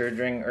Sting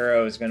Scourging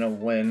Uro is gonna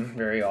win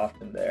very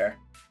often there.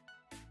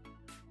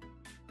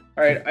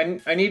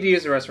 Alright, I need to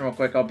use the restroom real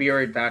quick. I'll be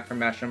right back for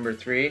match number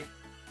 3.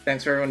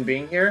 Thanks for everyone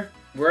being here.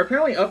 We're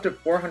apparently up to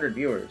 400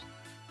 viewers.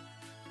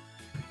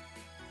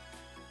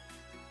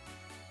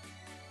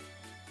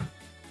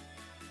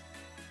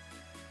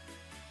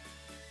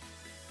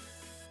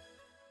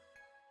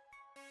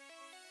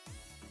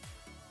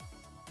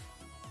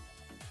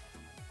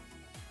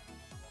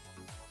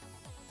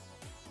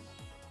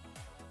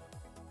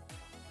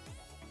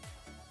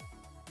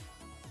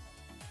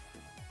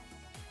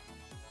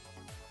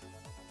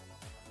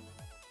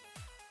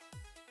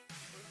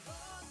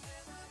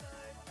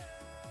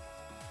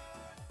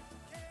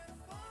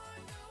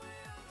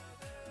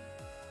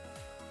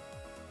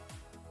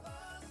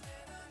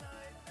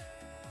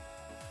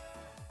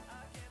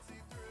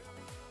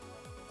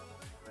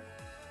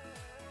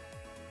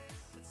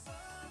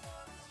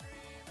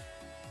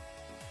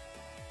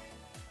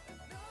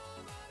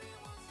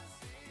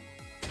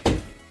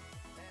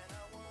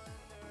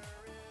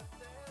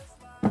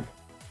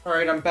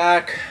 Alright, I'm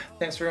back.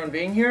 Thanks for everyone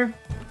being here.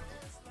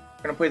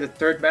 We're gonna play the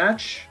third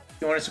match.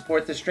 If you want to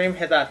support the stream,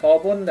 hit that follow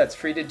button. That's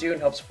free to do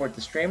and help support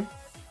the stream.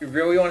 If you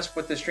really want to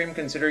support the stream,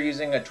 consider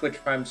using a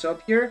Twitch Prime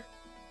sub here.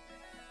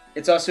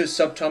 It's also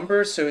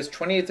September, so it's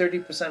 20 to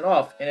 30%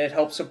 off, and it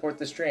helps support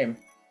the stream.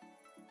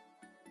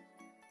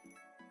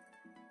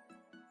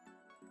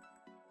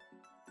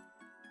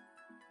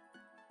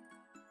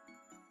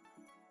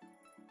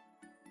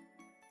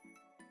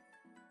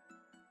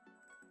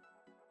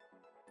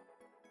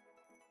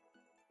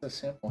 The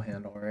sample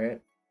handle,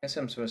 right? I guess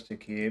I'm supposed to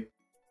keep.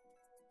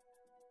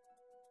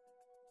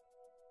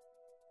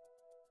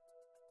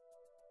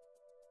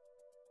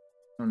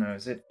 I don't know,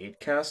 is it 8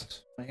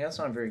 cast? My hand's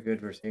not very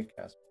good versus 8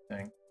 cast, I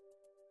think.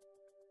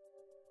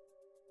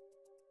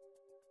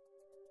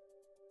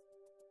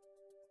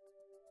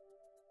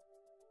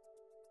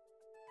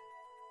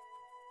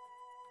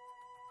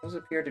 Those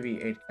appear to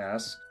be 8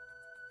 cast.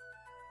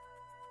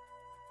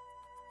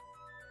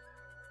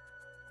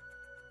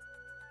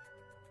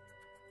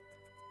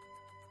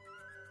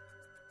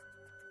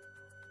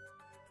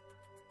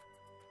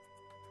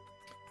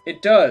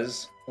 It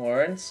does,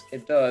 Lawrence.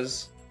 It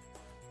does.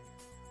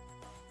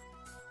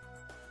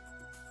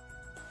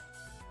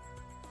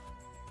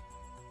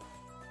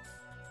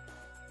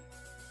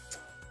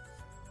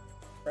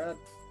 Right.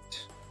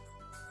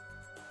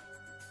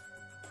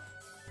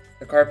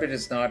 The carpet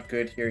is not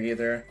good here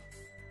either.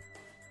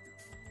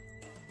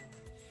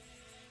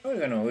 How are we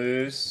gonna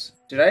lose?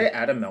 Did I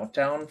add a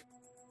meltdown?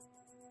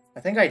 I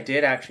think I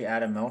did actually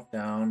add a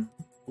meltdown.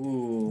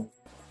 Ooh.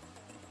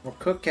 We're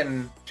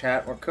cooking,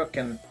 chat. We're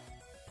cooking.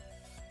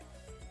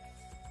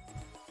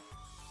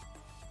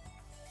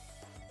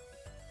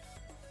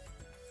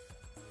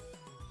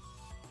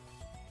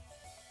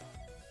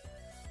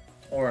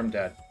 Or I'm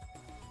dead.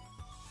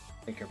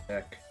 Take your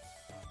pick.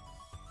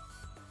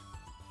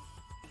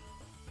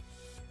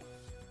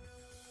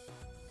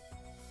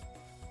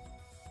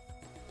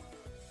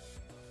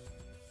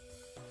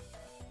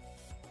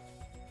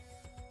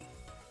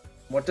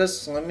 What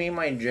does Slimmy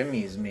my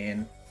Jimmies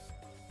mean?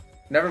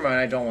 Never mind,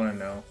 I don't want to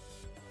know.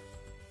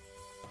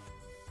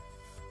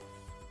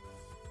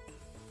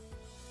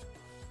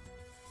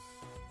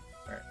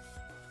 Alright.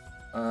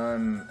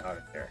 I'm out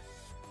of here.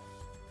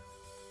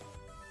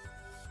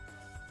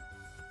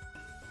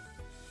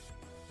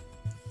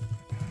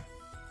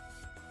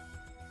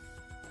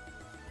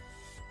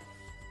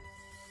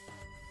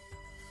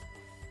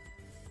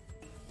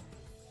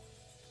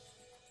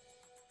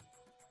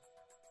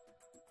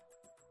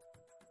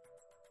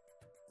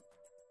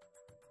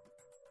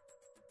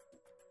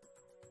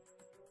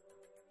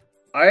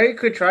 I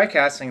could try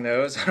casting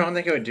those. I don't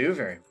think it would do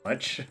very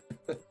much.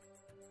 I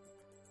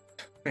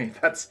mean,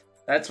 that's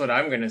what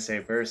I'm gonna say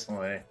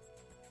personally.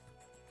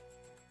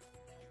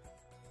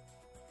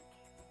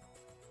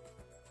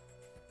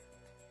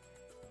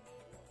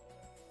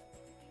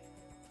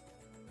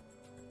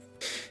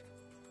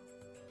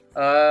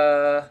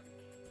 I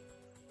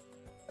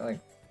like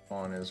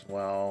Fawn as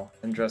well,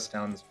 and Dress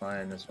Down's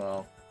fine as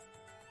well.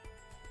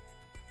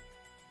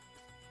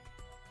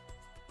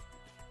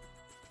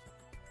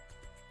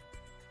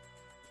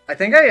 I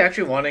think I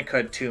actually want to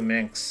cut 2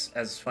 Minsc,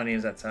 as funny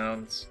as that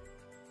sounds.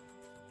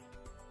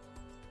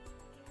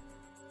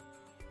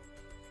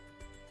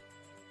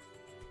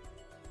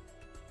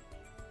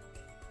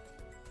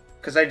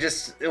 Because I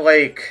just,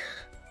 like,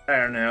 I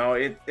don't know,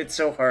 it's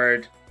so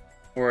hard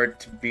for it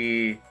to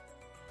be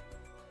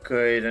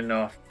good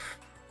enough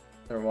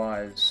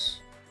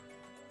otherwise.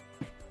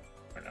 I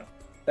don't know.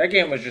 That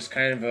game was just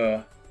kind of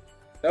a,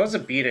 that was a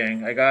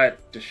beating. I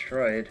got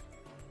destroyed,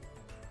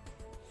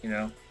 you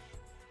know?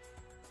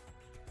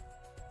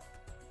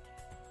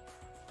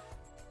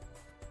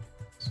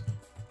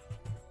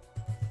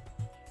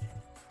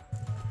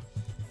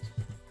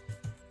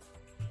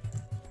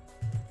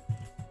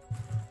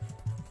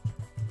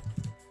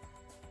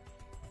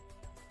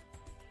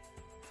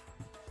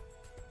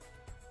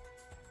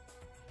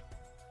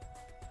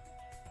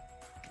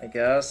 I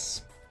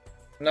guess.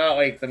 I'm not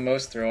like the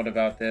most thrilled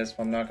about this,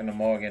 but I'm not gonna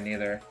mulligan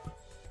either.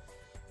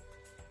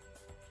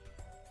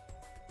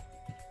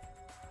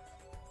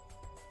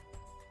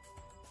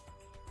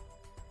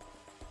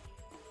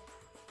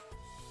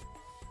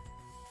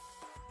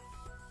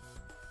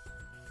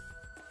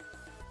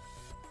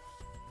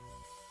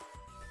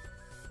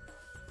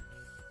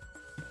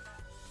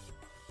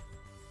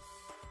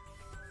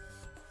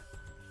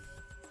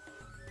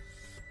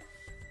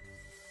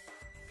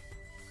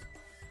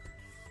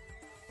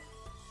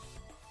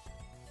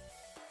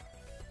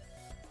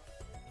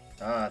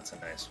 Ah, that's a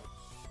nice one.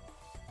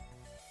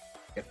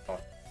 Get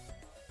fucked.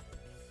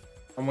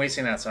 I'm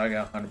wasting that, so I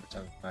got 100% of the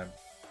time.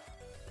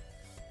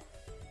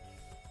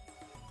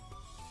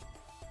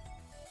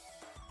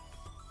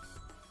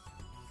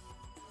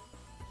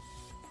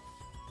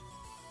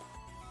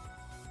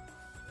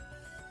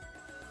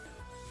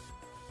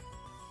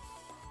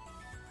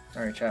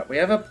 Alright, chat. We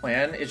have a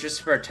plan. It's just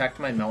to protect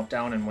my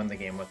meltdown and win the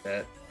game with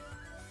it.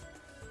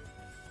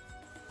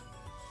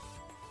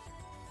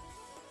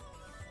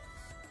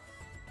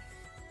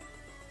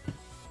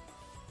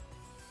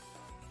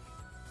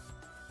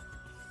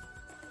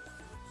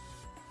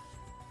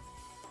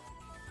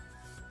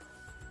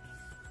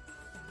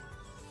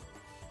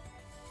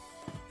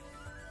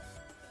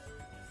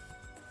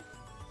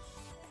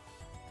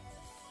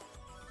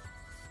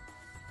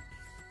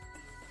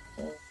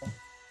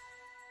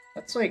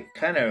 That's like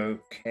kind of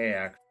okay,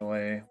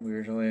 actually,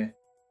 weirdly.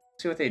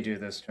 See what they do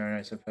this turn,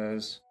 I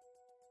suppose.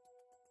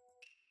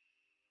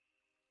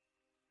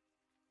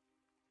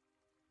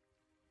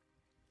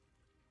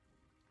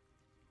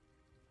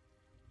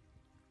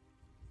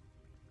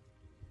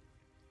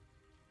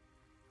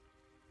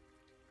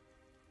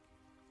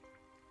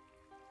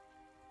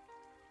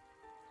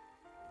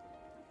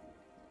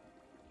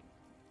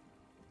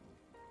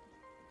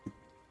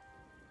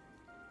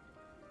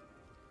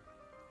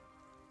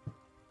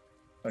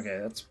 Okay,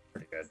 that's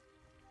pretty good.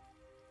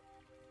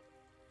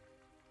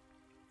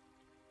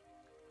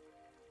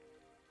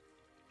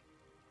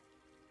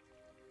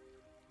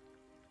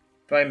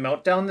 Do I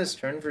melt down this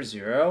turn for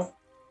 0?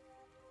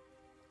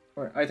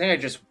 Or I think I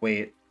just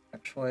wait,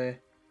 actually.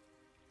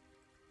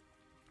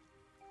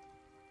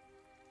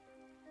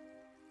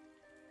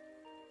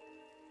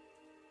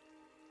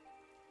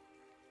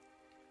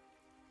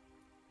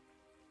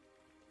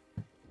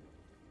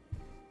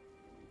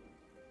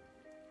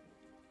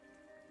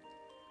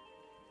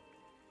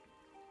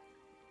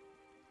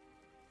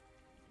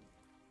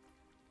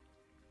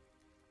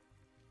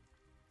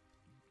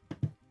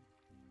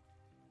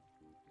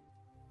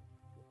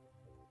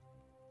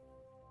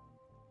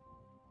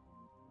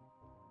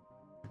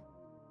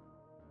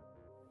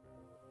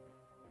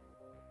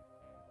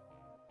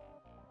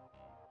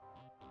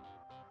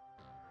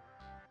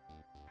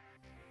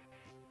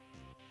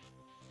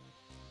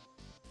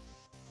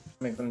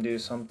 Make them do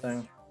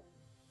something.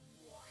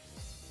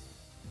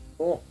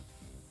 Cool.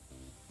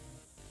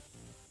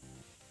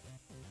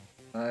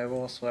 I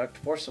will select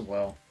Force of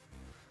Will.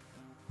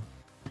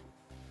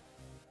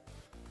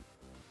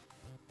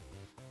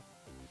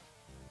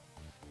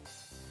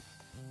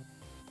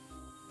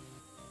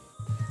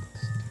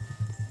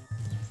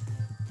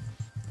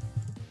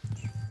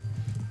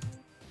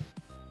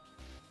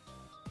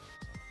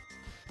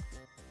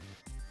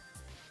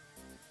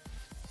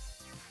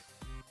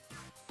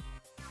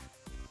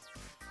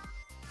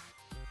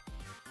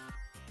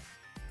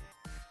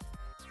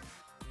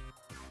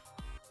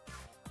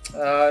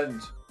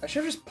 I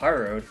should have just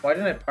pyroed. Why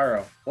didn't I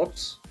pyro?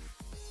 Whoops.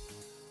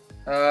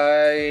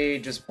 I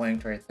just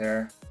blanked right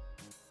there.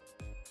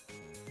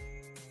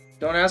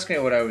 Don't ask me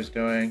what I was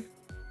doing.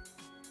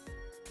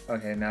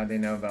 Okay, now they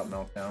know about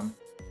Meltdown.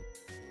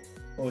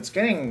 Oh, it's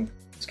getting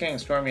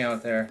stormy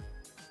out there.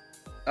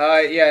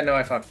 Yeah, no,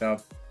 I fucked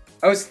up.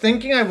 I was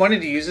thinking I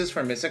wanted to use this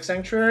for Mystic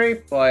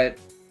Sanctuary, but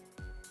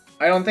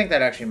I don't think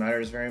that actually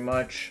matters very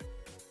much.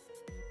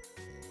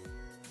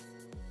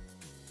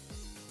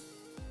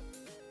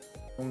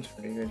 Loam's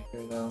pretty good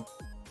here, though.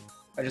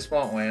 I just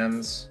want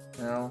lands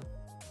now,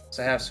 because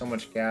I have so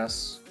much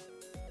gas.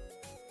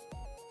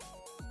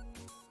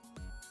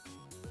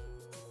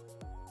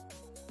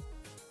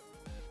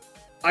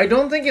 I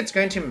don't think it's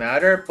going to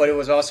matter, but it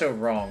was also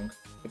wrong,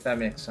 if that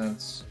makes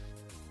sense.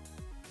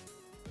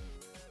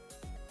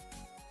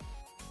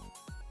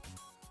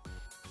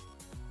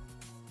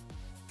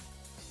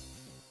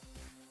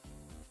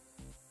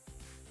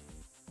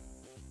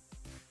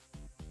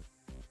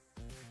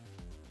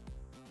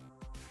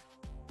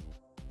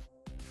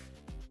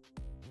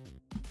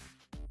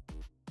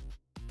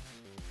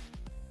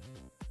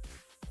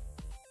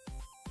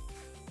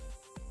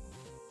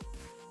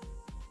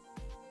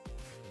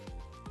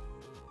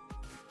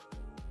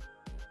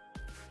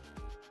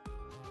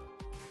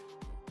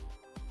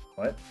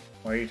 What?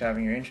 Why are you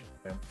tapping your ancient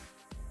tomb?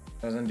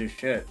 Doesn't do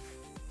shit.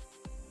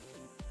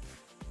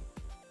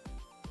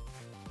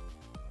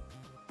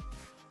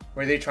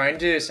 Were they trying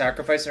to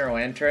sacrifice their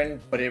lantern,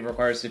 but it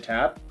requires to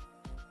tap?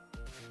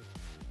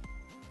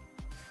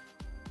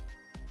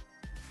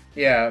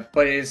 Yeah,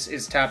 but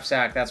it's tap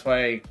sack, that's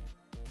why...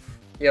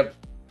 Yep.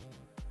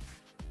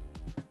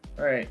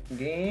 Alright,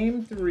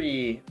 game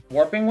 3.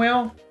 Warping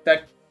Whale?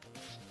 That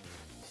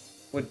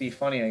would be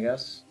funny, I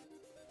guess.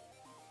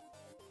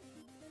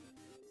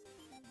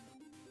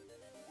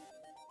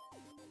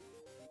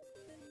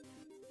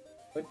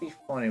 Would be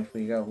fun if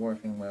we got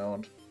Warping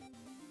Whaled.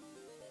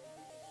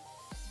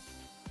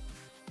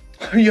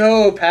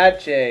 Yo,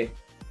 Patche!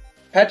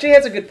 Patche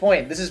has a good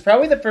point. This is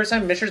probably the first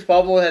time Mishra's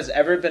Bubble has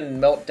ever been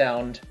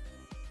meltdowned.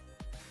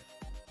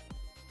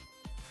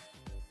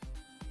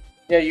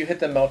 Yeah, you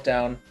hit the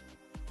meltdown.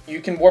 You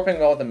can Warping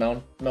Whale the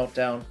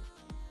meltdown.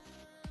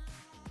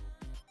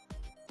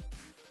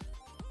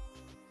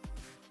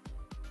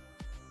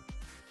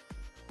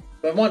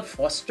 Do I want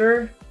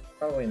Fluster?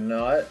 Probably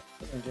not.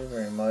 Doesn't do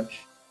very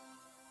much.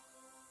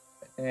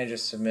 I think I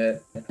just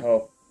submit and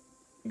hope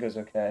it goes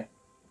okay.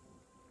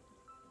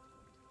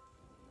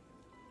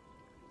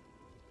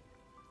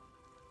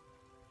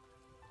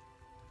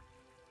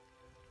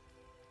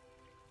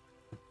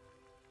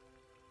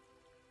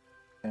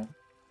 Yeah.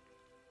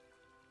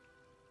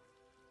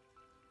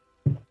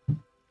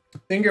 I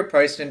think you're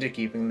priced into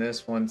keeping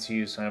this once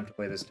you sign up to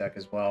play this deck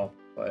as well,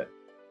 but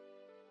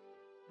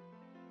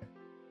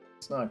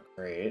it's not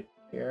great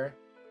here.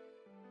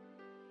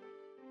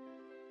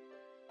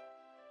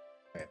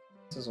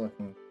 This is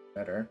looking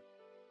better.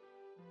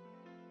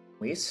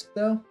 Waste,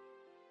 though?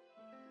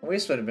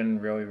 Waste would have been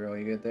really,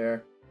 really good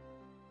there.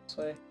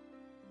 Honestly.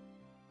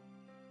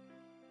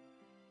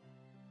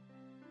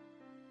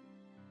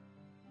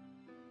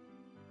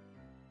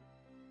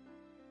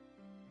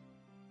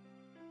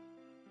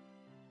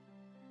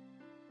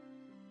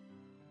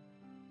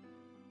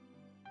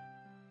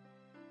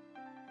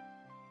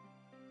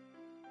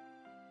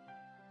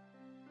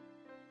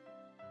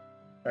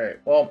 Alright,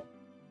 well...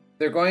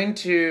 They're going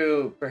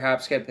to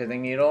perhaps get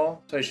Pithing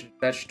Needle, so I should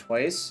fetch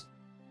twice.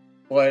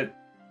 But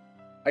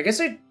I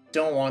guess I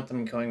don't want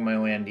them killing my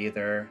land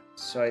either,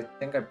 so I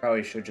think I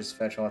probably should just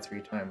fetch all 3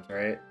 times,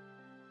 right?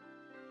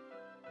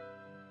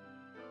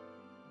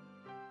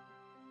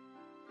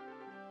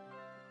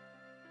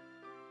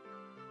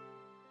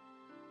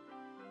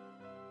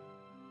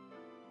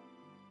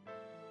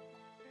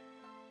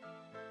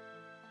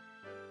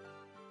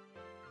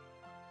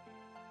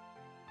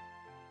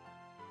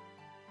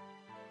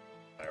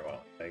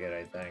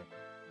 I think.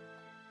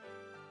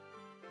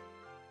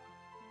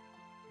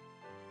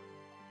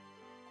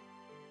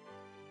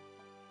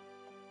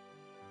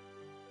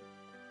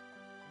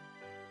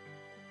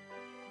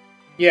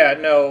 Yeah,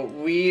 no,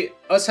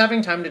 us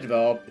having time to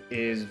develop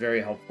is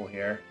very helpful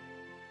here.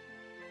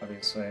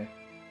 Obviously.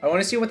 I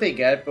want to see what they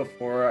get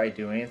before I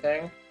do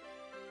anything.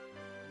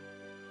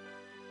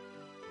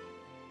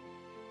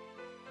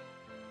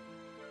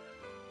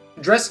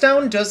 Dress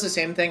Down does the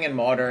same thing in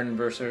Modern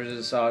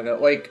versus Saga.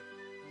 Like,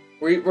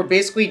 we're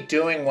basically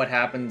doing what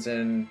happens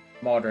in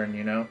Modern,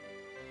 you know?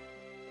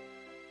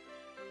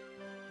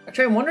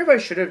 Actually, I wonder if I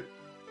should have...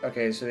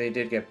 Okay, so they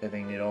did get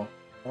Pithing Needle.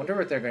 I wonder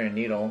what they're going to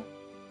needle.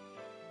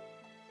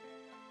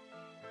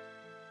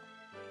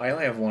 I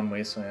only have one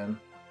Wasteland.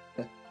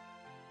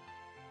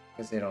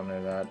 Because they don't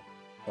know that.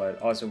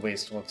 But also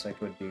Waste looks like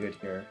it would be good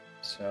here.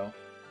 So,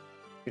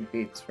 good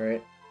beats,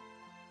 right?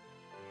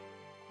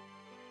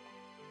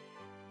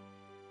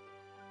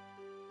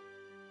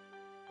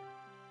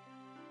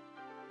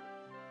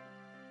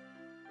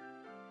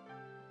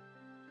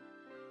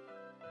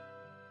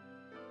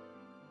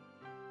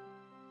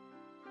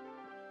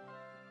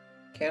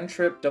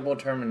 Cantrip, double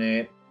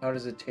terminate. How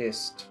does it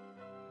taste?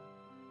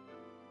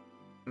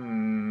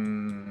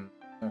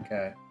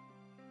 Okay.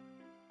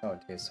 How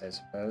it tastes, I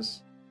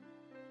suppose.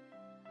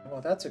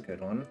 Well, that's a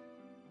good one.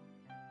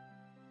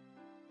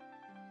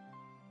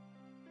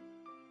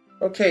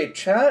 Okay,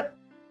 chat.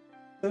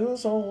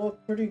 Those all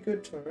look pretty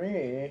good to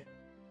me.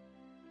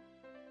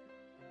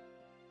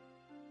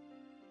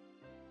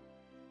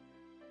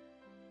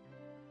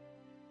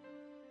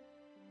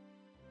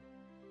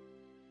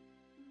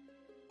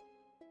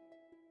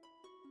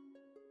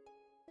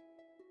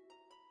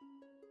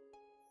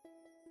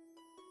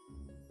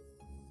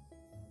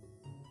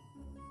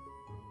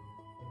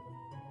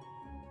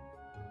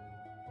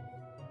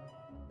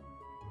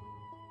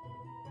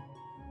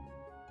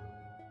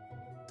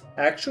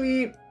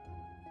 Actually,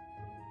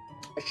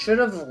 I should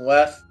have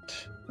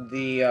left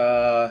the,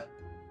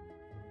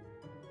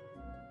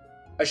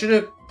 I should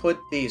have put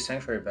the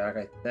Sanctuary back,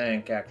 I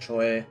think,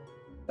 actually.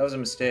 That was a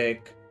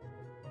mistake.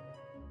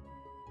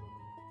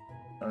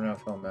 I don't know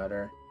if it'll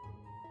matter.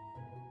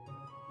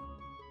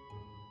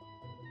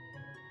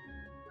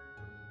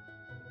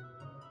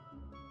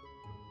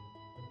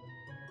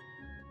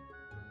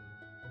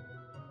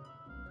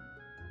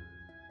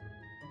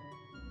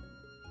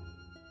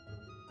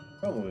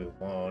 Probably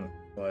won't,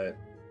 but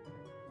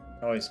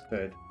always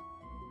could.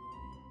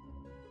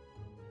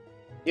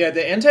 Yeah,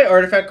 the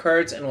anti-artifact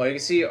cards and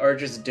Legacy are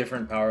just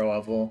different power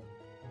level.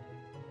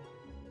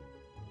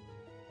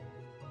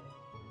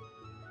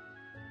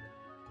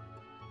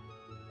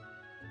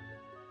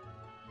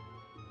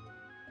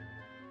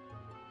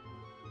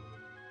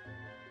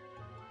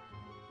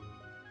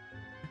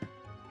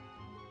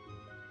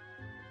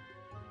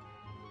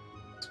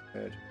 That's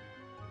good.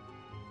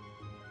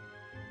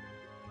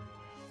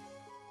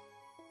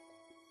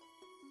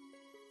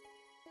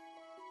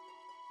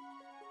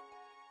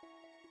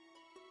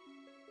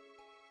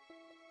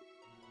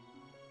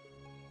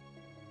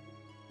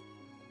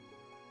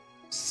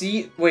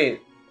 See,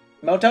 wait.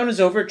 Meltdown is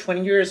over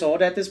 20 years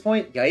old at this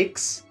point?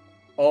 Yikes.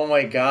 Oh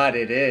my god,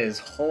 it is.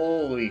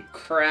 Holy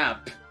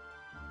crap.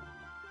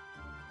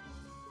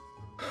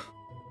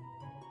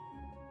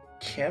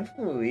 Can't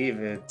believe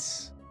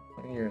it's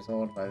 20 years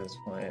old by this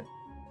point.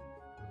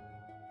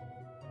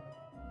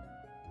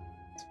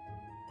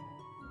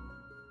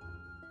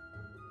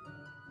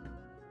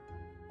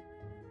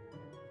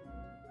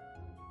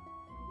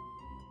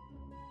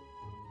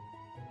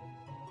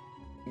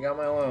 You got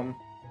my Loam.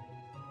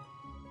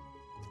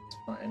 It's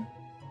fine.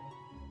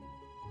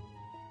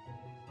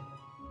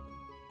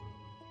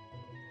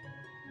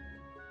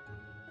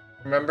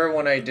 Remember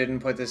when I didn't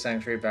put the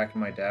Sanctuary back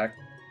in my deck?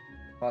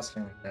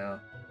 Costing me now.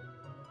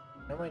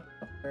 Am I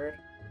top third?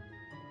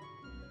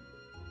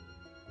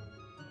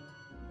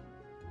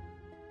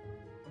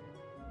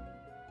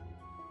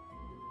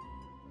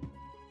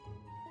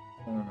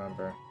 I don't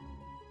remember.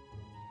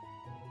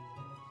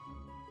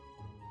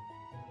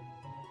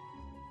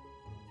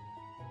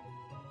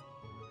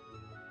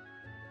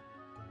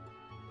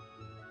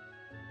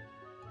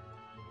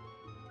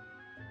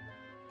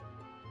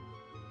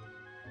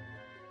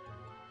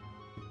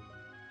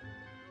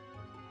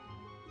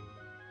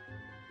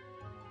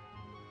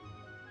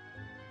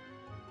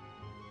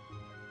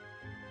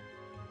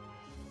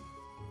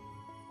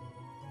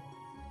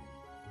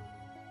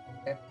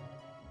 Okay.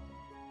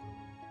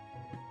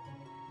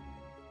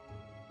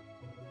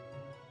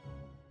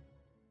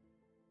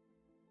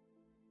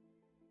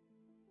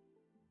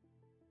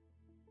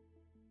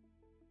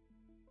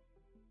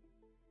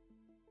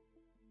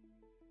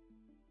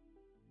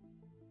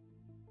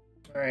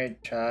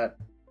 Alright, chat.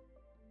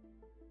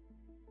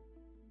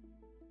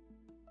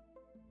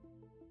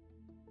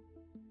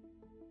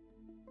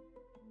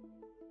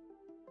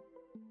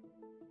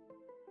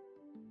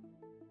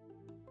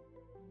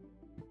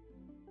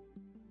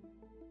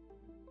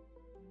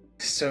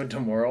 So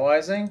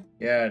demoralizing?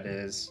 Yeah, it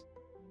is.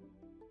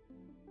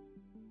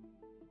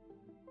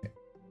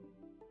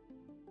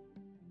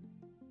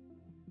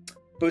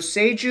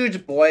 Boseju's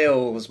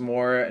Boil is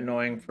more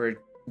annoying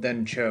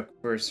than Choke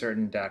for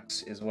certain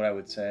decks, is what I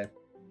would say.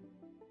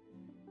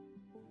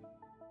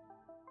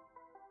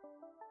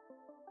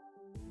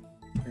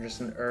 You're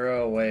just an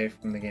Uro away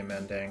from the game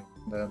ending.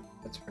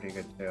 That's pretty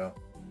good too.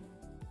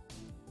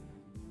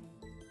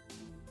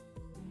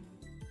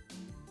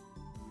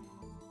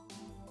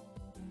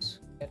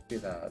 Can't do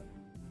that.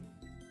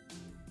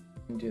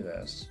 I can do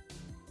this.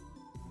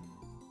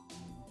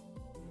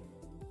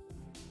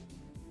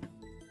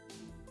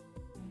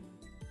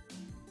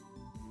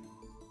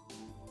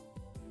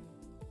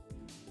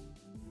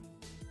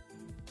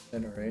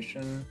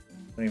 Iteration.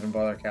 Don't even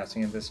bother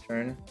casting it this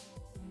turn.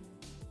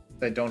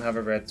 I don't have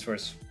a red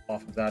source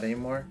off of that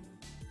anymore.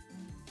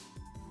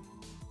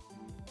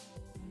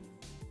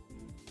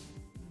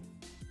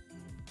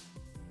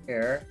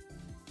 Here.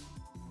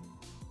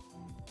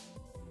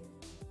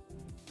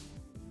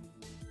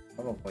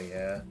 Probably,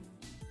 yeah.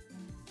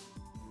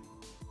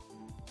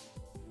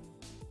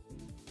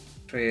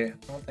 Actually, I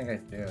don't think I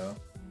do.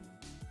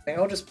 I think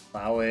I'll just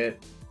plow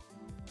it.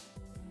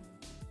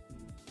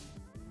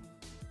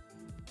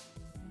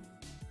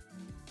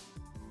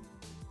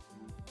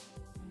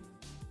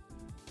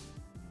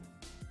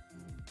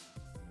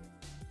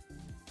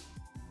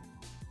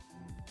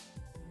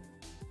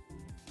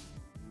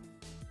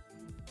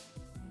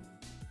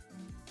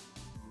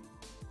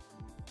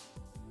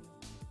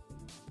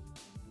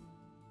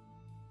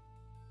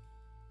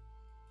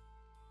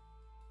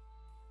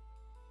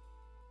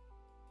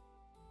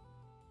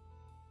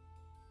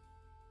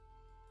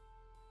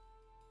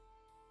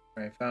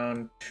 I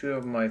found 2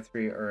 of my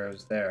 3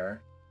 arrows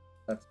there.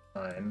 That's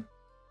fine.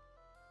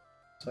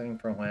 Just looking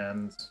for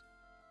lands.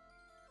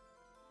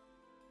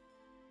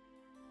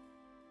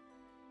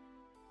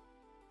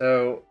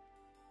 So,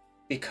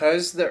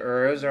 because the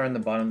arrows are on the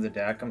bottom of the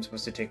deck, I'm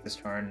supposed to take this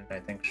turn and I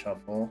think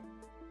shuffle.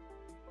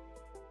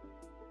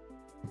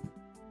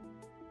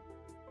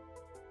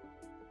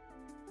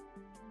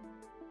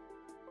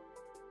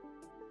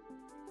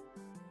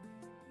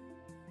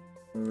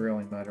 Doesn't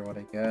really matter what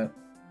I get.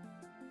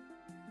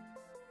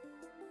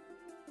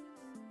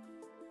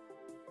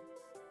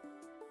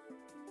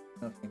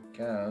 I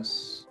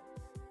guess.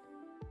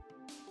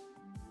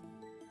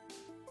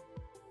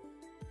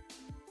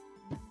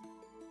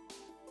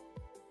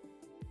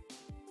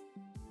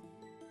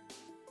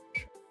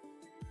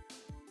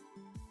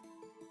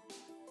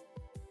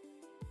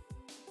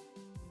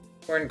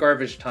 We're in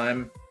garbage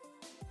time.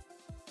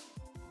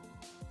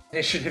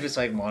 Initiative is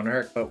like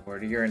Monarch, but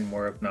wordier and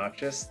more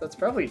obnoxious. That's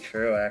probably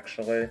true,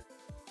 actually.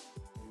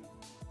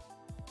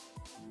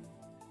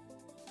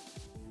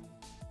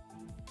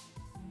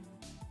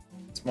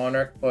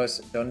 Monarch plus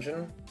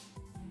Dungeon.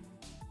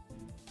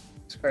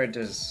 This card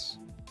does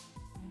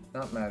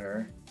not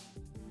matter.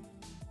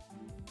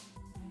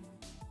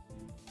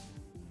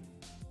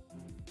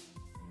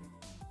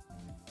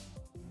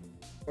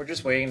 We're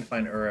just waiting to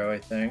find Uro, I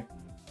think.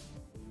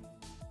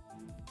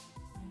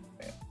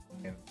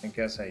 Okay. I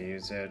guess I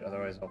use it,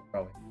 otherwise I'll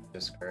probably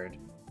discard.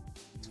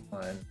 It's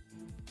fine.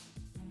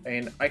 I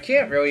mean, I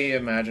can't really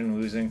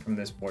imagine losing from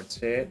this board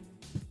state,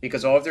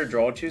 because all of their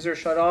draw twos are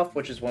shut off,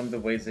 which is one of the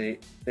ways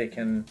they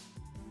can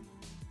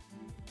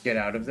get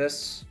out of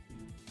this.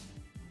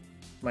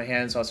 My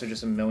hand's also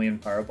just a million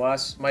Power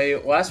Blasts.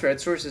 My last red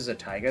source is a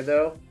Taiga,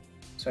 though,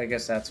 so I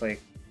guess that's, like,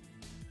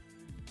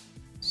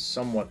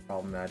 somewhat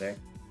problematic.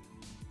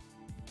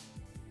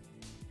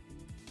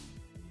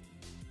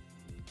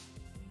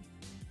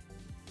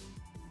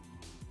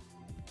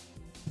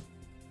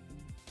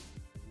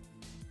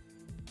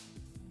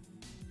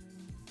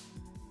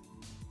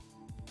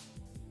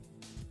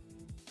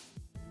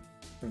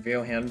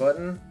 Reveal hand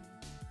button?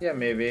 Yeah,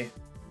 maybe.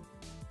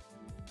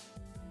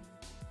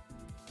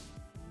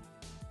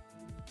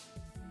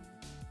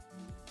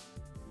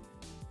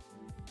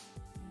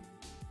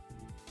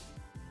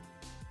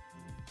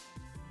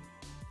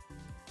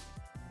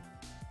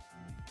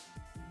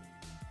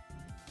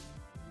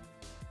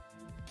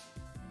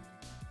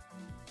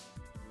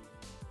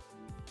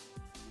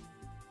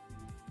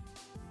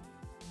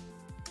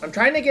 I'm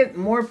trying to get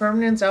more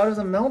permanents out of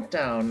the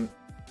meltdown.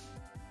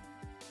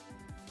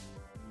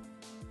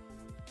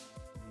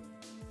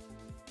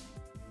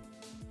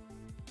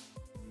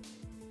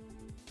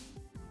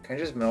 Can I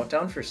just melt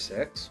down for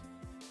 6?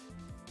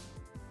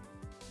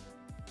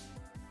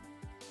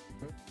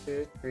 1,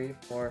 2, 3,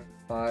 4,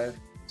 5,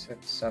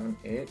 6, 7,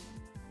 8.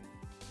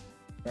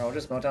 No, I'll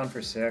just melt down for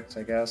 6,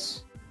 I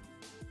guess.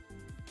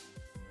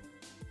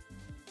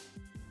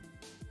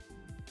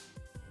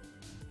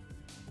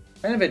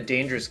 Kind of a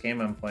dangerous game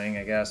I'm playing,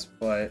 I guess,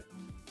 but...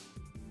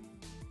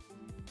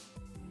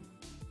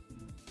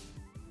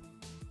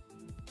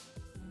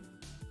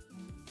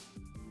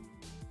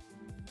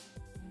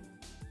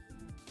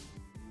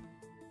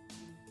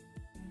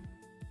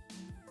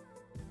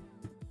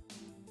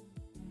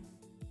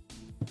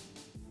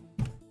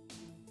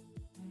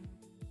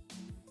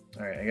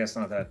 Alright, I guess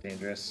not that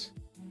dangerous.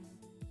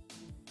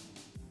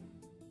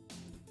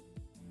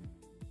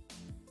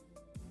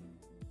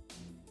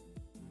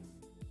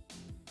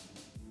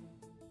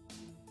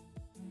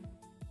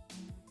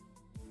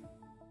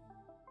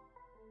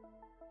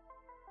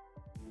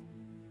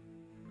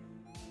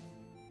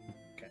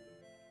 Okay.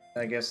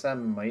 I guess that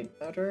might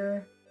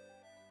matter.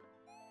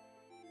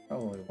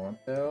 Probably won't,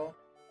 though.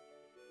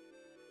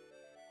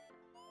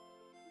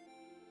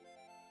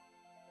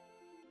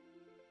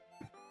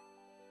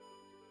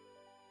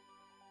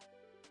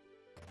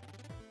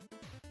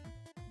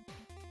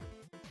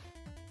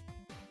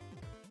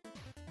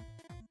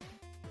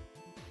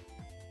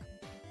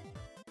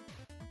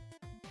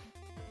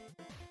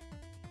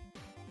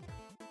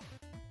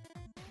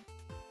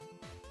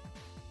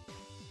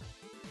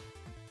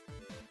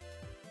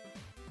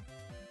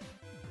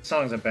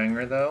 song's a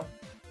banger, though.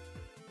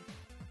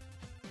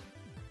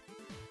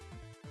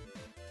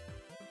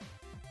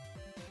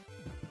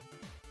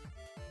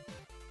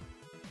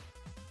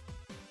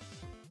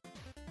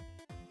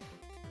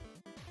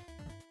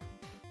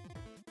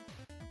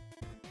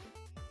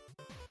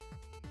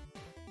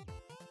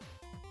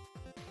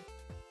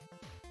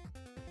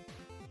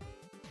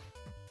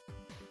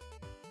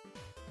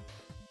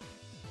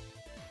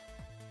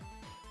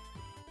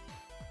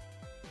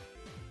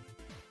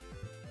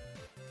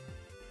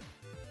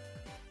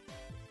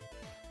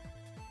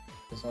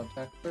 I'll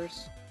attack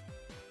first.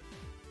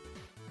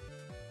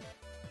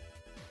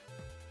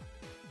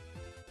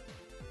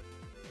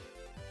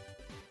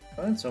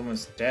 Oh, it's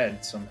almost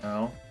dead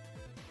somehow.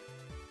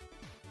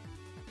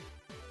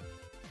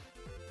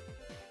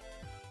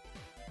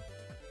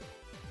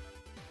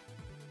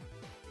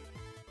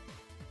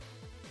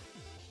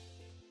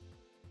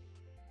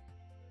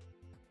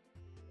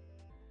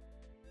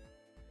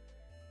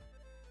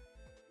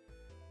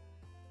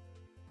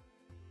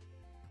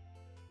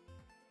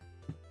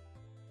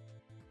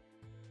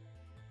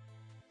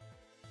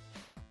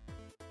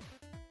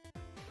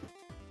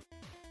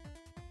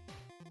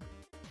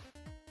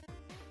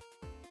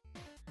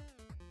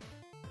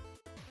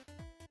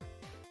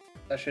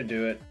 That should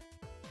do it.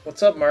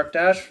 What's up, Mark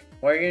Dash?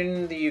 Why are you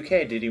in the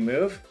UK? Did you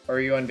move? Or are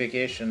you on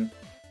vacation?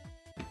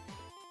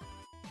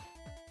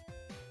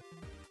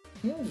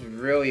 It was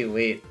really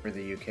late for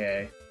the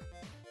UK.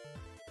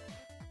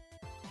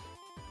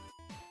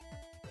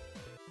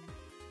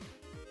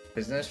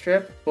 Business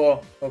trip?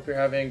 Cool. Hope you're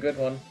having a good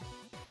one.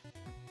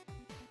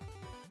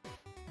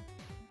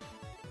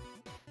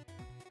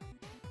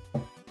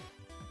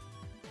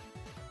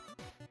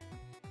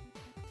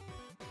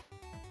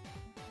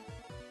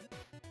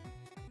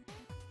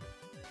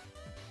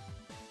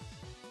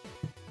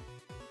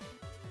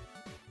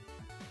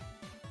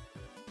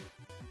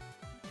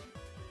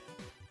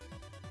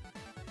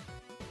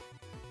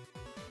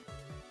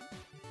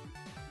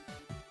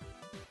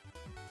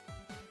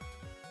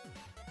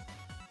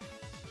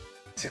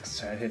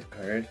 Six-sided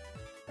card.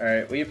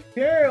 Alright, we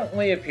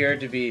apparently appear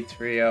to be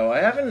 3-0.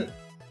 I haven't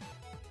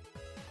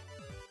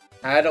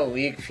had a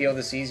league feel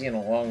this easy in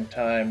a long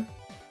time.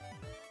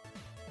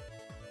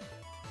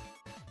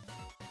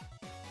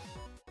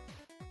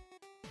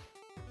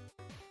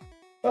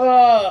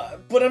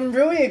 But I'm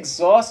really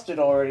exhausted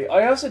already.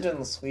 I also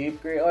didn't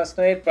sleep great last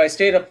night, but I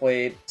stayed up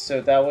late, so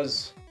that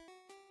was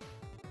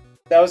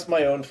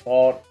my own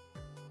fault.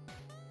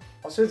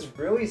 Also, it's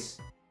really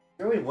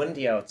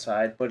windy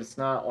outside, but it's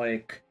not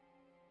like,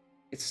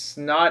 it's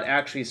not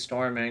actually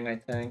storming, I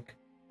think.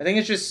 I think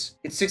it's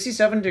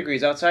 67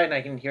 degrees outside and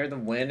I can hear the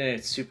wind and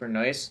it's super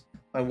nice.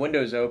 My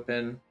window's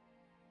open.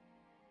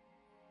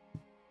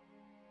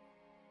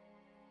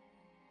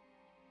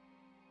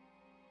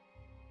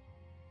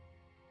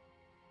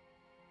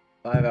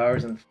 Five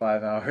hours and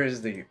 5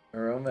 hours, the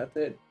Euro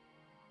method.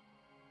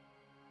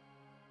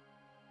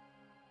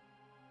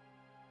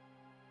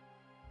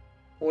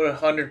 Would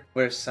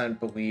 100%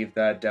 believe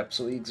that depths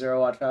leagues are a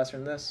lot faster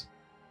than this.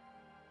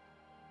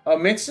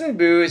 Minsc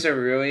Boo is a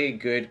really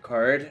good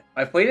card.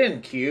 I played it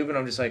in Cube and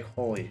I'm just like,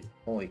 holy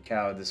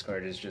cow, this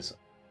card is just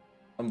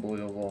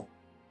unbelievable.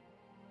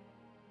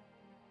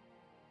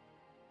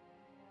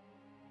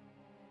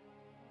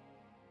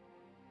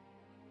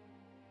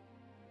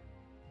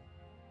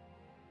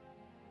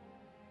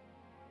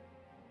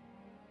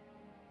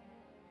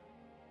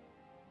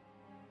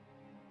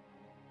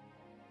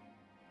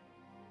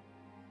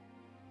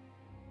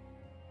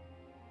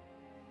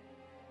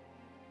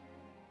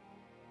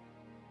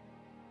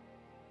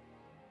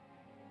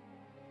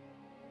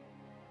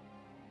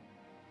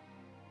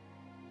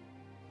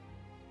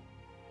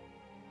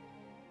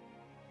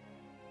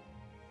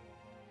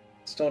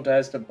 Still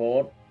dies to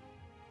Bolt.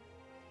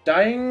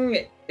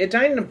 Dying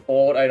to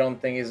Bolt I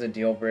don't think is a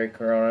deal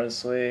breaker,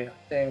 honestly.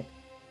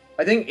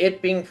 I think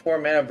it being 4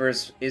 mana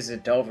versus is a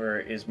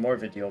Delver is more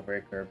of a deal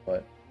breaker,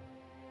 but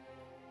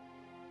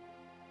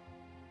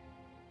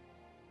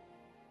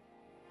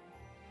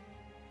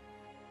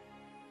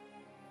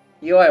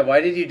Eli, why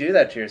did you do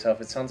that to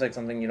yourself? It sounds like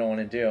something you don't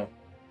want to do.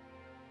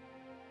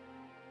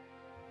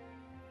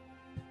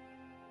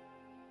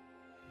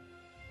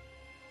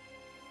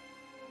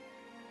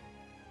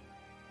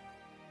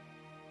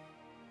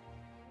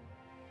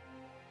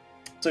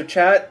 So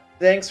chat,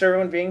 thanks for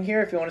everyone being here.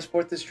 If you want to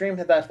support the stream,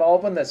 hit that follow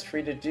button. That's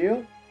free to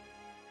do.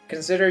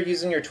 Consider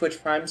using your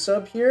Twitch Prime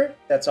sub here.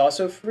 That's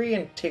also free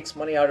and takes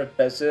money out of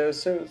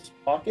Bezos'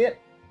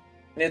 pocket.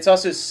 And it's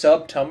also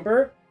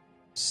September.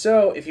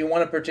 So if you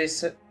want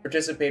to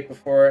participate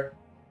before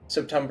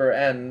September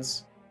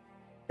ends,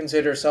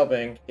 consider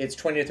subbing. It's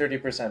 20 to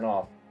 30%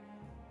 off.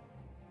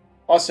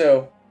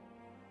 Also,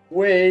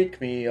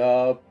 wake me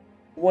up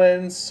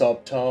when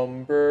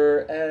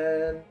September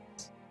ends.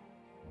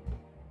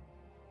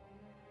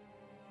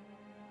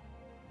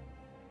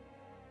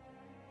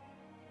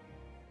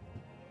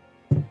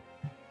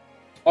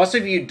 Also,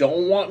 if you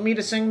don't want me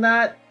to sing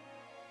that,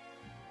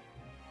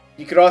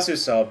 you could also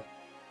sub.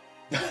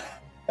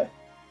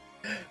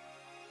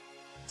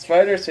 It's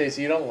Spider's face,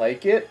 you don't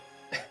like it?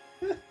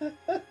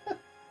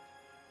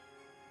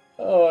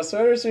 Oh,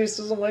 Spider's face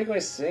doesn't like my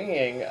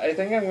singing. I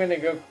think I'm gonna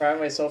go cry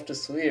myself to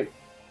sleep.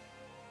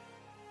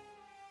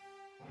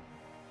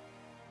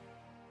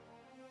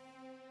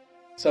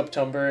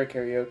 September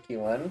karaoke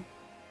when?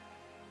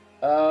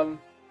 I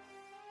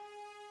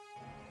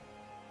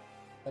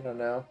don't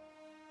know.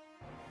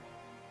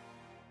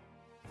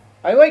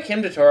 I like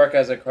him to Torek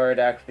as a card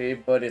actually,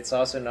 but it's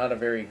also not a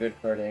very good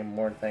card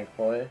anymore,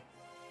 thankfully.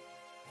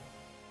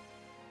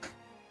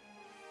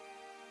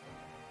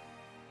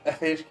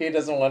 FHK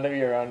doesn't want to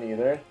be around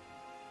either.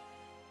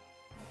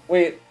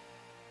 Wait.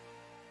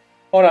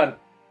 Hold on.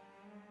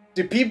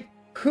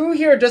 Who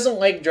here doesn't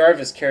like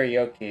Jarvis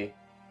karaoke?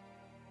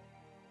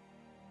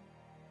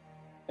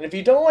 And if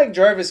you don't like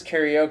Jarvis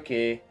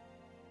karaoke,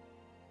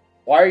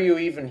 why are you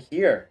even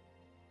here?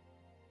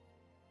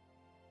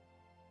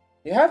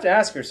 You have to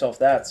ask yourself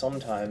that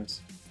sometimes.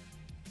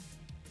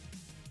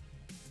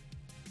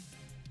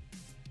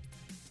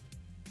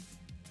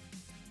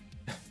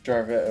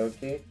 Jarvis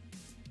okay.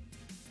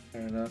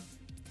 Fair enough.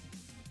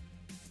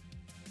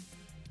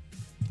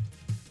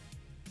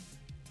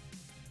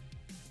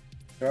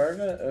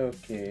 Jarvis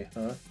okay,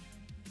 huh?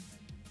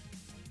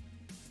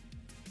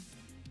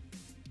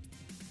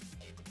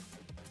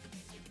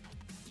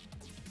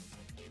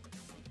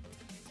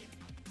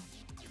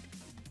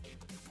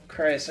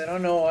 Christ, I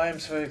don't know why I'm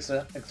so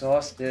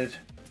exhausted.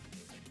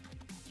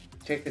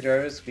 Take the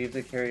Jarvis, leave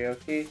the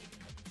karaoke.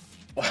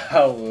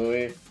 Wow,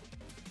 Louie.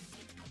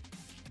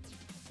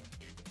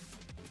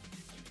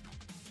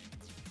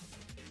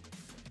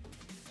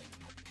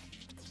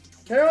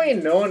 Apparently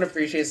no one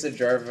appreciates the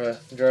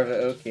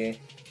Jarva Oki.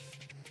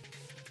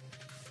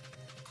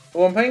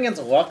 Well, I'm playing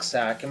against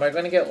Luxac. Am I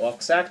going to get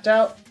Luxacked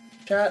out,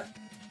 chat?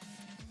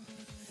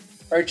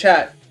 Or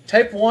chat,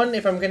 type 1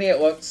 if I'm going to get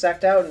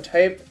Luxacked out, and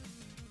type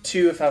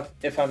 2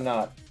 if I'm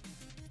not.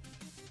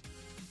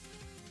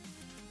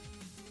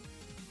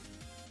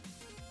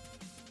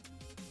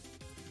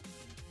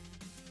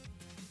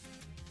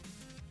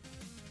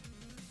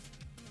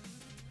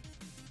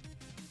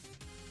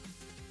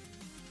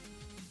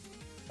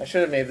 I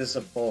should have made this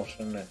a poll,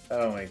 shouldn't I?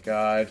 Oh my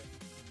god.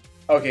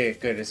 Okay,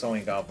 good, it's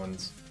only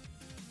Goblins.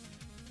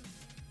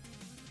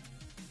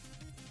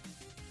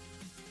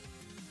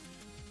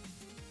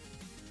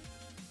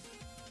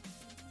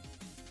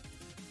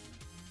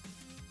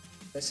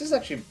 This is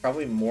actually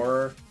probably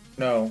more...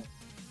 No.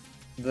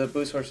 The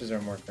boost horses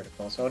are more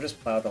critical, so I'll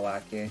just plow the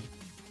lackey.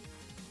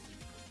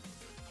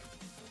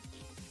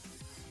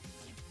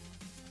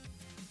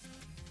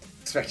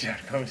 Expected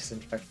outcome is in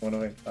fact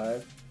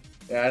 105.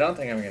 Yeah, I don't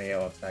think I'm gonna get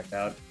left stacked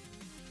out.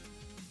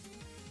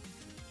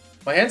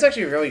 My hand's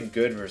actually really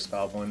good versus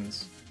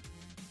Goblins.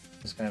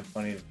 It's kind of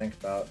funny to think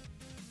about.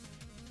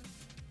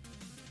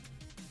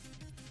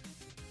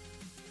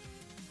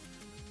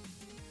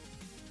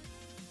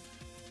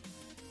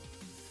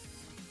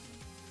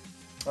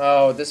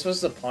 Oh, this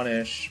was the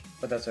punish,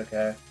 but that's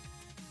okay.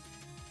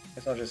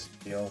 Guess I'll just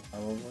deal,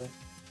 probably.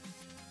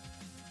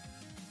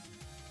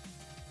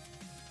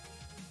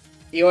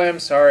 Eli, I'm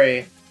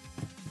sorry.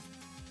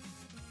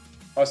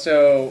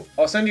 Also,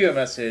 I'll send you a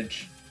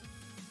message.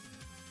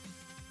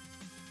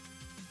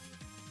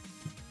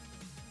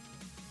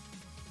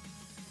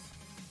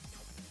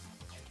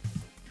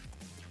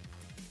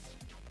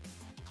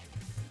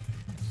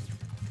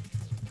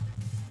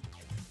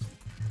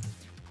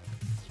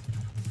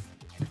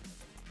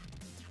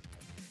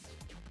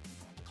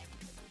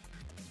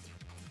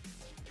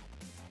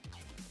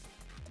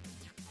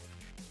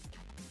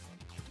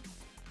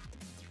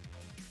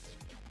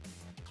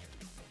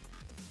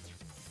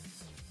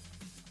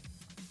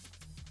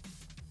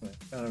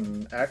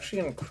 I'm actually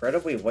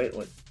incredibly white.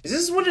 Is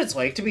this what it's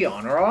like to be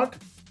Honorog?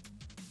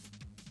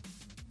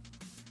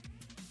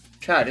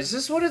 Chad, is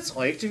this what it's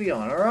like to be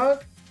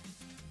Honorog?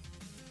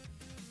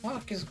 What the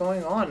fuck is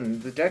going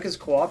on? The deck is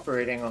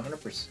cooperating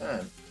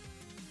 100%.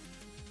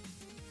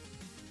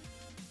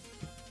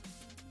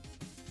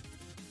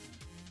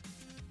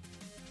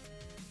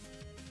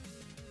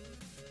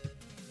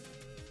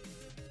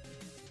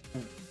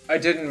 I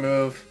didn't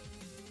move.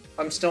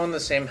 I'm still in the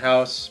same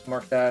house,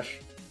 Mark Dash.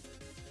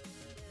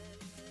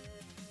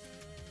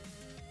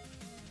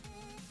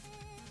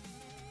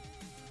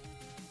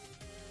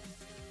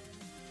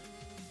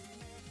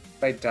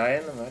 If I die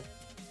in the mud.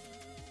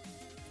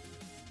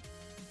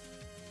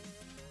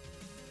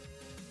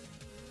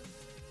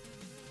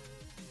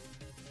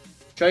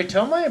 Should I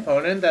tell my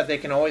opponent that they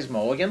can always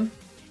mulligan?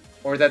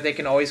 Or that they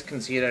can always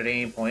concede at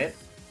any point?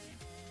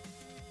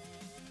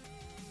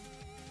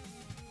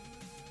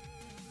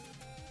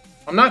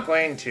 I'm not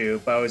going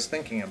to, but I was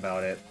thinking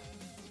about it.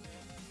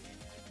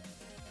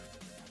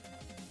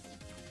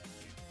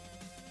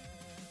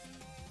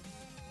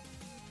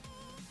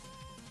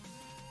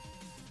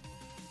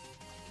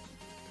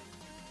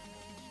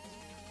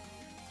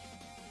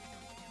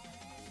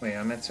 Wait,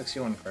 I'm at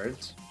 61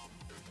 cards?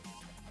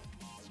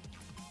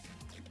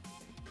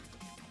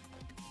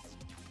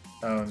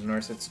 Oh,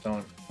 Norset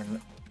don't.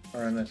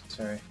 Or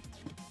unnecessary.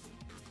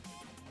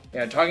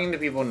 Yeah, talking to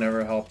people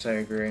never helps, I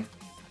agree.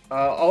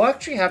 I'll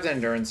actually have the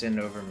endurance in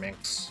over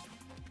Minsc.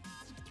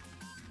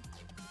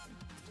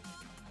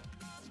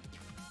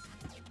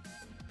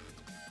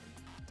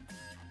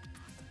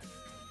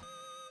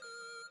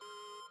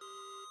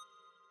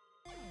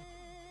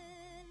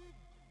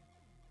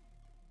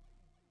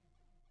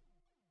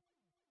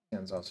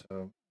 Hand's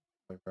also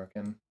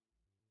broken.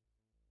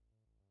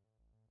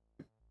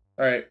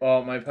 Alright,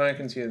 well, my opponent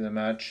conceded the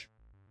match.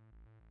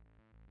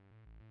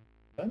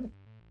 I don't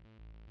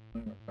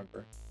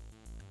remember.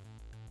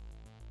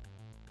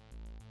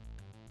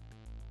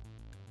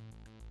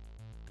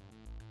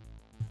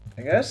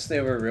 I guess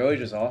they were really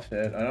just off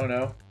it. I don't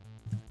know.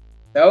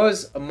 That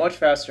was a much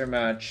faster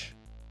match.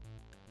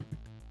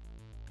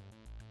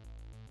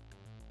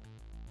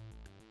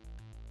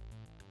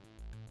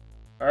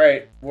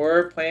 Alright,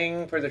 we're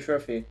playing for the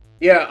trophy.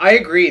 Yeah, I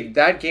agree.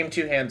 That game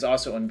 2 hand's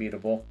also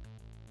unbeatable.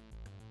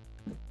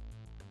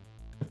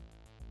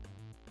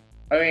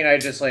 I mean, I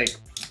just, like,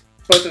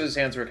 both of his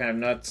hands were kind of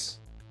nuts.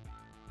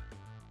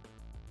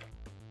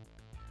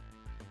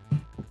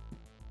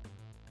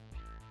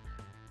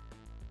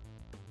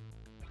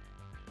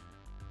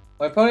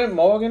 My opponent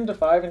mulliganed to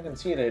 5 and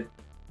conceded.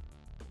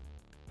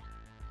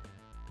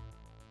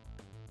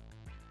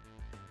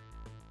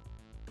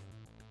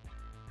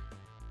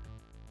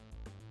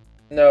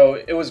 No,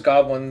 it was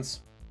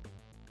Goblins.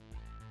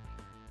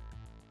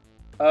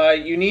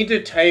 You need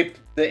to type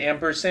the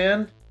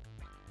ampersand.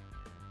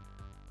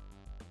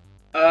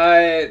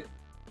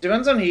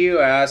 Depends on who you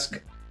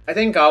ask. I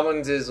think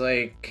Goblins is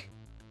like...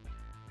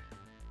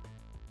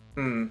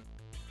 I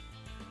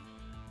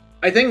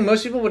think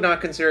most people would not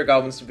consider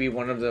Goblins to be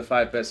one of the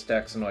 5 best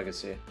decks in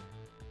Legacy.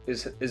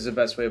 Is the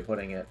best way of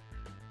putting it.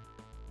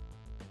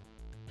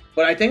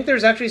 But I think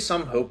there's actually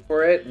some hope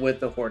for it with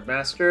the Horde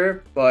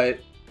Master, but...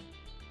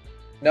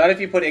 not if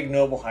you put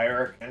Ignoble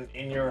Hierarch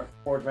in your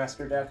Horde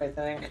Master deck, I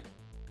think.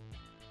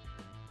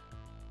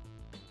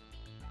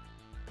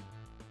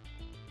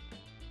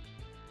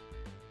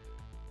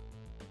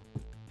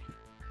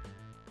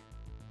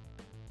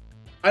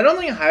 I don't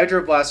think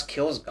Hydroblast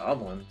kills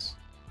Goblins.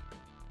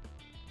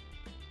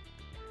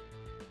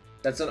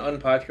 That's an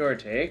unpopular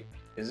take,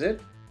 is it?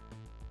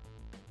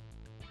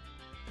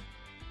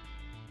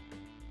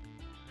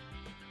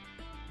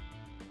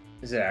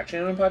 Is it actually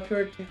an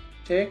unpopular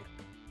take?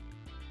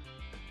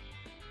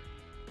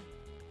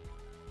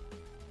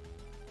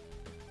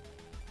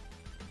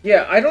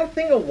 Yeah, I don't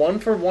think a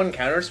 1-for-1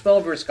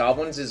 counterspell versus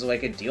Goblins is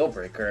like a deal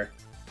breaker.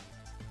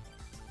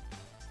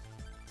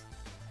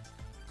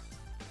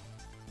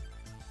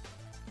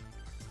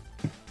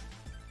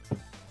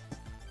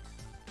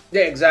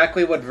 Yeah,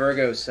 exactly what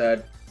Virgo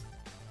said.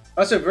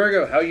 Also,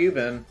 Virgo, how you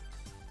been?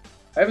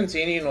 I haven't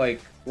seen you in,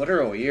 like,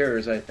 literal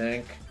years, I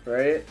think,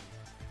 right?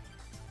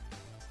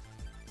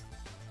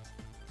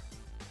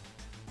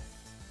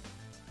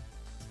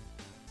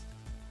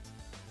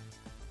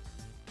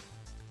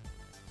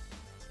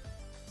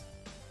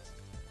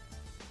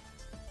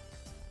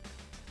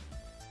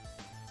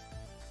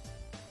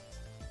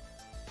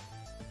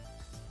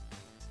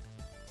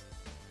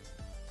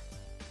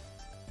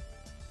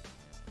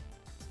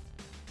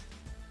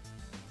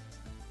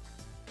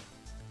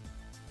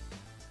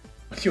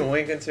 You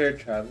only consider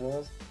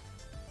travels?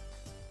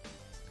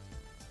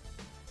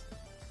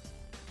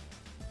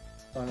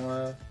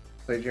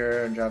 Played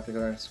your job to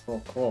go to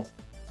school. Cool.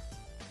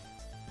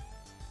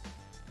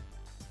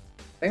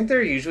 I think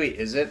there usually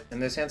is it,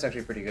 and this hand's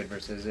actually pretty good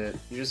versus it.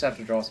 You just have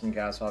to draw some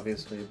gas,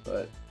 obviously,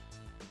 but...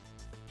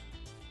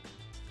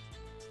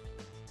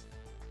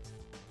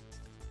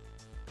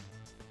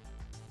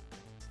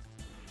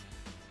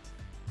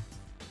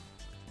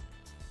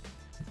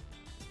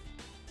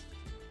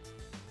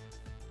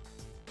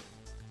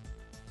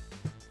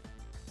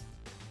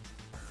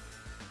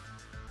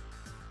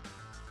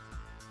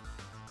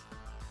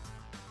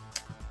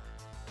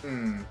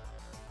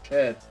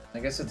 Shit. I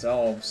guess it's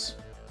elves.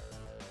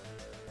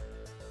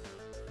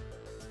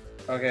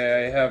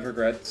 Okay, I have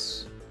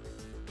regrets.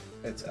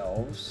 It's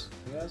elves,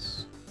 I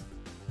guess.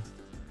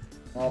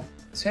 Well,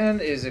 this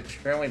hand is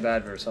extremely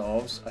bad versus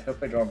elves. I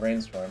hope I draw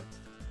Brainstorm.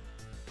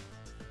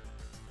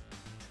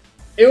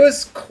 It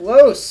was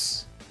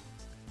close!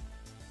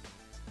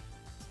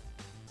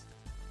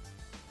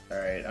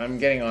 Alright, I'm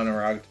getting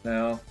honoroged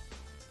now.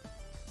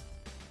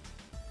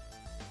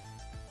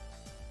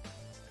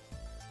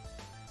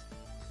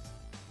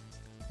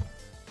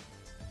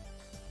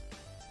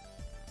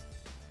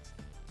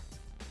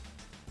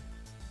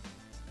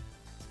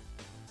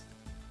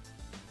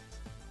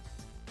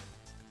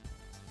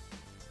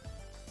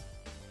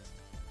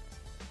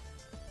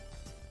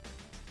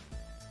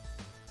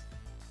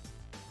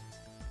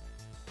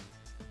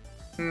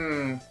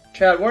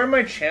 Chat, what are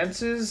my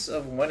chances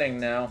of winning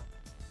now?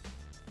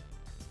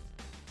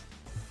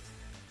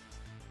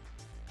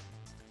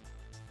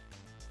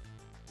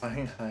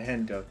 Buying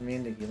high-end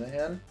dopamine to heal a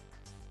hand?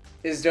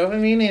 Is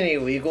dopamine an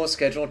illegal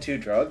Schedule 2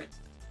 drug?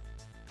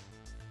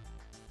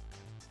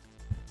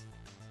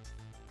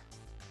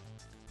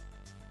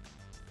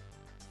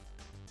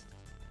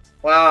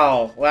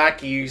 Wow,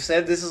 Wacky, you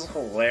said this is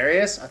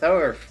hilarious? I thought we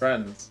were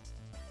friends.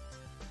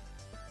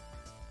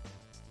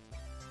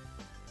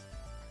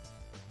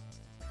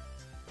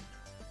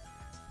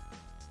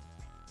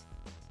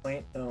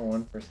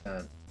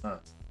 .01%. Huh.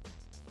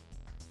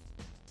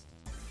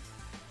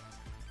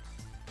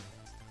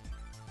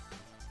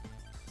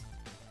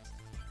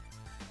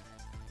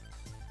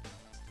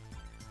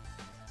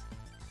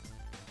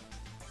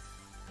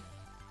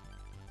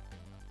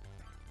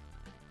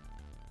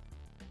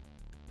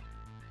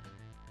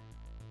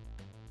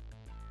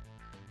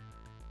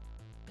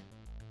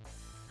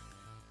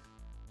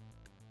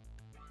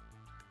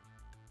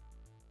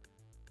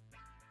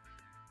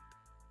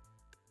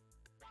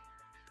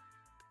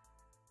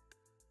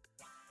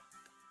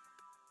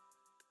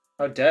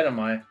 How dead am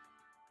I?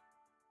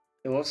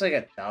 It looks like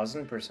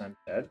 1,000%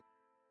 dead.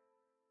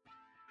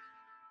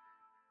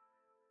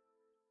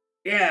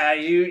 Yeah,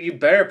 you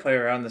better play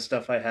around the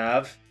stuff I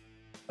have.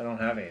 I don't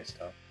have any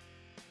stuff.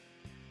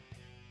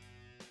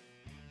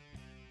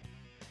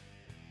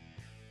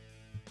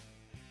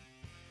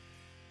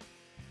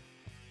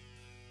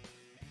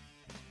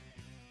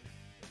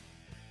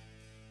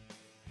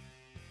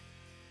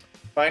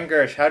 Fine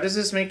Gersh, how does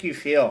this make you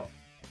feel?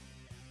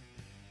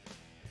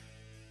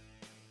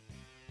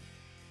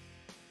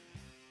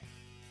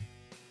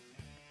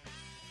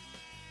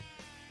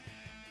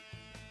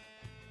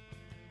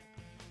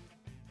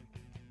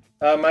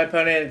 My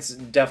opponent's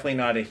definitely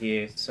not a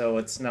he, so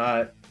it's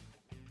not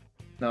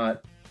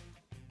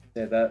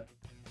say that.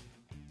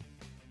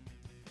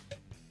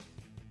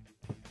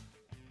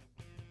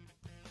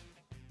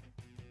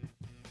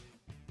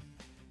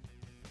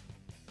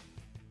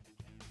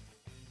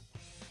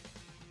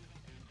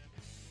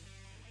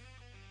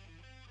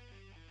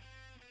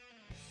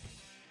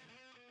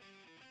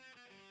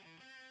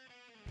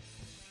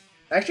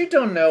 I actually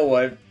don't know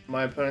what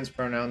my opponent's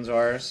pronouns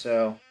are,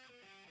 so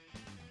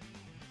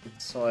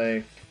it's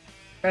like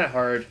kind of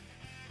hard.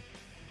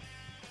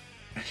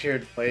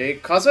 Engineered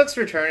Plague. Kozak's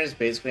Return is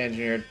basically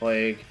Engineered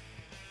Plague.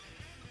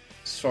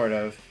 Sort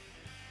of.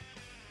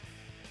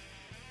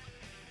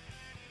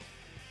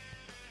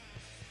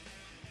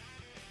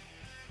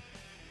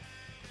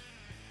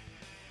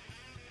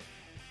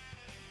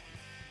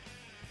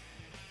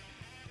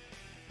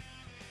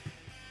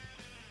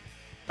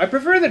 I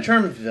prefer the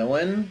term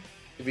villain,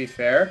 to be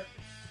fair.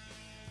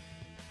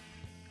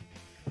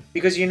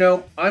 Because, you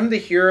know, I'm the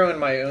hero in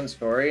my own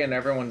story and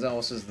everyone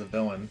else is the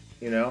villain,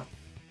 you know?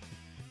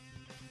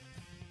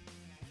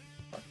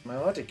 Am I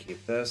allowed to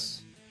keep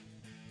this?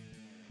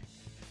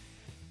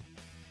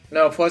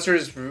 No,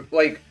 Fluster's,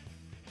 like,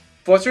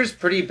 Fluster's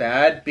pretty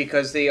bad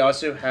because they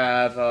also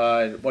have,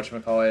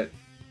 whatchamacallit,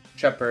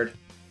 Shepherd.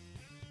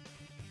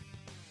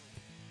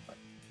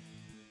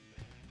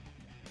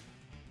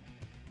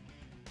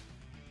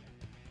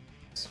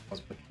 Smells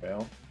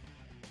betrayal.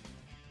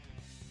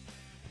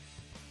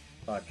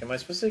 Fuck, am I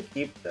supposed to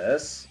keep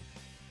this?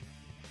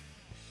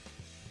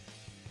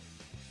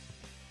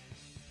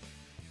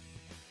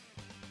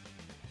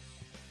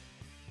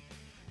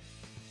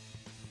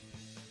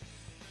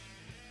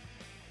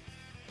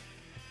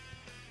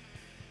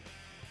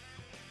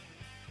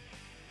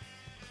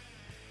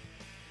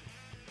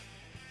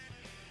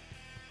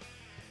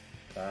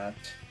 That.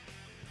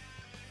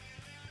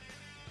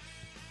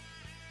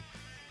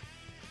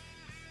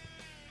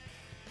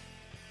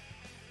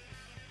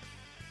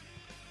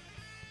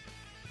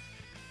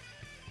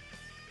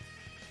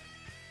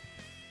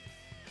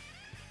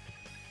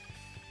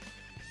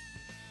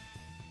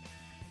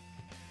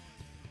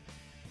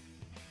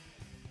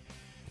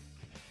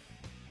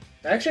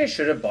 Actually, I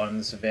should have bought in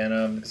the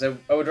Savannah, because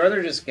I would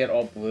rather just get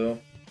all blue.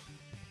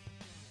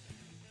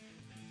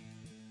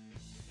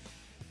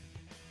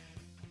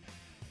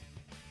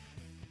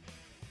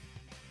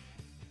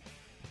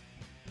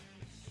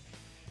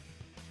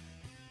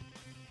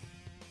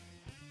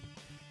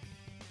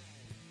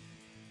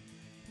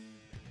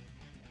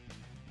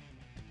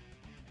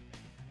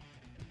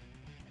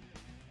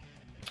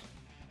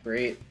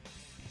 Great.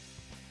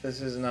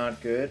 This is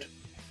not good.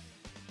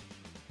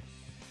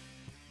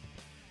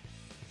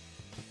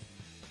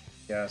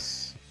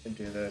 Yes, I can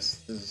do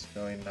this. This is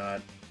really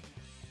not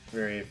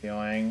very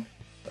appealing,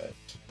 but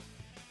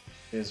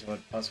it is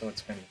also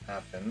what's going to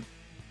happen.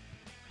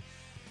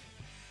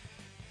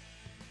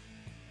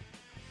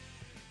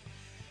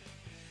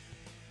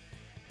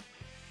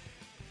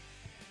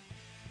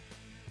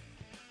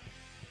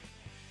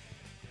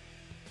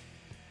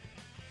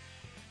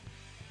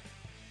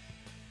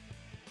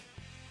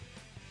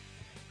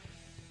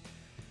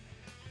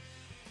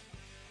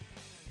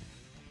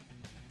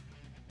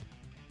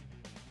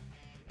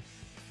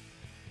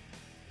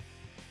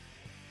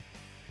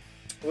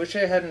 I wish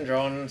I hadn't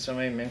drawn so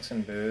many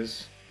Minsc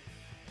Boos.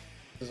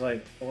 It was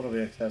like a little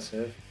bit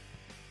excessive.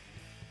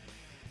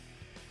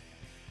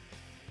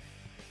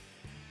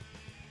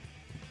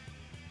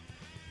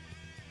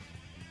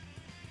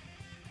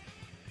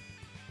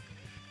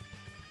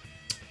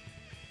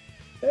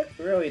 It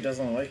really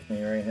doesn't like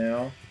me right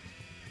now.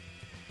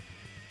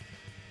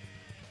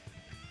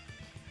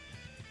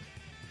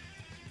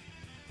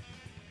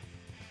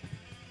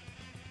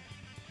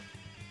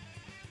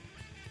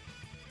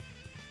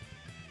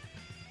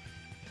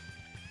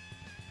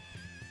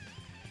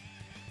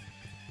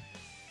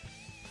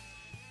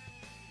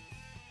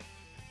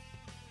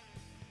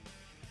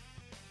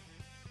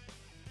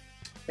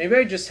 Maybe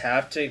I just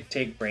have to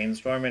take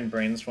Brainstorm and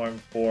Brainstorm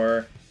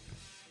for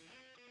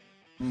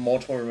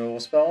multiple removal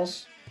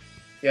spells.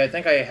 Yeah, I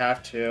think I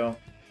have to.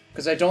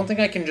 Because I don't think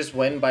I can just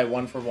win by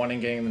 1-for-1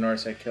 and getting the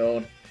Narset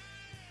killed.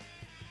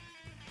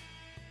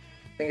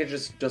 I think it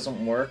just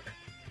doesn't work.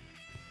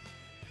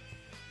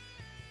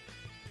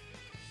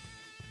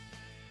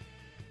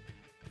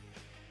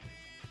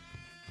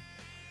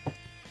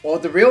 Well,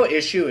 the real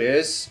issue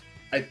is,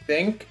 I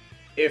think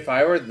if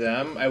I were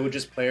them, I would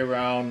just play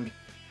around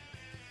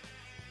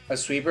a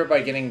sweeper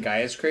by getting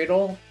Gaia's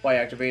Cradle by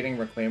activating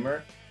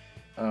Reclaimer.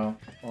 Oh,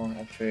 well,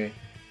 actually...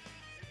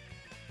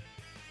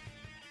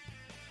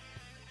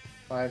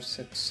 5,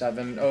 6,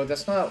 7... Oh,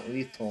 that's not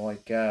lethal, I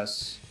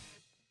guess.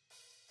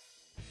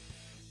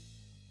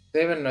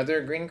 They have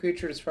another green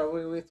creature that's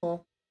probably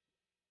lethal.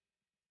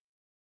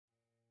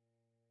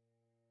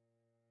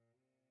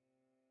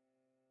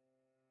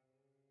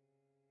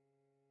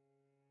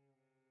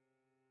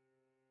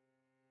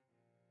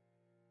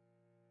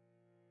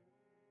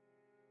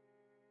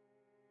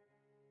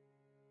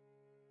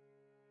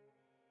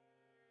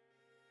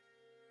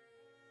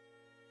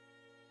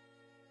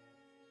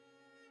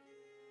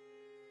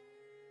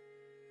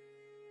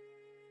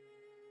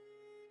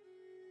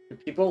 Do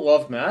people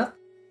love math?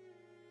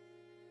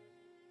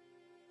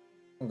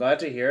 I'm glad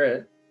to hear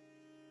it.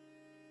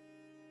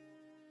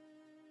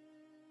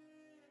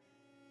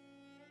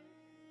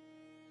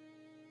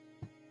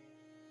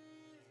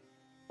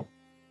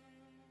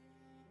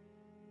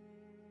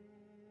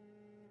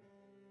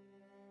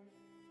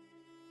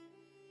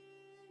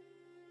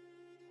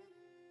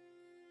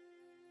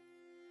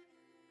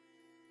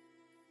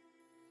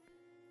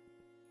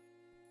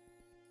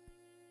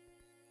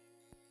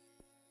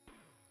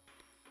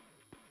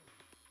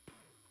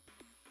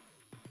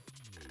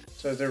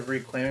 So they're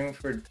reclaiming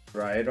for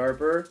Dryad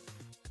Arbor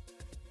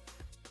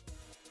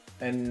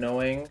and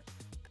knowing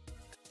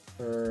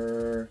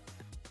for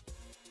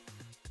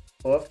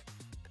Hoof.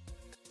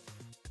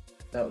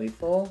 Is that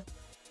lethal?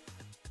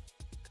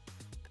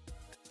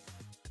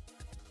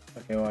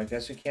 Okay, well I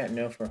guess we can't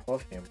know for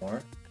Hoof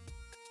anymore.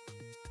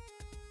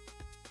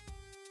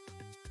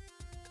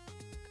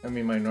 I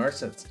mean my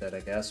Narset's dead,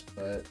 I guess,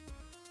 but...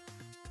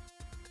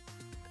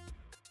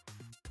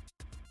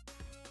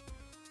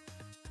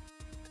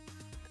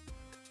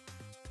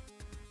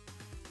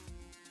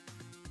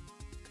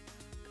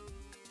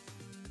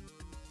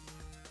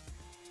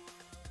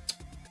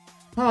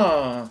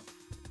 Huh.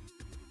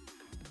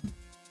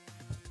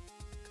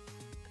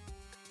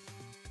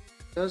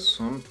 Does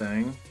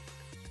something.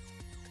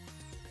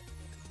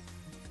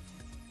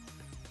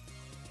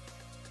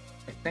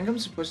 I think I'm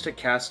supposed to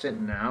cast it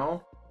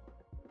now.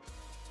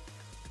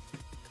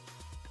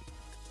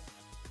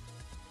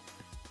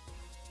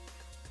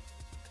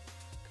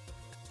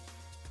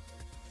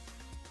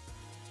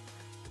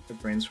 The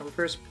Brainstorm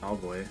first?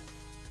 Probably.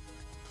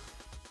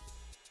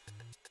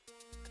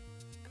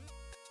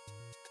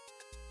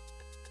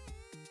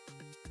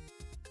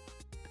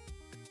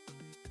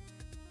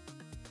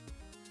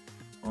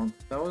 Well,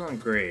 that wasn't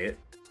great.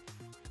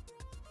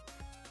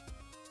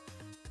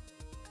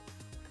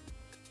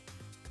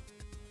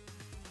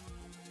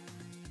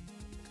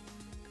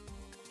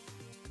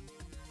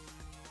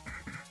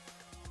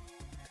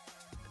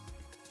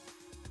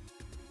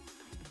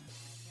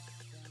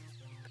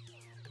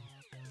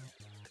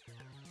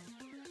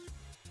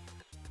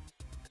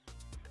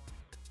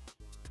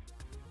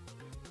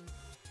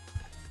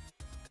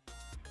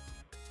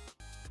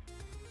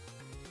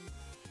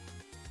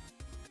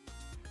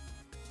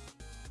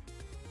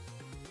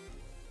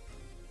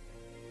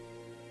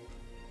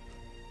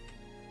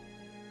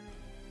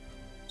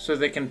 So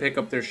they can pick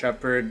up their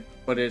Shepherd,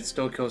 but it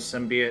still kills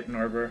Symbiote and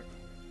Arbor.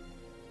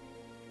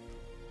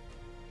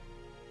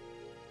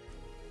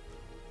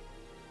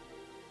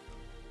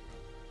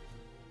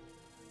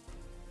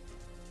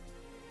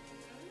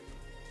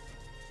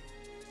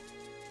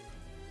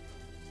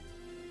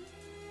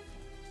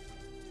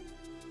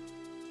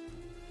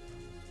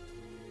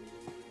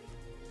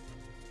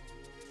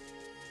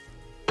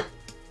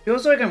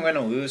 Feels like I'm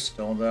gonna lose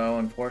still, though,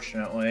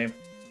 unfortunately.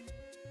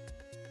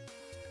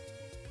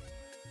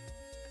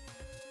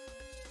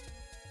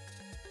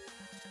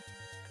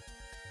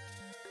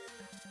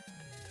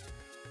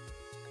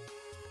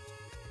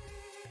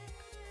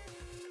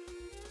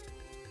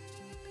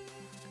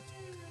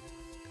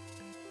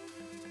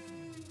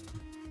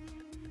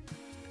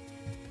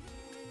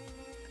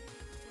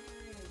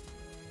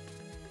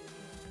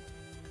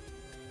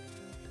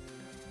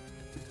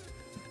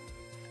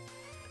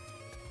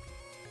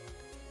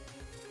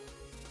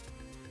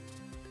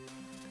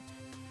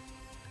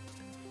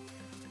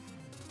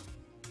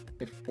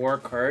 Get 4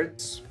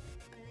 cards.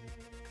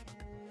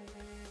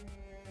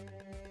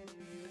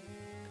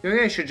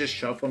 Maybe I should just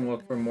shuffle and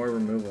look for more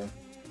removal.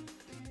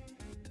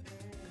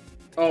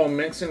 Oh,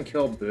 Minsc and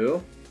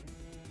CalebD.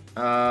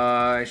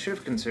 I should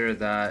have considered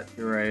that.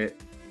 You're right.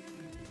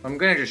 I'm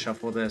gonna just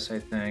shuffle this, I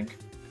think.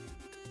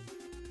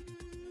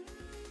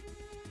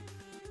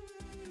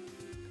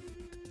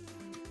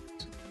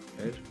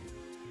 Good.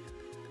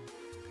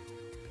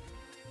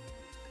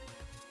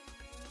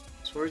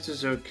 Swords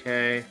is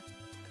okay.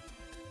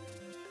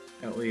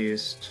 At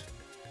least.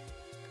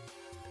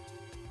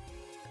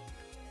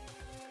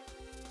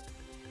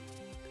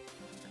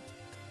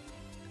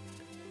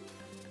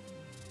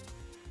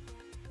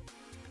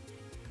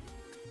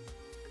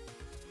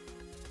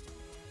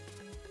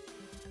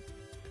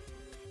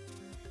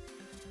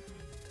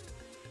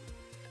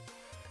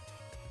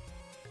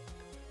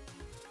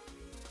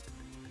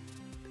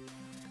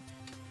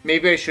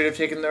 Maybe I should have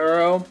taken the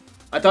Uro.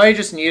 I thought I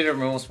just needed a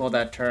removal spell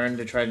that turn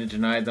to try to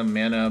deny them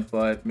mana,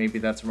 but maybe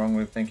that's the wrong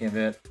way of thinking of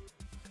it.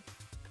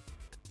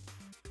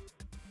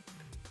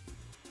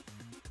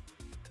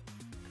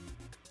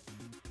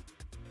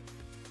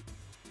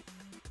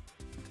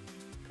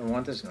 I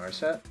want this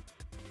Narset.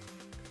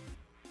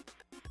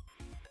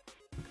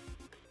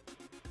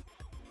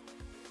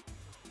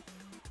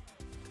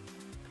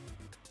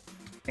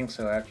 I think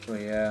so,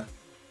 actually, yeah.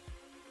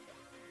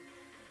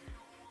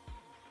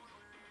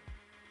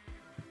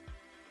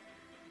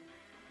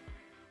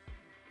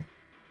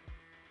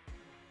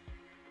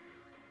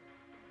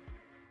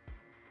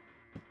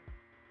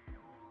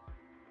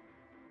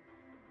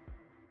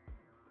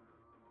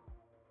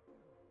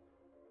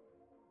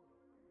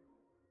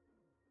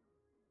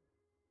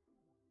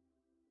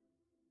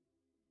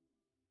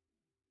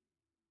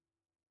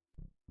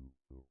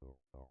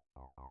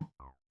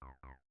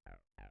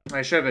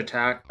 I should have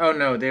attacked. Oh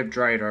no, they have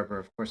Dryad Arbor.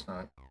 Of course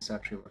not. This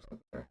actually works up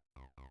there.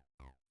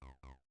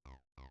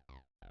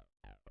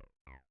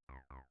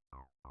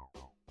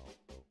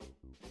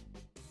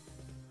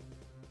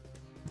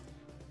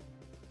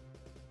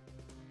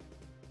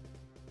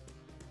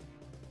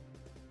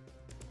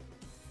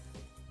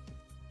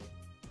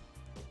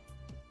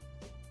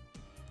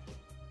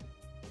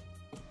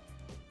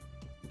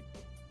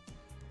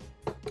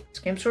 This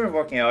game's sort of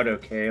working out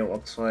okay, it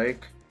looks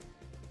like.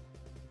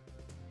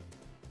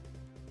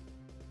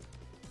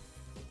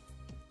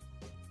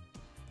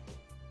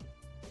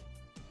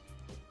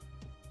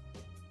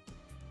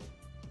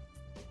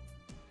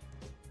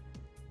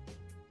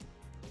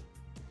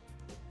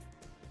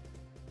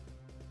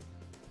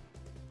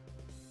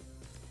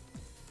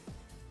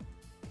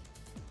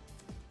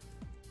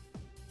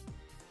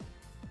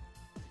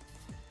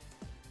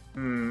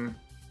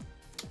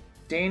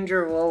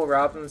 Danger, Will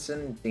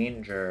Robinson,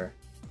 danger.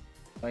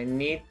 I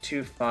need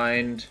to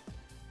find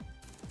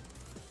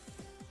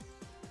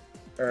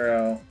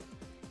Uro.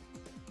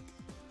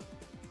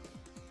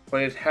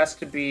 But it has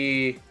to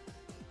be...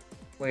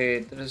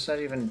 Wait, does that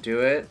even do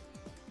it?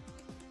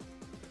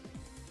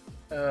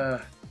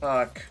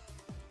 Fuck.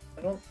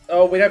 I don't...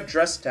 Oh, we'd have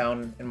Dress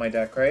Down in my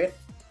deck, right?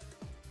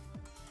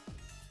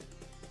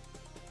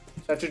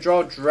 So I have to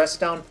draw Dress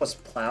Down plus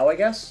Plow, I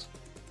guess?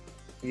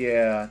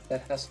 Yeah,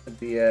 that has to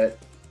be it.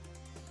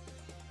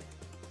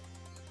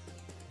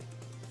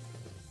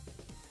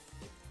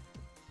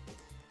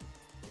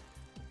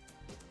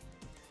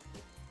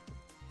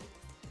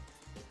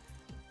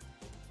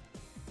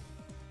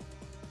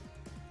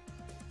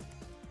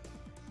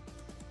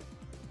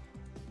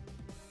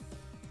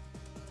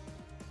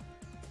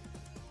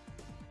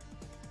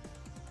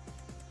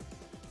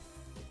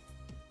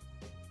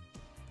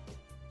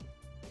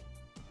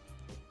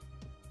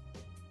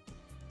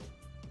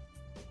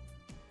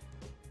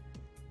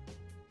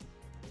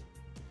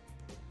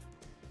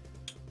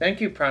 Thank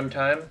you,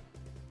 Primetime.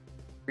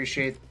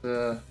 Appreciate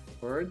the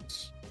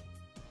words.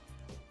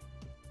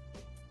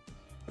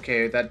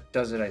 Okay, that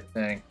does it, I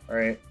think.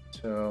 Alright,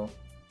 so...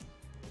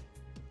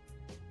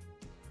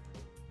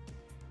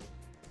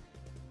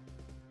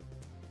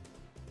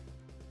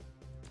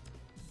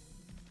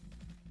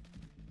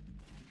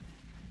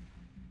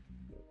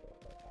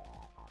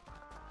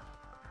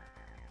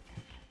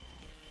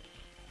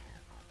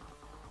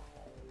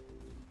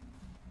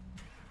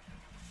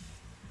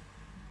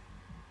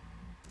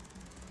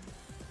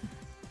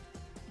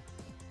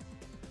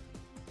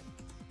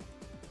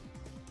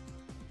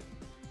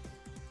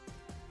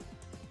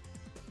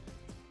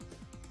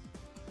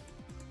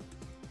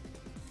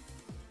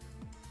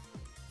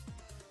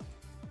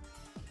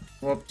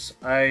 Whoops,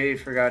 I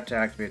forgot to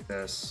activate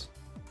this.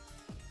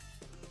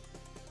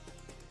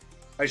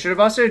 I should have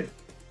also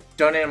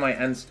done it in my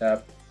end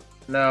step.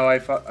 No, I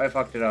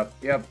fucked it up.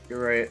 Yep,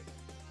 you're right.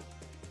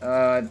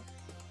 I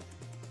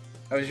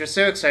was just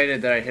so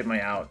excited that I hit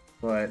my out,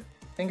 but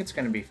I think it's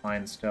gonna be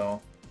fine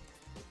still.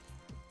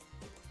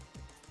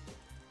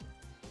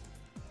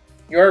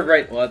 You're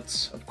right,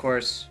 Lutz, of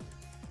course.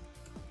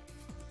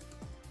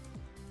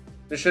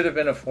 This should have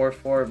been a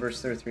 4-4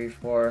 versus their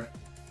 3-4.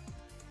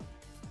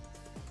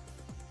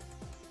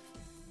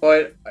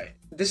 But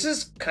this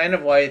is kind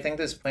of why I think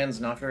this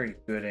plan's not very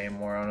good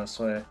anymore,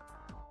 honestly.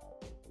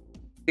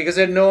 Because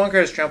it no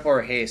longer has trample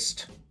or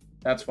haste.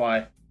 That's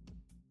why.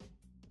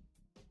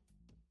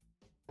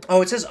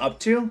 Oh, it says up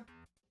to?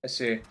 I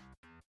see.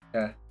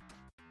 Okay.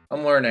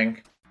 I'm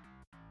learning.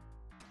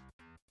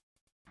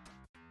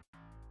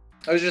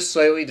 I was just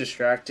slightly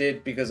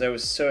distracted because I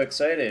was so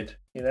excited,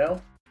 you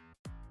know?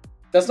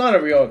 That's not a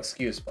real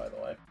excuse, by the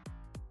way.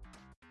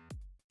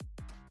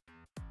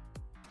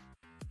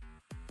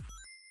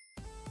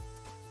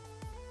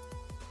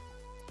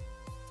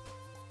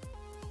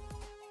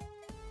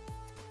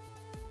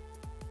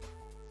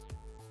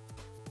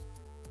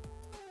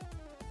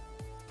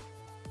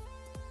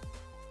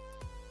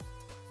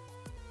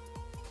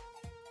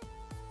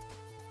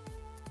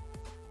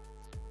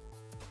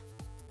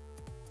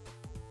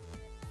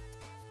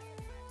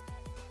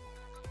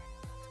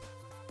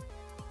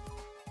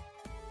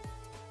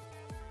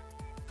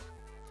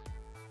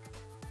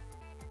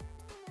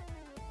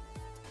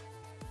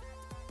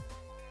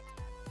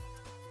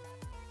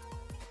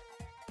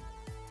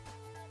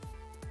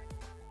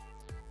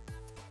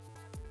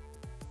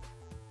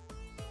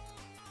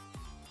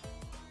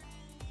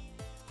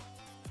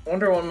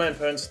 wonder what my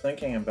opponent's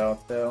thinking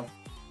about, though.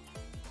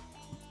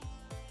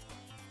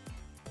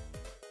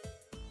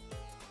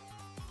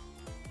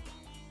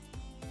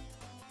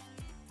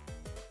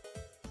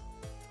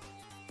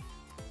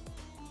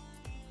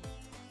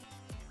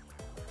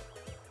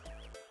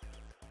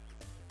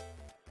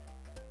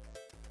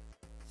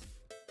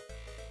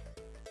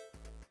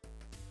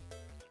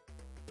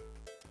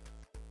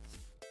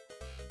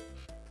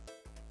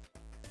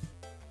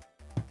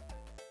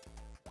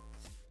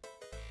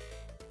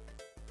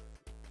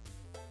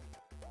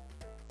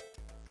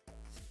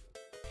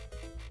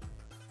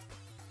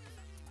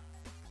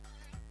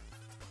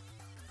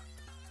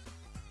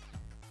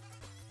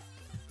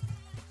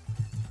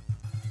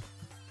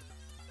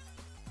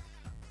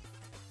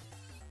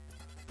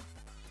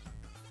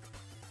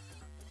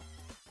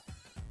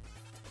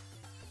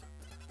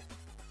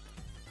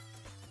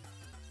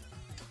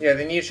 Yeah,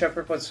 they need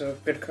Shepherd with some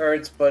good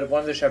cards, but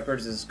one of the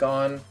Shepherds is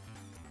gone.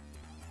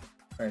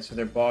 Alright, so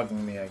they're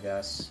bogging me, I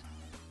guess.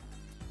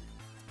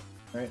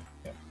 Right?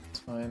 Yeah, it's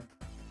fine.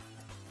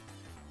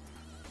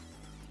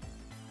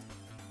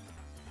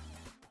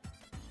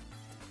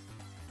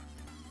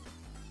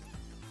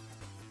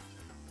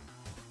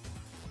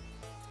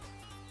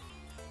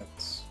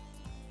 That's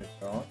good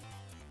draw.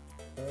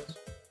 Those.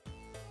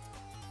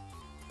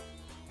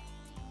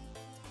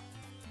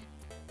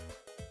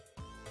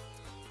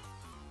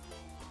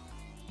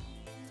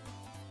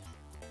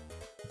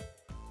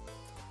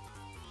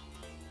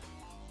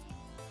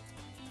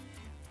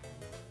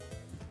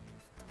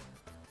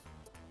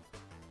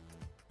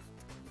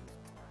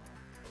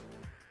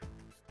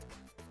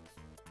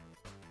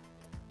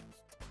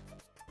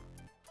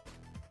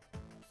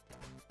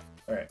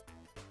 Alright.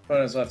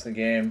 Opponent's left the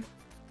game.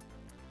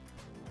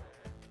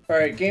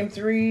 Alright, game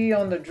 3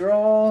 on the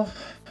draw.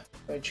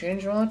 Do I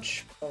change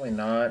much? Probably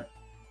not.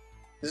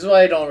 This is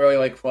why I don't really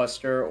like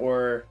Fluster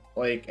or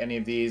like any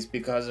of these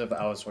because of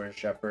Allosaurus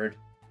Shepherd.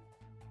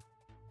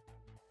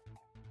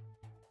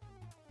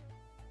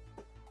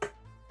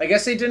 I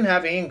guess they didn't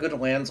have any good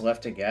lands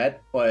left to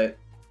get, but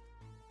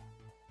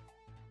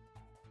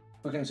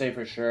who can say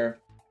for sure?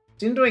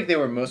 Seemed like they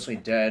were mostly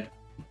dead.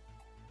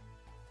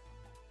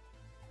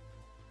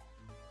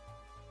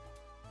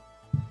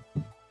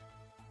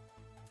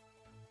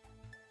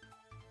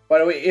 By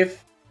the way,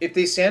 if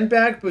they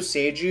sandbag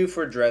Boseiju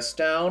for Dress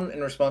Down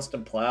in response to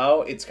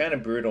Plow, it's kind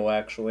of brutal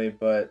actually,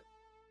 but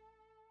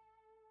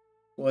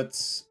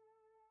let's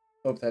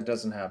hope that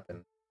doesn't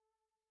happen.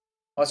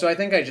 Also, I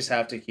think I just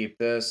have to keep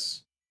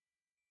this.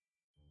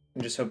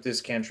 And just hope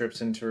this cantrips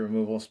into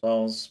removal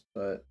spells,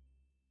 but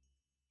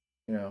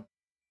you know.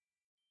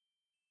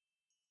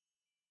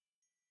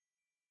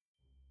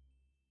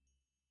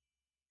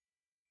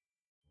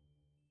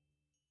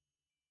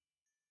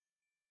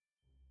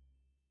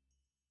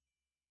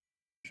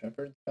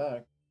 Shepherd's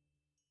back.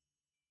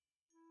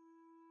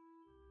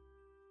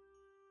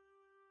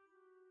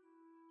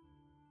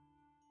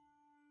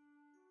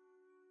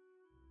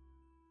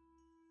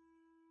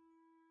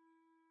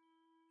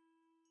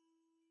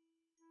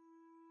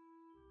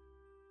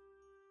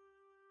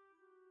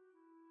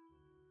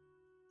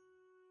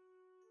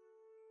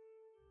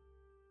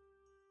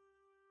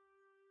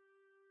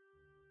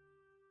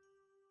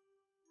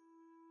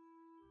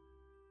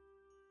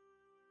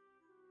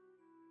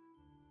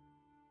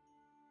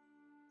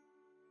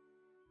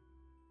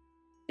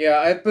 Yeah,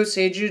 I've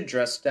Boseiju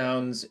Dress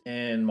Downs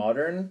in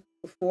Modern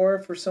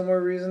before for similar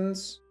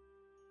reasons.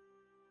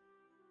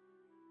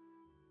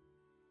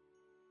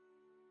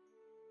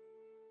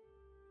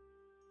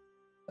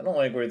 I don't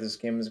like where this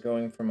game is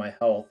going for my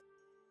health.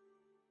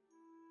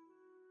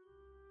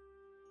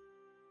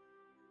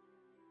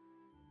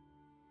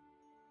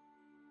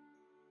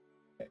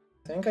 Okay,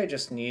 I think I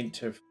just need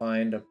to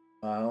find a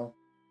pile.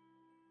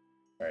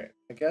 Alright,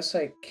 I guess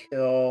I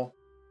kill...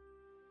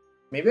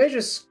 Maybe I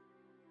just...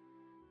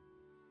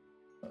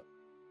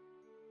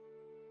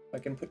 I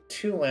can put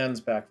 2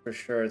 lands back for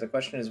sure. The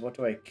question is, what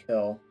do I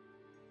kill?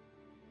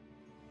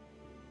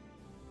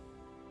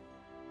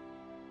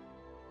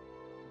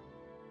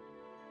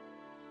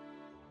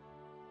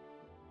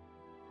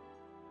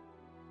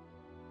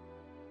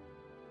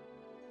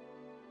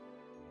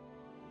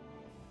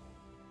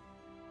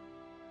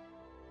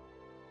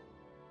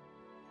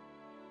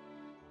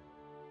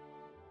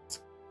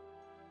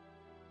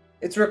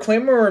 It's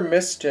Reclaimer or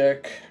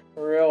Mystic,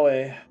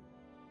 really.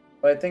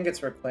 But I think it's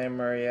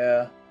Reclaimer,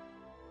 yeah.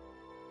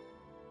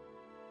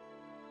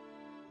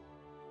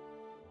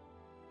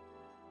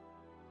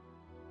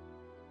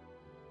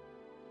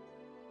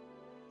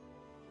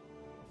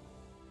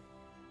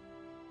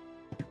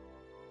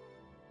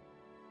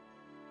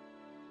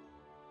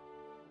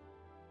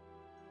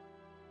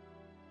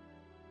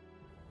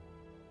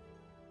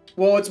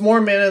 Well, it's more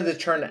mana the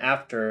turn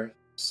after,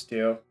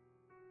 Stu.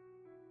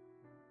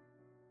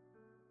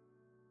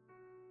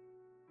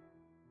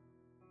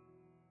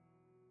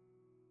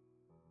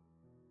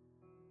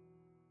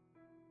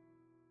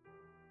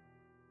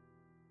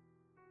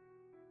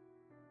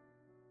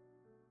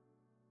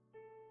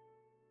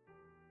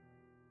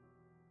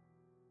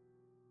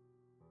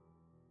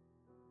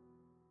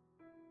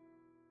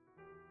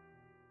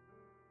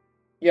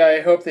 Yeah,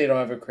 I hope they don't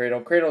have a cradle.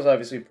 Cradle's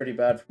obviously pretty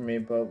bad for me,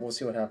 but we'll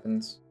see what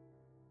happens.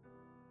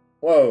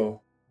 Whoa.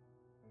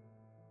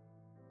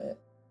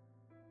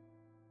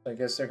 I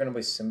guess they're gonna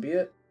play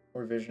Symbiote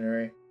or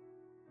Visionary.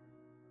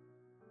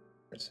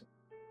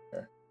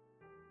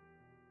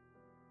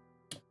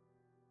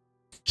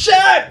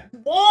 Chat!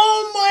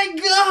 Oh my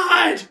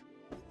god!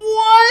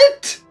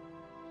 What?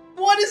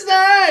 What is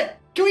that?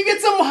 Can we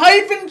get some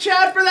hype in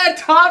chat for that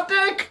top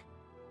deck?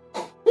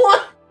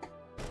 What?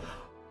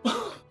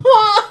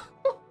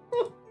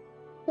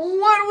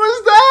 What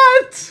was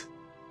that?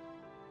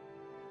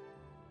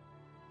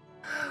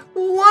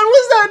 What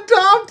was that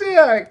top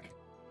deck?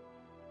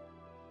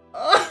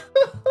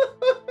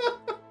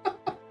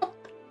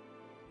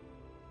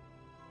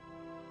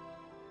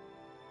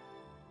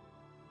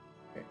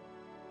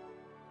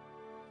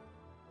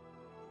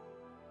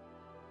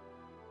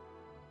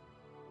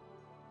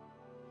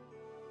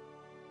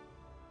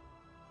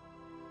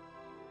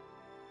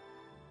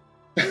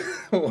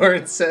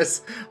 Warren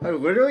says, I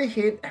literally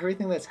hate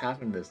everything that's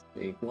happened this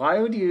week. Why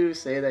would you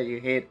say that you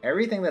hate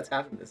everything that's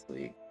happened this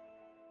week?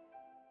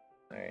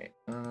 Alright,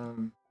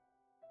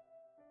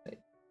 let's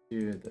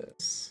do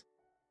this.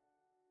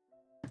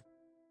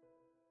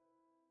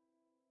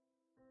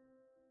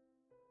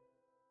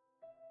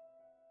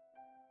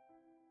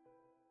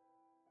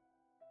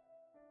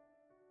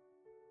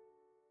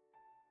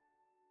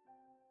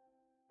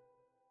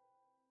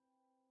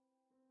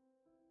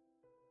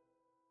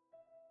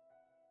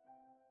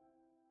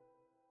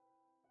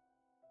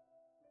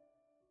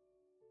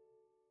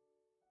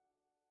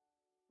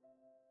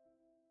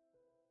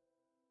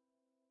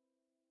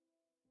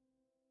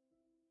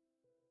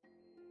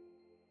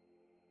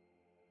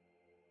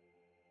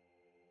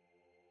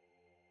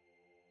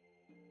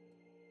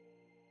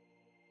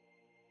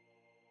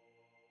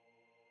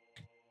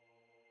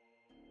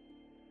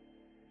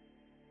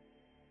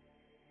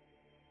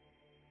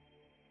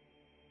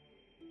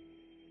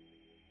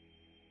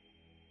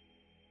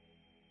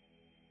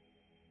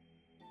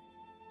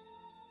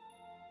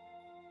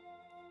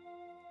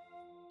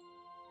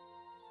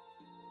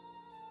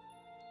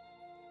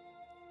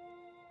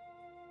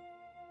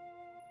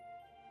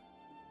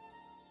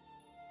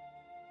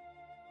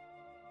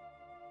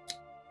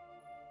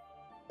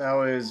 That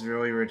was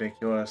really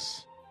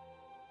ridiculous.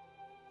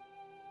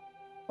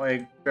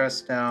 Like,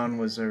 Dress Down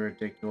was a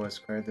ridiculous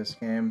card this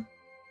game.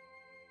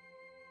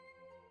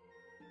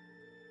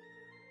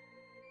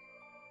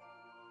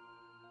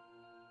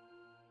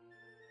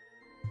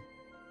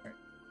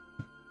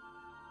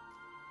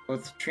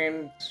 Both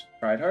teams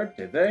tried hard,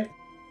 did they?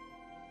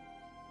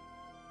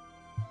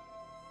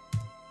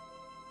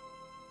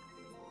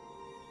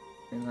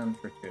 And then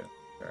for 2,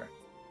 sure.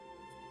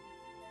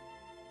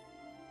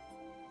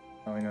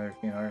 Probably another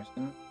Fiend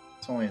Artisan.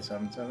 It's only a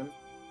 7/7.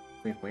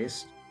 We'd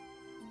waste.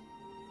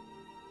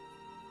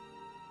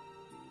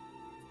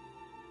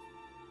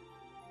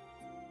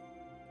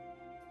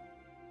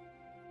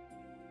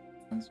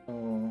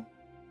 Cancel.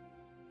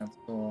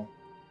 Cancel.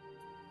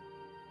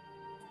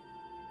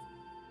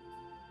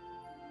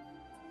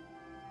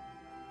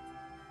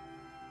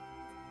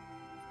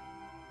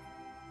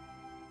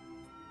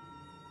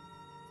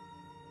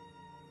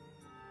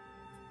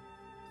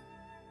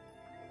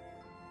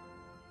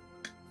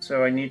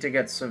 So I need to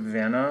get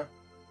Savannah.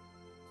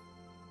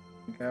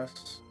 I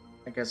guess.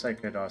 I guess I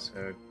could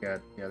also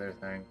get the other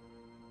thing.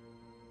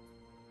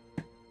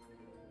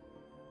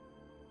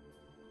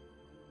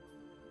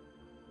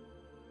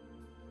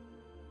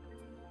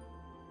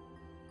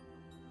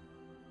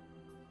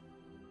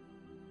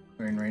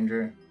 Green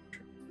Ranger.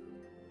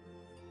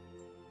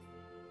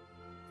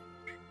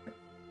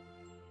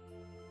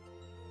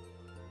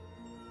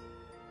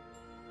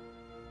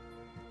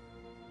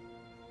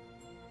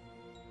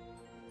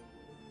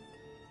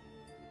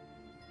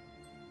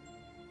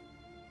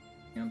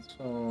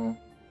 Cancel.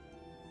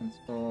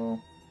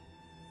 Cancel.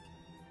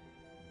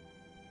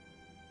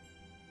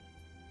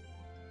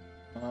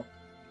 Top.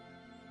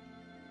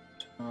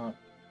 Top.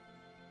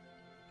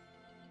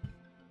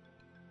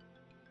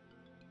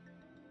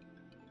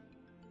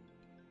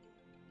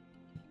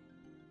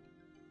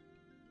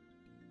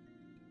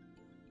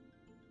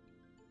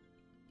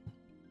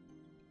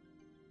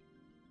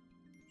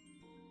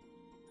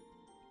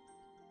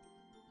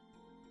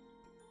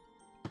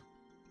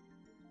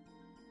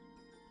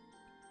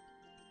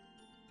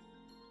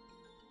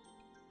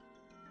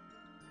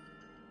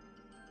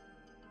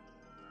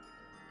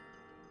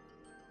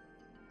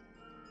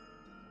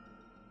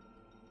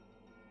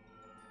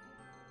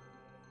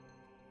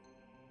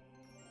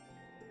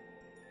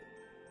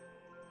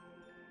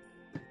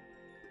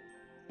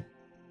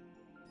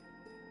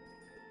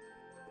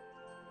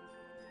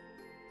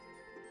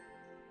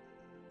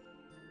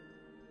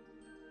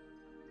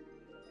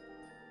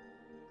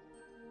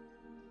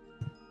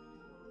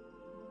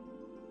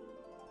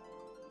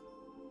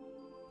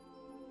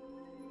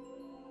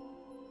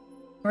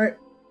 Alright.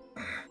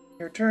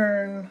 Your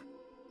turn.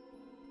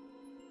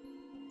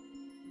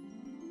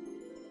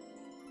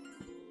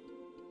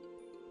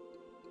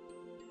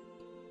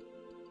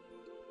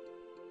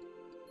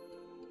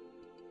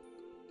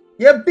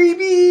 Yeah,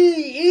 baby!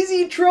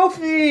 Easy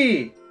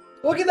trophy!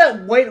 Look at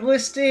that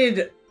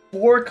whitelisted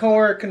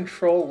 4-color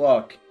control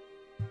look.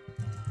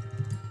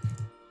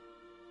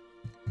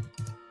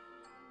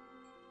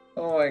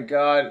 Oh my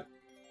god.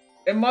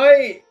 Am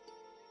I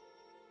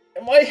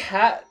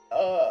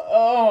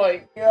oh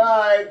my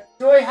god.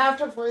 Do I have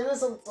to play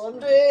this on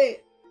Sunday?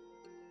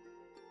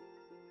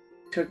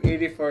 Took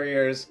 84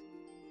 years.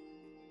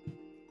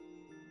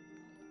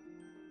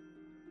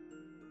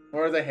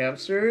 More of the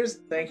hamsters?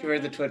 Thank you for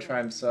the Twitch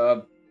Prime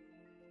sub.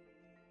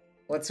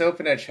 Let's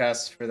open a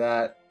chest for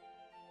that.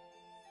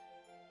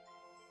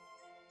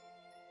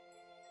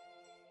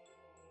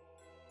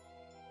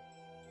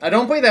 I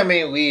don't play that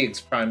many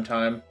leagues prime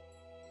time.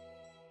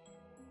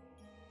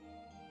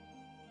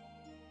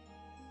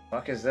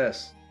 Fuck is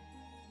this?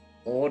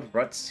 Old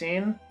rut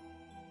scene?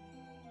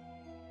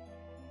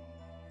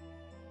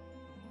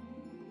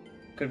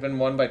 Could have been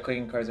won by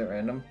clicking cards at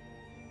random.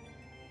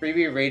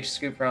 Freebie Rage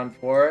Scoop round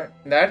 4.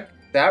 That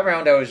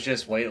round I was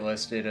just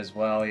waitlisted as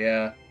well,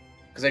 yeah.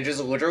 Because I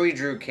just literally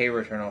drew K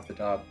return off the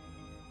top.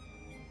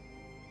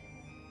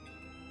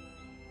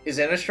 Is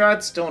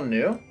Innistrad still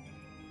new?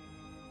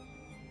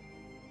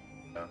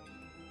 No.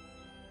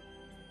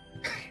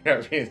 You're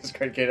not reading this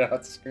card, get out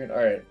the screen?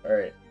 Alright,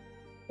 alright.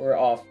 We're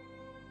off.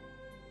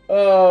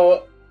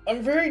 Oh,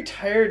 I'm very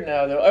tired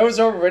now though. I was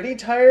already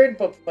tired,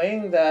 but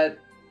playing this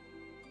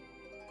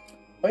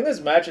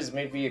match has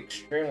made me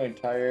extremely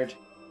tired.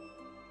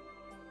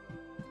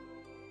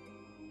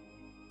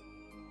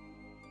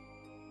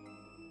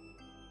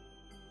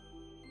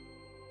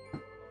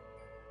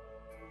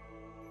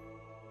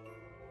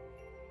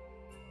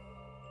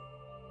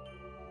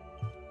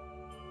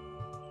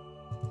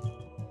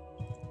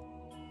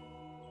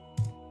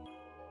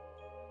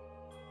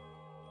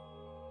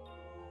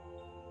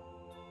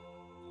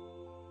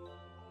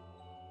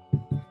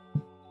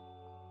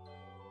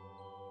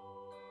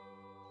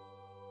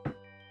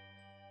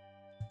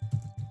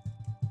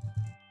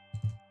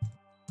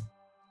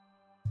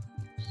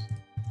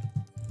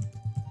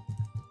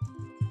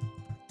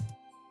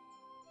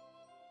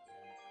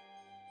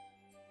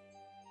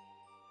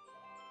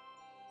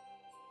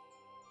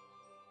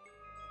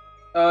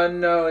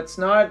 No, it's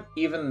not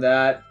even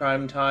that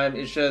prime time.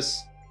 It's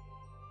just...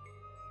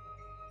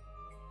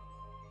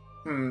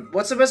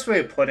 what's the best way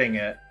of putting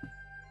it?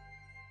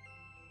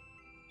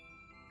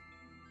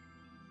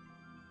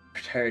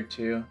 Retired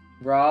too.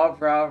 Raw,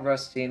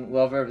 Rustine,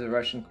 lover of the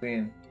Russian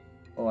Queen.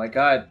 Oh my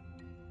god.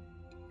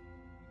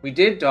 We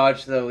did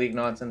dodge the league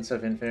nonsense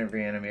of Infinite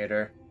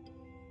Reanimator,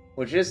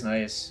 which is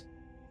nice.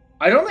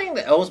 I don't think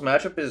the L's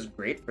matchup is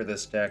great for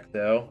this deck,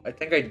 though. I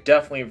think I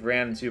definitely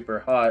ran super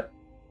hot.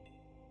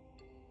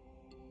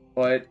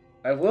 But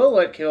I will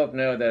let Caleb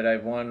know that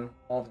I've won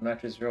all the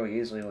matches really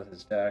easily with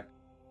his deck.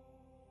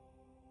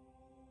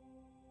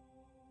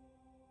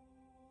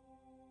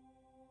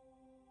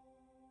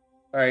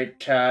 Alright,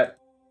 chat.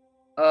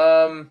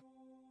 Yeah,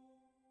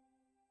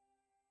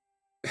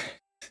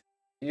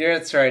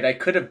 that's right. I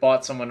could have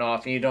bought someone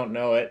off and you don't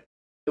know it.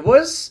 It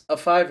was a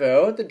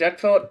 5-0. The deck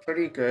felt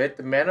pretty good.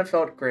 The mana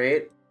felt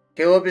great.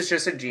 Caleb is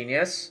just a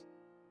genius.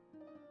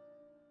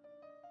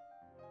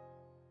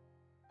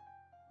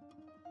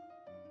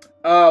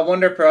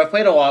 Wonder Pro. I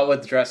played a lot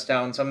with Dress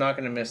Down, so I'm not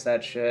going to miss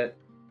that shit.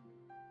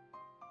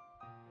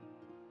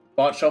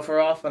 Bought Shuffle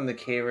off on the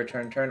K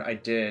return turn? I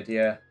did,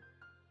 yeah.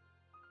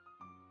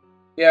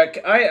 Yeah,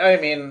 I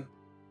mean,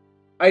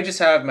 I just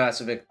have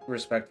massive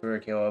respect for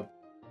Caleb.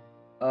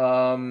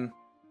 Alright.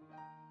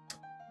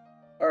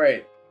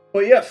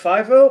 But yeah,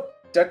 5-0.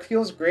 Deck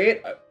feels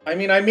great. I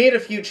mean, I made a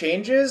few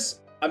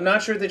changes. I'm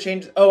not sure the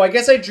changes... Oh, I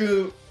guess I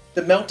drew...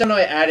 The Meltdown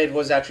I added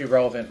was actually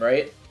relevant,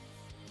 right?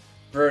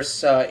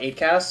 Versus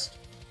 8-cast.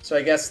 So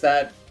I guess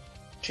that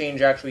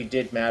change actually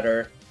did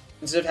matter.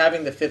 Instead of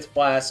having the 5th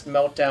blast,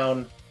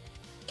 Meltdown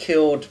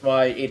killed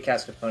my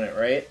 8-cast opponent,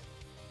 right?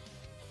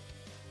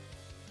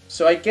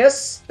 So I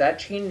guess that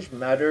change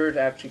mattered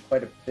actually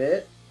quite a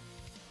bit.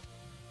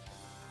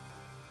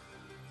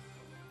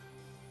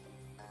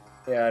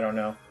 Yeah, I don't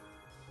know.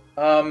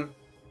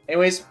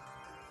 Anyways,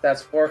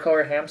 that's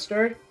 4-color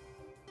Hamster.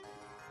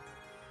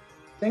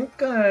 I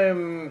think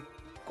I'm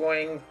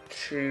going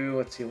to...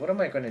 Let's see, what am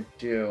I going to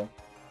do?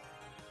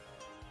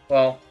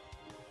 Well...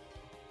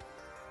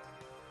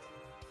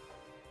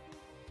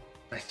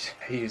 I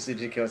usually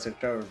do kill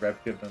 6 over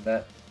Rev, could have done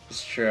that.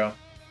 It's true.